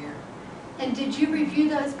every year. And did you review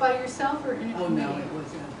those by yourself or in a committee? Oh, no, it was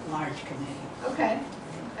a large committee. Okay.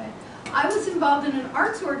 Okay. I was involved in an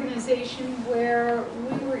arts organization where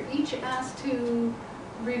we were each asked to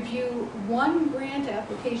review one grant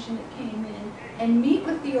application that came in and meet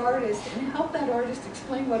with the artist and help that artist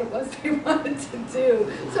explain what it was they wanted to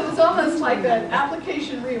do. So it was almost like an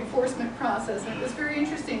application reinforcement process, and it was very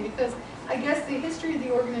interesting because I guess the history of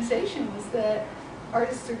the organization was that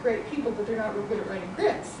artists are great people, but they're not real good at writing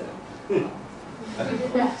grants. So we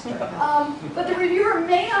did that. But the reviewer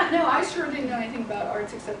may not know. I sure didn't know anything about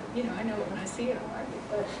arts except, you know, I know it when I see it. I like it.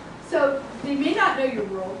 But so they may not know your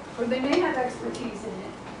world, or they may have expertise in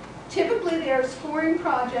it. Typically, they are scoring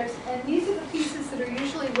projects, and these are the pieces that are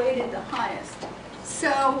usually weighted the highest.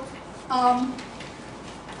 So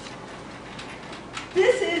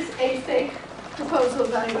this is a fake proposal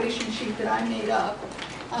evaluation sheet that I made up.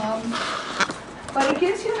 But it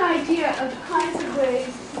gives you an idea of the kinds of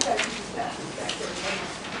ways,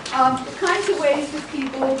 the kinds of ways that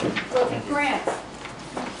people look at grants.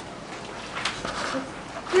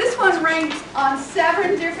 This one ranks on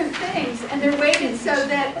 7 different things, and they're weighted so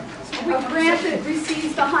that a grant that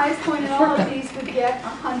receives the highest point in all of these would get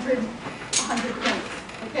 100 points,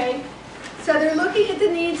 okay? So they're looking at the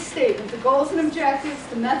needs statement, the goals and objectives,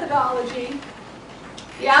 the methodology,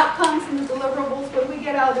 the outcomes and the deliverables, what do we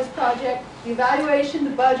get out of this project, the evaluation,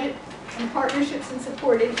 the budget, and partnerships and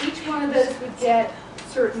support, and each one of those would get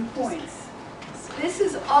certain points. This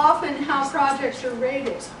is often how projects are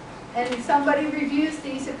rated. And somebody reviews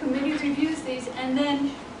these, a committee reviews these, and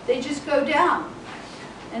then they just go down.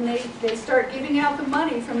 And they start giving out the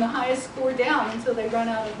money from the highest score down until they run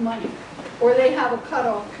out of money. Or they have a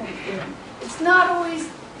cutoff point there. It's not always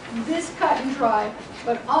this cut and dry,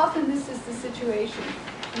 but often this is the situation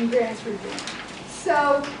in grants review.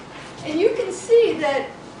 So, and you can see that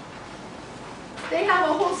they have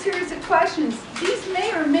a whole series of questions. These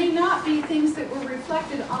may or may not be things that were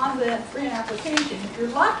reflected on the grant application. If you're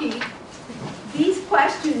lucky, these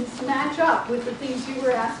questions match up with the things you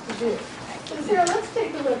were asked to do. So Sarah, let's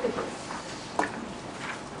take a look at this.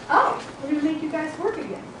 Oh, we're going to make you guys work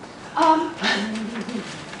again.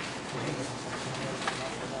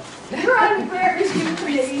 You're on the grant review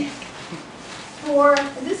committee for,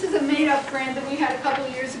 this is a made-up grant that we had a couple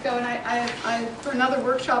of years ago, and I for another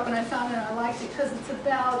workshop, and I found it and I liked it because it's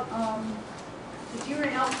about the Deer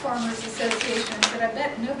and Elk Farmers Association. I said, I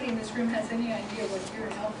bet nobody in this room has any idea what deer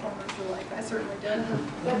and elk farmers are like. I certainly don't.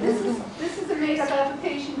 But this is a made-up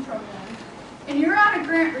application from them. And you're on a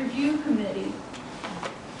grant review committee.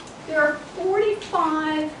 There are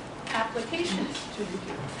 45 applications to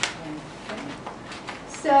review. Okay.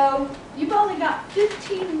 So you've only got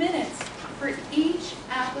 15 minutes for each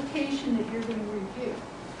application that you're going to review,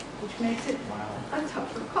 which makes it a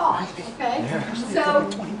tougher call. Okay. So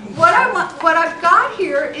what I've got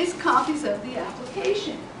here is copies of the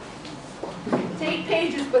application. It's 8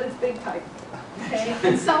 pages, but it's big type. Okay,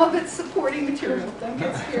 and some of it's supporting material. Don't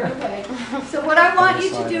get scared away. So what I want you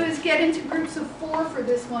to do is get into groups of 4 for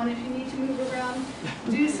this one. If you need to move around,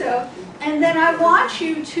 do so. And then I want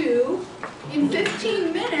you to, in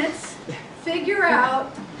 15 minutes, figure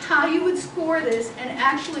out how you would score this and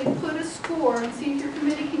actually put a score and see if your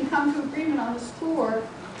committee can come to agreement on a score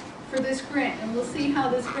for this grant. And we'll see how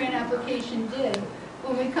this grant application did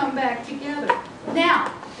when we come back together.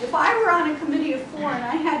 Now, if I were on a committee of 4 and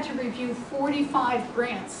I had to review 45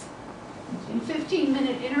 grants in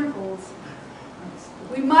 15-minute intervals,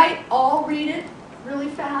 we might all read it really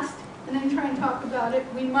fast and then try and talk about it.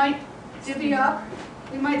 We might divvy up.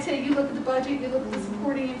 We might say, you look at the budget, you look at the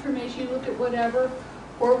supporting information, you look at whatever.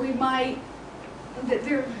 Or we might,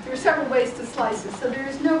 there are several ways to slice it. So there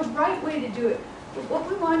is no right way to do it. But what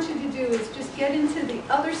we want you to do is just get into the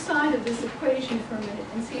other side of this equation for a minute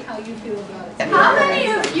and see how you feel about it. How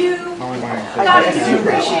many of you got a new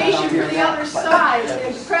appreciation for the other side?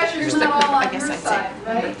 The pressure's not all on your side,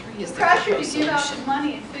 right? The pressure to give out the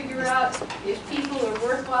money and figure out if people are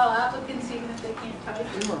worthwhile applicants, even if they can't type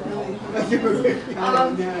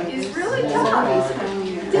is really tough.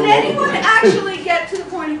 Did anyone actually get to the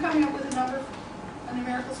point of coming up with a number? A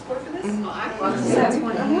numerical score for this?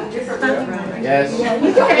 Yes.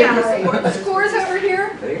 Okay, scores over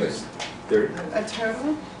here? I think it was 30. A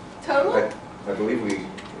total? Total? I believe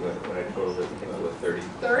when I totaled it, I think it was 30.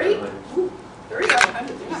 30? Ooh, 30.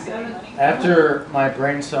 After my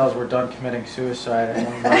brain cells were done committing suicide, I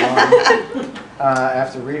went along.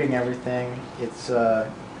 After reading everything, it's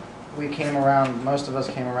we came around, most of us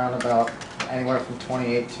came around about anywhere from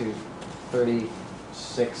 28 to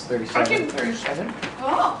 36, I 37. get 37.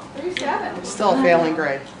 Oh, 37. Still a failing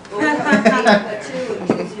grade. A 2 and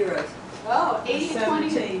 2 zeros. Oh, 80, 20.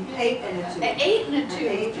 17. 8 and a 2. An 8 and a An 2.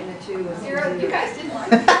 8 and a 2. and Zero, you zeros. guys didn't like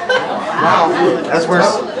that. Wow, that's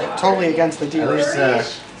we're totally against the At dealers.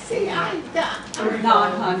 least See, I'm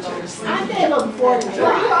Non-hunters. I gave them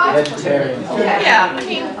 45. vegetarian. Yeah, I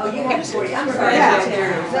mean, Oh, you had 40. I'm sorry.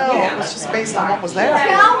 Yeah. No, it's just based on what was there.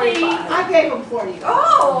 Tell me. I gave them 45.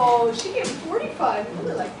 Oh, she gave him 45.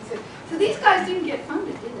 Really, like you said. So these guys didn't get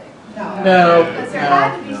funded, did they? No. Because there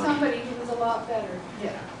had to be somebody who was a lot better.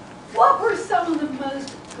 Yeah. What were some of the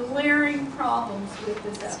most glaring problems with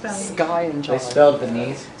this application? Sky and They John. spelled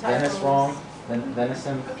Venise, Venice wrong,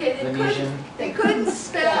 venison, Okay, Venetian. they couldn't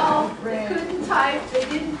spell, they couldn't type, they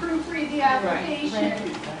didn't proofread the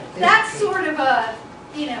application. That's sort of a,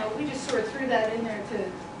 you know, we just sort of threw that in there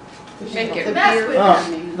to make it. mess with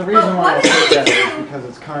them. The reason why I what say did that they is do? because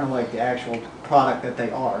it's kind of like the actual product that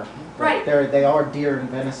they are. Right. They are deer and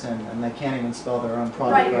venison, and they can't even spell their own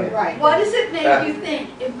product Right, right. what does it make you think?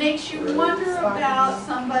 It makes you wonder about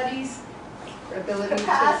somebody's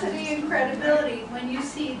capacity and credibility. When you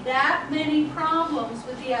see that many problems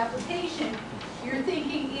with the application, you're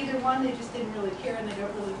thinking either one, they just didn't really care and they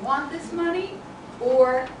don't really want this money,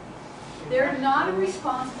 or they're not a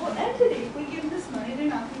responsible entity. If we give them this money, they're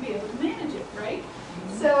not going to be able to manage it, right?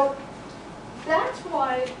 So that's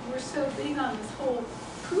why we're so big on this whole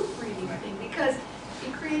proofreading thing, because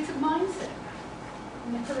it creates a mindset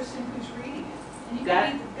in the person who's reading it. And you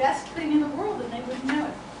can read the best thing in the world and they wouldn't know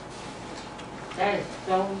it. That is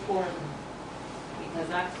so important, because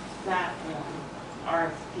I sat on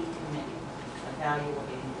RFP committee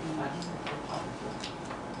evaluating budget proposals.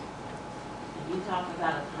 And you talk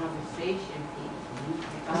about a conversation piece, and you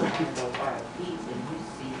pick up on those RFPs and you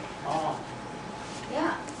see all.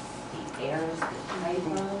 Yeah. The errors, the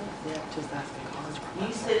typos. Yeah, just ask the college.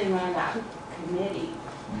 You sitting on that committee,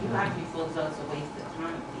 you actually feel as though it's a waste of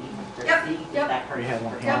time to even proceed Yep. with that person. We had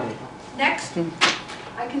one Yep. handy. Next,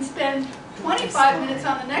 I can spend 25 minutes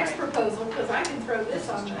on the next proposal because I can throw this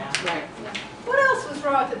on there. Right. Yeah. What else was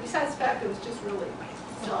wrong with it besides the fact it was just really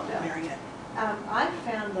dulled out? I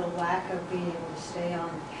found the lack of being able to stay on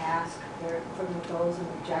task there from the goals and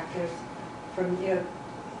objectives. From, you know,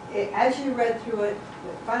 as you read through it,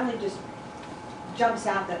 it finally just jumps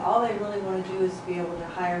out that all they really want to do is be able to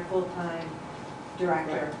hire a full-time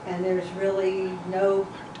director. And there's really no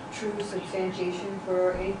true substantiation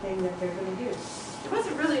for anything that they're going to do. It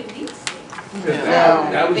wasn't really a need state.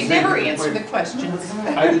 They never answered the questions.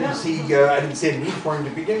 I didn't see a need for him to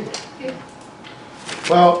begin with.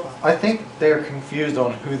 Well, I think they're confused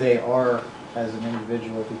on who they are as an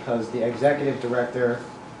individual, because the executive director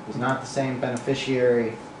is not the same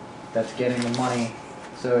beneficiary that's getting the money.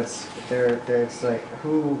 So it's like,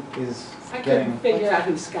 who is getting? Figure out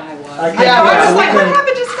who Sky was. I was like, what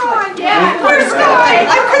happened to Sky? Yeah, where's Sky?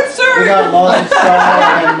 I'm concerned. We got lost in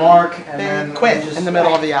Sky and Mark, and then Quit just in the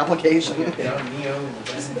middle of the application.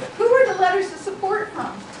 Who were the letters of support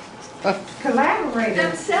from? Collaborators.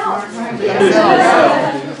 Themselves. I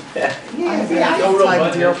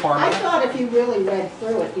thought if you really read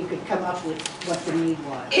through it, you could come up with what the need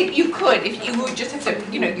was. You could, if you would just have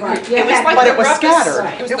to, you know, you were, Right. it was Yeah, like but the it was roughest, scattered.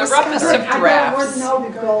 it was It the was roughest scattered. of drafts. There were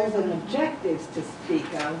no goals and objectives to speak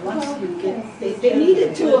of. Once you get, they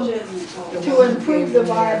needed to improve the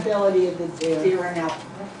viability of the deer and elk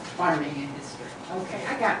farming industry. Okay,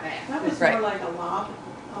 I got that. That was Right. more like a Right.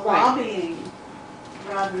 lobbying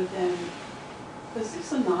rather than, this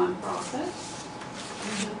is a non-profit.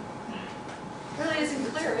 Really isn't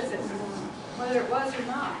clear, is it? Whether it was or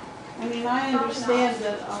not. I mean, I understand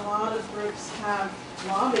that a lot of groups have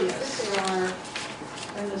lobbyists or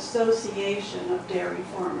an association of dairy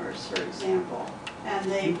farmers, for example, and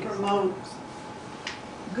they promote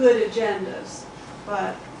good agendas,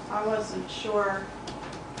 but I wasn't sure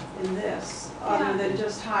in this, other than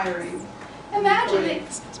just hiring. Imagine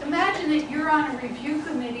that you're on a review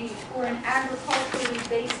committee for an agriculturally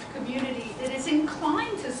based community that is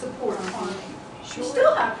inclined to support farming. You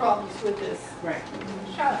still have problems with this. Right.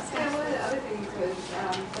 Shut up. Yeah, one of the other things was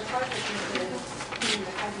the project team was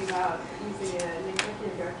talking about using an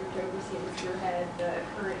executive director to oversee and spearhead the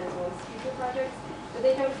current as well as future projects, but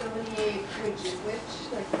they don't delineate which is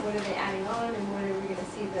which, like what are they adding on and what are we going to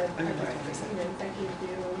see the executive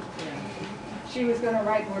do. She was gonna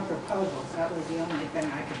write more proposals, that was the only thing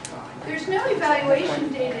I could find. There's no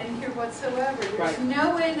evaluation data in here whatsoever. There's Right.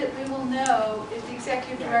 no way that we will know if the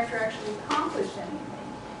executive director actually accomplished anything.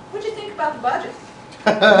 What'd you think about the budget?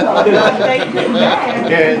 Yeah,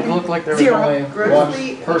 it looked like there was Zero. only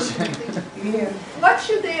Grossly one person. What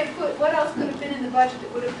should they have put, what else could have been in the budget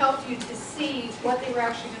that would have helped you to see what they were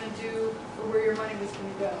actually gonna do or where your money was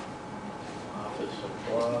gonna go? Office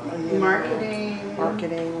supply. Marketing.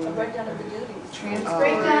 Marketing. A breakdown of the duties. Transport.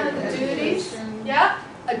 Breakdown of the duties, education. yeah.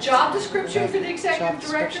 A job description for the Job executive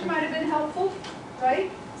director description. might have been helpful,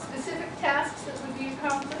 right? Specific tasks that would be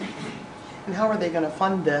accomplished. And how are they gonna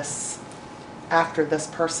fund this after this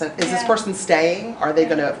person, is this Yeah. person staying? Are they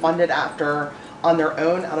gonna fund it after, on their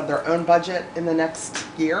own, out of their own budget in the next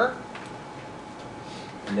year?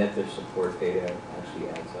 And that their support data actually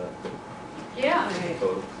adds up Yeah, to the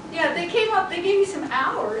total. yeah, they came up, they gave you some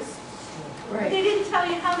hours, but they didn't tell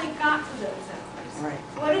you how they got to those hours. Right.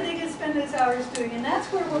 What are they gonna spend those hours doing? And that's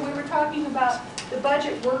where, when we were talking about the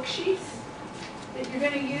budget worksheets that you're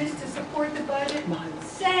gonna use to support the budget,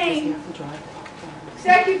 saying,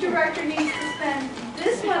 executive director needs to spend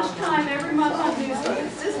this much time every month on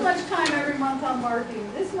newsletters, this much time every month on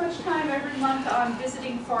marketing, this much time every month on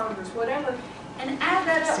visiting farmers, whatever, and add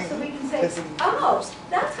that up so we can say, oh,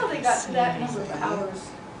 that's how they got to that number of hours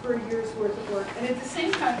for a year's worth of work. And at the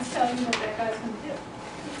same time, it's telling you what that guy's gonna do.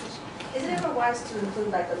 Is it ever wise to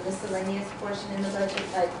include like a miscellaneous portion in the budget,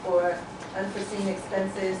 like for unforeseen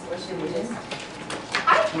expenses, or should we just?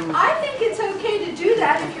 I think it's okay to do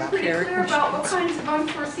that if you're pretty clear about what kinds of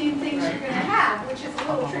unforeseen things you're gonna have, which is a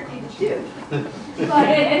little tricky to do.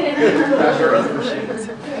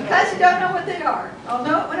 Because you don't know what they are. I'll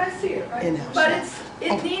know it when I see it, right? But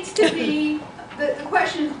it needs to be, the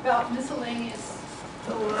question is about miscellaneous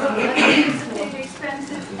or unanticipated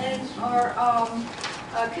expenses and or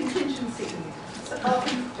contingency,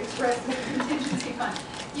 often expressed as a contingency fund.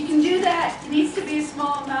 You can do that, it needs to be a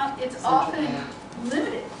small amount, it's often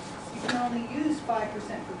limited. You can only use 5%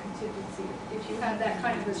 for contingency if you have that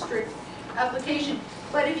kind of a strict application.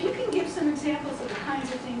 But if you can give some examples of the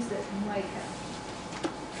kinds of things that might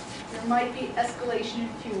happen. There might be escalation in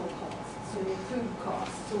fuel costs or food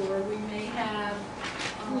costs, or we may have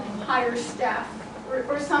higher staff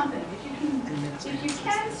or something. If you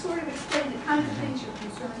can sort of explain the kinds of things you're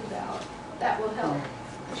concerned about, that will help.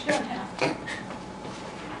 But you don't have to.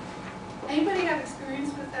 Anybody have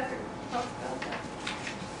experience with that or talk about that?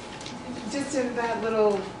 Just in that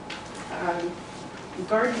little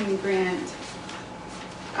gardening grant,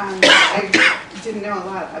 I didn't know a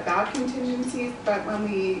lot about contingencies, but when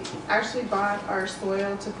we actually bought our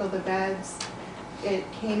soil to fill the beds, it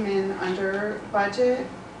came in under budget.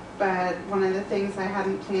 But one of the things I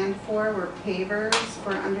hadn't planned for were pavers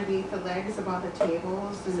for underneath the legs of all the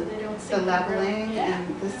tables and So they don't the sink leveling around.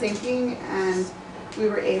 and the sinking, and we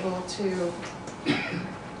were able to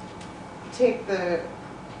take the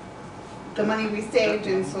money we saved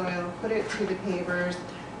in soil, put it to the pavers.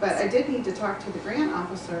 But I did need to talk to the grant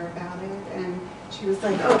officer about it, and she was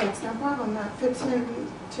like, oh, that's no problem, that fits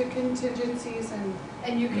into contingencies.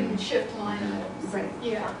 And you can shift line items. Right.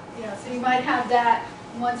 Yeah, yeah, so you might have that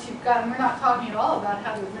once you've got, and we're not talking at all about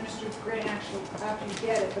how to administer the grant actually after you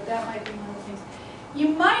get it, but that might be one of the things. You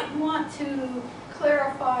might want to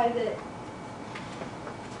clarify that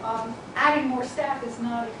adding more staff is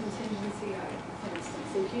not a contingency item, for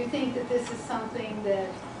instance. If you think that this is something that,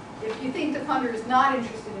 if you think the funder is not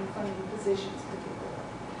interested in funding the positions particularly,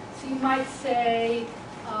 so you might say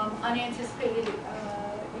unanticipated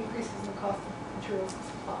increases in the cost of materials and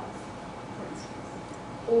supplies, for instance,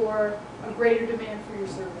 or a greater demand for your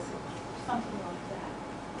services, something like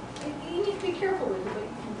that. You need to be careful with it, but you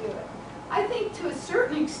can do it. I think to a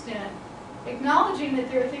certain extent, acknowledging that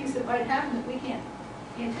there are things that might happen that we can't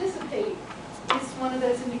anticipate is one of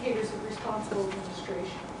those indicators of responsible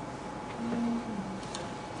administration.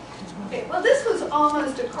 Okay, well, this was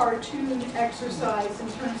almost a cartoon exercise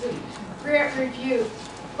in terms of grant review,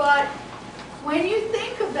 but when you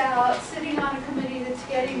think about sitting on a committee that's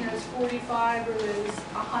getting those 45 or those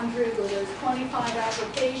 100 or those 25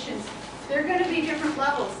 applications, there are going to be different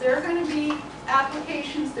levels. There are going to be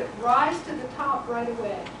applications that rise to the top right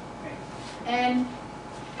away. And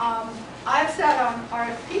I've sat on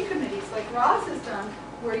RFP committees like Roz has done,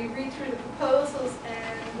 where you read through the proposals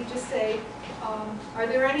and we just say, are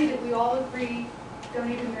there any that we all agree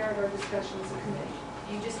don't even merit our discussion as a committee?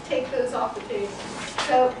 You just take those off the table.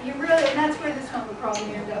 So you really, and that's where this one would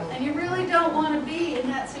probably end up. And you really don't want to be in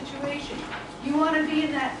that situation. You want to be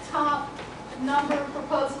in that top number of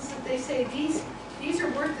proposals that they say, these are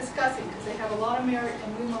worth discussing because they have a lot of merit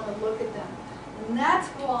and we want to look at them. And that's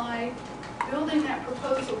why building that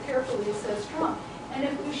proposal carefully is so strong. And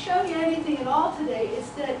if we show you anything at all today, it's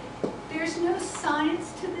that there's no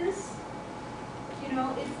science to this. You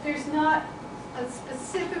know, there's not a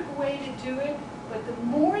specific way to do it. But the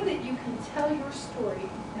more that you can tell your story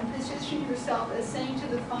and position yourself as saying to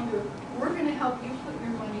the funder, we're going to help you put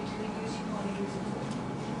your money to the use you want to use it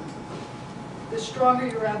for, the stronger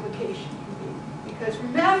your application can be. Because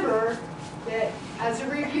remember that as a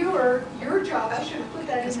reviewer, your job, I should have put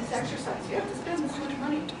that in this exercise, you have to spend this much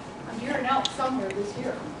money on deer and elk somewhere this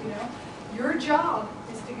year, you know? Your job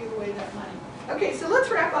is to give away that money. Okay, so let's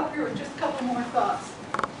wrap up here with just a couple more thoughts.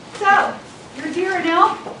 So, your deer and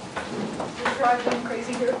elk, just driving me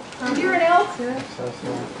crazy here. Your deer and elk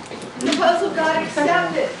proposal got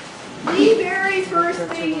accepted. The very first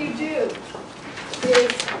thing you do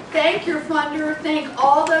is thank your funder, thank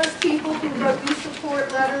all those people who wrote you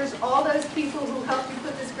support letters, all those people who helped you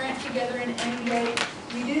put this grant together in any way.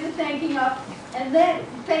 You do the thanking up, and then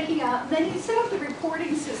you set up the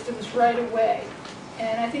reporting systems right away.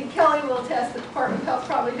 And I think Kelly will attest the Department of Health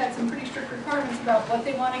probably had some pretty strict requirements about what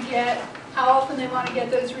they want to get, how often they want to get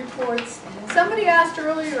those reports. Somebody asked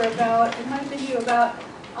earlier about, it might have been you, about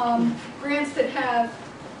grants that have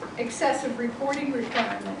excessive reporting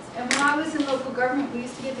requirements. And when I was in local government, we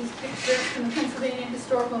used to get these big grants from the Pennsylvania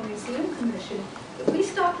Historical Museum Commission that we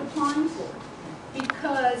stopped applying for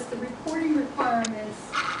because the reporting requirements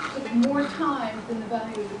took more time than the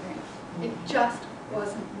value of the grant. It just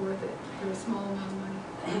wasn't worth it for a small amount of money.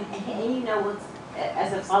 And you know what's,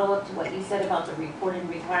 as a follow-up to what you said about the reporting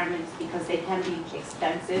requirements, because they can be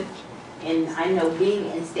expensive, and I know being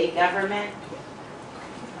in state government,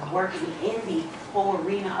 working in the whole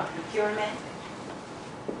arena of procurement,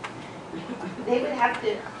 they would have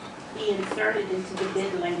to be inserted into the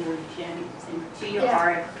bid language and into your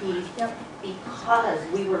RFPs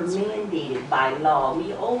because we were mandated by law.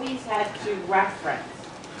 We always had to reference,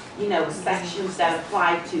 you know, sections that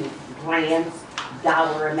apply to grants,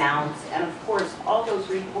 dollar amounts, and of course all those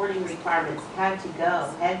reporting requirements had to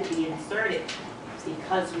be inserted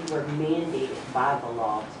because we were mandated by the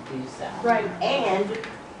law to do so. Right. And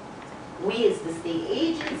we as the state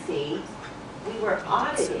agency, we were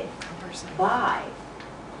audited by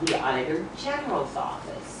the Auditor General's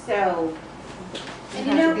office. So, and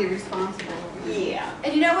you know, be responsible. Yeah.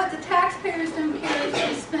 And you know what? The taxpayers don't care if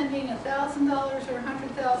she's spending $1,000 or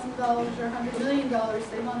 $100,000 or $100 million.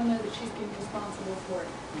 They want to know that she's being responsible for it.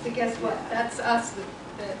 So guess what? That's us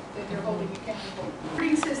that you're holding accountable.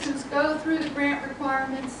 Reporting systems go through the grant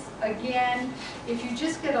requirements. Again, if you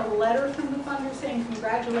just get a letter from the funder saying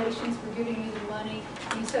congratulations for giving you the money,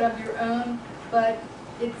 you set up your own. But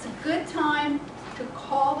it's a good time to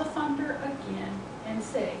call the funder again and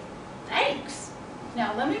say, thanks.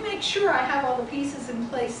 Now, let me make sure I have all the pieces in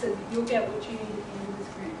place so that you'll get what you need at the end of this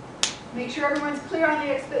grant. Make sure everyone's clear on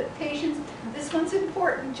the expectations. This one's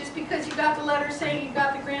important. Just because you got the letter saying you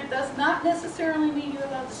got the grant does not necessarily mean you're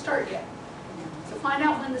allowed to start yet. So find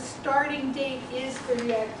out when the starting date is for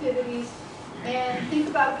the activities. And think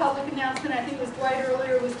about a public announcement. I think it was Dwight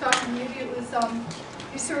earlier was talking, maybe it was,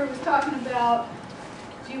 you sir was talking about,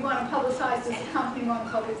 do you want to publicize this company on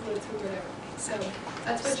public goods or whatever. So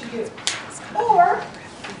that's what you do. Or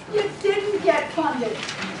you didn't get funded.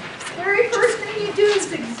 The very first thing you do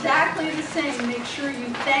is exactly the same. Make sure you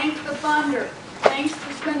thank the funder. Thanks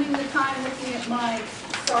for spending the time looking at my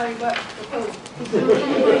sorry but proposal.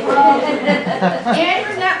 And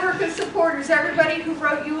your network of supporters, everybody who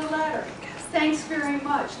wrote you a letter. Thanks very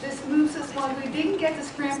much. This moves us one. We didn't get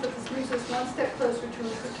this grant, but this moves us one step closer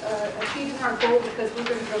to achieving our goal because we're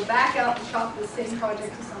going to go back out and shop the same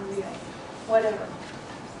project to somebody else. Whatever.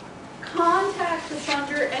 Contact the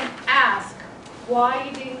funder and ask why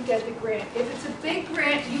you didn't get the grant. If it's a big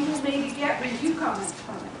grant, you will maybe get review comments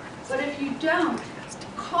from it. But if you don't,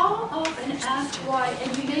 call up and ask why,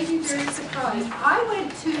 and you may be very surprised. I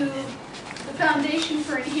went to the Foundation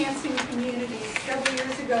for Enhancing Communities several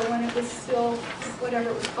years ago when it was still, whatever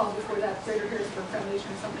it was called before that, Greater Harrisburg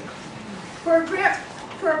Foundation or something, for a grant,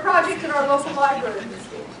 for a project at our local library.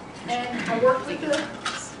 And I worked with the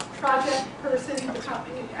project person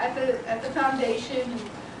at the foundation, and,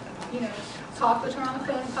 you know, talked with her on the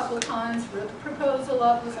phone a couple of times, wrote the proposal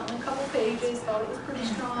up, it was only a couple pages, thought it was pretty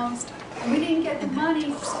strong, and we didn't get the money,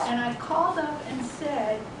 and I called up and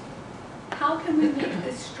said, how can we make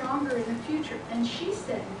this stronger in the future? And she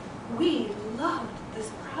said, we loved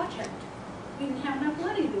this project. We didn't have enough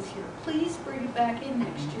money this year. Please bring it back in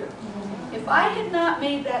next year. If I had not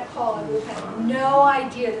made that call, I would have had no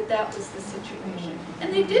idea that that was the situation.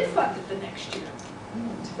 And they did fund it the next year.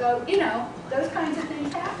 So, you know, those kinds of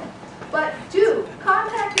things happen. But do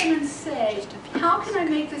contact them and say, how can I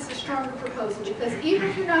make this a stronger proposal? Because even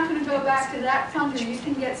if you're not going to go back to that funder, you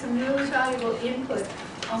can get some really valuable input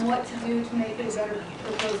on what to do to make it a better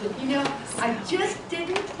proposal. You know, I just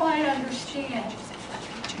didn't quite understand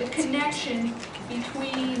the connection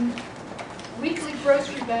between weekly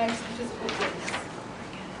grocery bags and physical goods,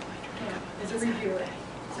 as a reviewer.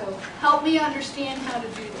 So help me understand how to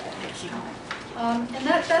do that next time. And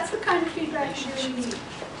that's the kind of feedback you really need.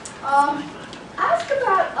 Ask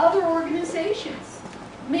about other organizations.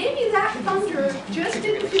 Maybe that funder just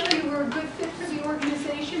didn't feel you were a good fit for the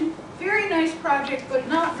organization. Very nice project, but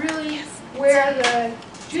not really where the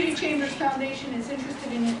Judy Chambers Foundation is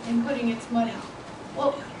interested in putting its money.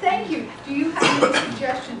 Well, thank you. Do you have any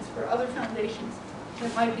suggestions for other foundations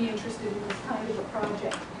that might be interested in this kind of a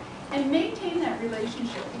project? And maintain that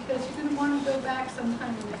relationship, because you're going to want to go back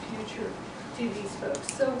sometime in the future to these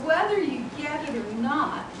folks. So whether you get it or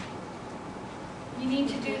not, you need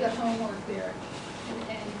to do the homework there and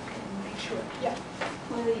make sure. Yeah.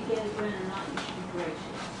 Whether you get a grant or not, you should be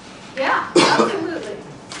gracious. Yeah, absolutely.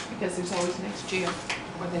 Because there's always next year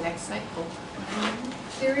or the next cycle.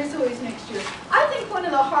 There is always next year. I think one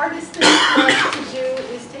of the hardest things for us to do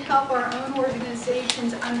is to help our own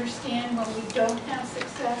organizations understand when we don't have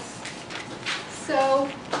success. So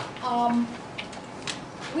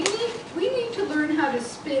we need to learn how to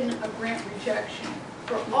spin a grant rejection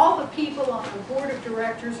for all the people on our board of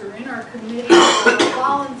directors or in our committee or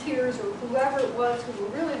volunteers or whoever it was who were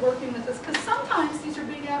really working with us, because sometimes these are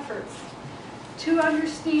big efforts. To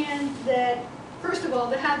understand that, first of all,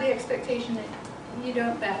 to have the expectation that you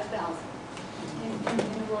don't bat 1,000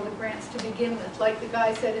 in the world of grants to begin with. Like the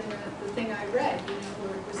guy said in the thing I read,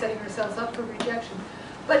 we're setting ourselves up for rejection.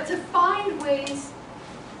 But to find ways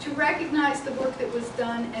to recognize the work that was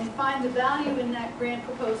done and find the value in that grant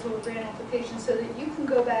proposal or grant application so that you can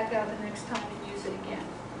go back out the next time and use it again.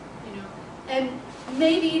 And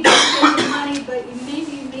maybe you didn't get the money, but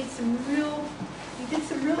maybe you did some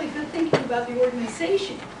really good thinking about the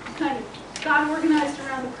organization. You kind of got organized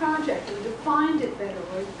around the project or defined it better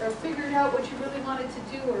or figured out what you really wanted to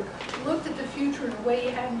do or looked at the future in a way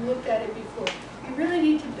you hadn't looked at it before. You really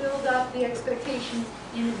need to build up the expectations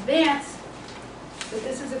in advance that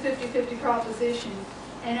this is a 50-50 proposition,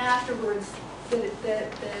 and afterwards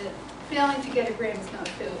that failing to get a grant is not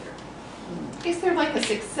a failure. Is there like a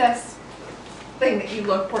success thing that you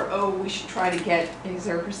look for? Oh, we should try to get, is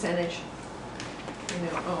there a percentage?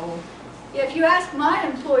 Yeah, if you ask my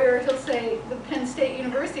employer, he'll say, the Penn State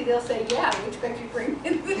University, they'll say, yeah, we expect you to bring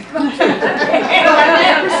in this much. A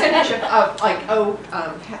percentage of like,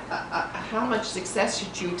 how much success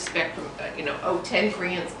should you expect from, 10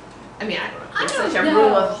 grants? I mean, I don't know. There's such a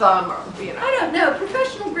rule of thumb, or, I don't know.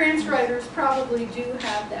 Professional grants writers probably do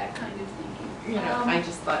have that kind of thinking. I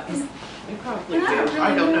just thought they probably do. Really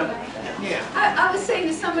I don't know. Yeah. I was saying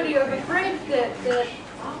to somebody over break that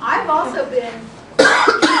I've also been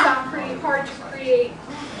trying pretty hard to create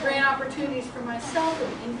grant opportunities for myself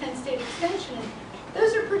in Penn State Extension. And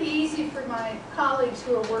those are pretty easy for my colleagues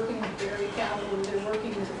who are working with dairy capital, or they're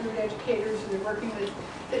working with food educators, or they're working with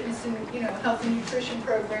fitness and health and nutrition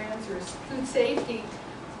programs or food safety.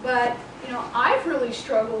 But I've really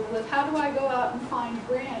struggled with how do I go out and find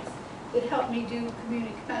grants that help me do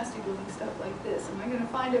community capacity building stuff like this. Am I going to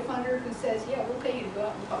find a funder who says, yeah, we'll pay you to go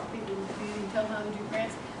out and talk to people in the community and tell them how to do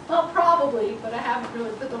grants? Well, probably, but I haven't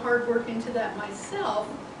really put the hard work into that myself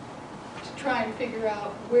to try and figure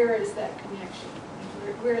out where is that connection,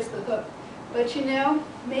 where is the hook. But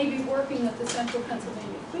maybe working with the Central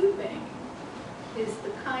Pennsylvania Food Bank is the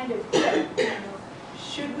kind of hook.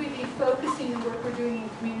 Should we be focusing the work we're doing in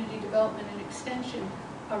community development and extension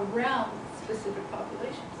around specific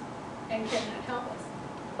populations? And can that help us?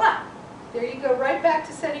 But there you go, right back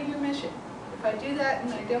to setting your mission. If I do that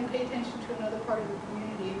and I don't pay attention to another part of the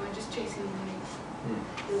community, am I just chasing money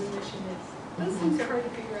where the mission is? Those things are hard to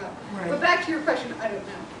figure out. Right. But back to your question, I don't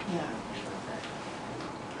know.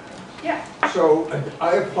 Yeah. So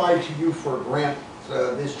I applied to you for a grant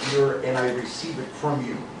this year and I receive it from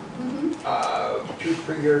you.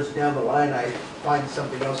 2-3 years down the line, I find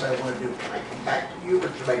something else I want to do. Can I come back to you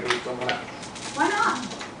or should I do someone else? Why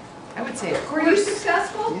not? I would say, of Were you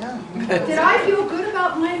successful? Yeah. Did I feel good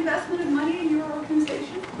about my investment of money in your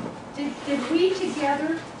organization? Did we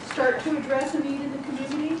together start to address a need in the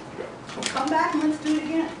community? Well, come back and let's do it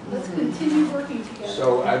again. Let's continue working together.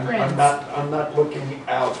 So I'm not looking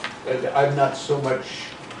out, I'm not so much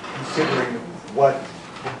considering what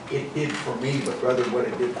it did for me, but rather what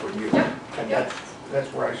it did for you. And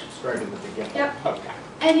that's where I should start in the beginning. Okay.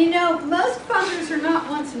 And most funders are not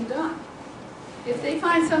once and done. If they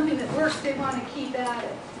find something that works, they want to keep at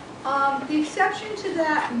it. The exception to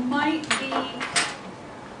that might be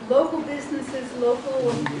local businesses,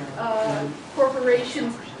 local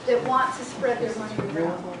corporations that want to spread their money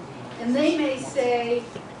around. And they may say,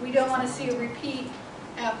 we don't want to see a repeat,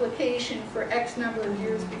 application for X number of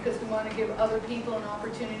years because we want to give other people an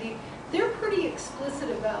opportunity. They're pretty explicit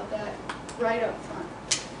about that right up front.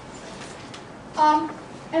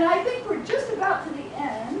 And I think we're just about to the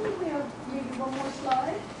end. We have maybe one more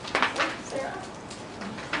slide. Sarah?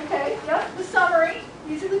 Okay, yep, the summary.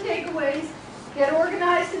 These are the takeaways. Get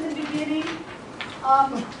organized in the beginning.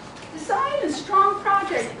 Design a strong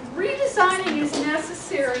project. Redesigning is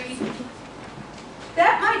necessary.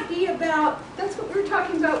 That might be about, that's what we were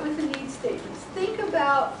talking about with the needs statements. Think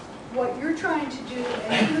about what you're trying to do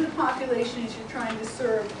and who the population is you're trying to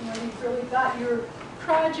serve. You know, you've really got your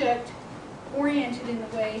project oriented in the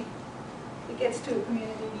way it gets to a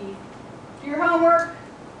community need. Do your homework.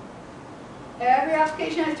 Every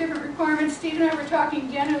application has different requirements. Steve and I were talking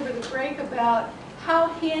again over the break about how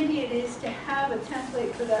handy it is to have a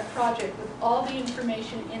template for that project with all the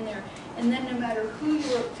information in there. And then no matter who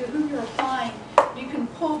you're applying, you can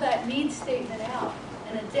pull that needs statement out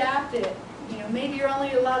and adapt it. You know, maybe you're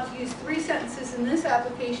only allowed to use 3 sentences in this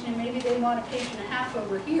application and maybe they want a page and a half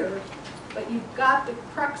over here. But you've got the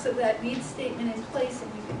crux of that needs statement in place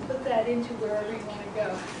and you can put that into wherever you want to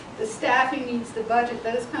go. The staffing needs, the budget,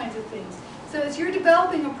 those kinds of things. So as you're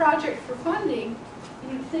developing a project for funding,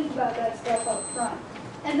 you need to think about that stuff up front.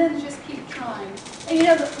 And then just keep trying. And you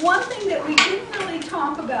know, the one thing that we didn't really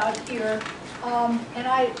talk about here, and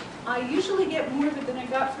I usually get more of it than I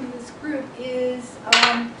got from this group, is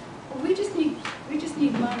we just need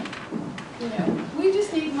money. You know, we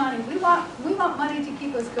just need money. We want money to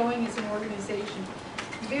keep us going as an organization.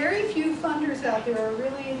 Very few funders out there are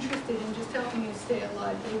really interested in just helping you stay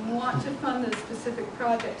alive. They want to fund those specific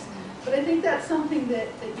projects. But I think that's something that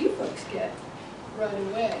you folks get right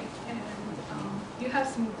away. And you have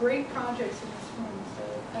some great projects in this room. So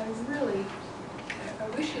I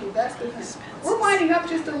wish you the best with them. We're winding up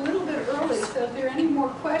just a little bit early, so if there are any more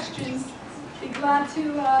questions, be glad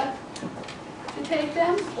to take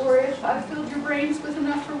them, or if I've filled your brains with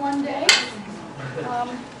enough for one day,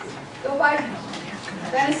 go buy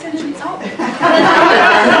venison and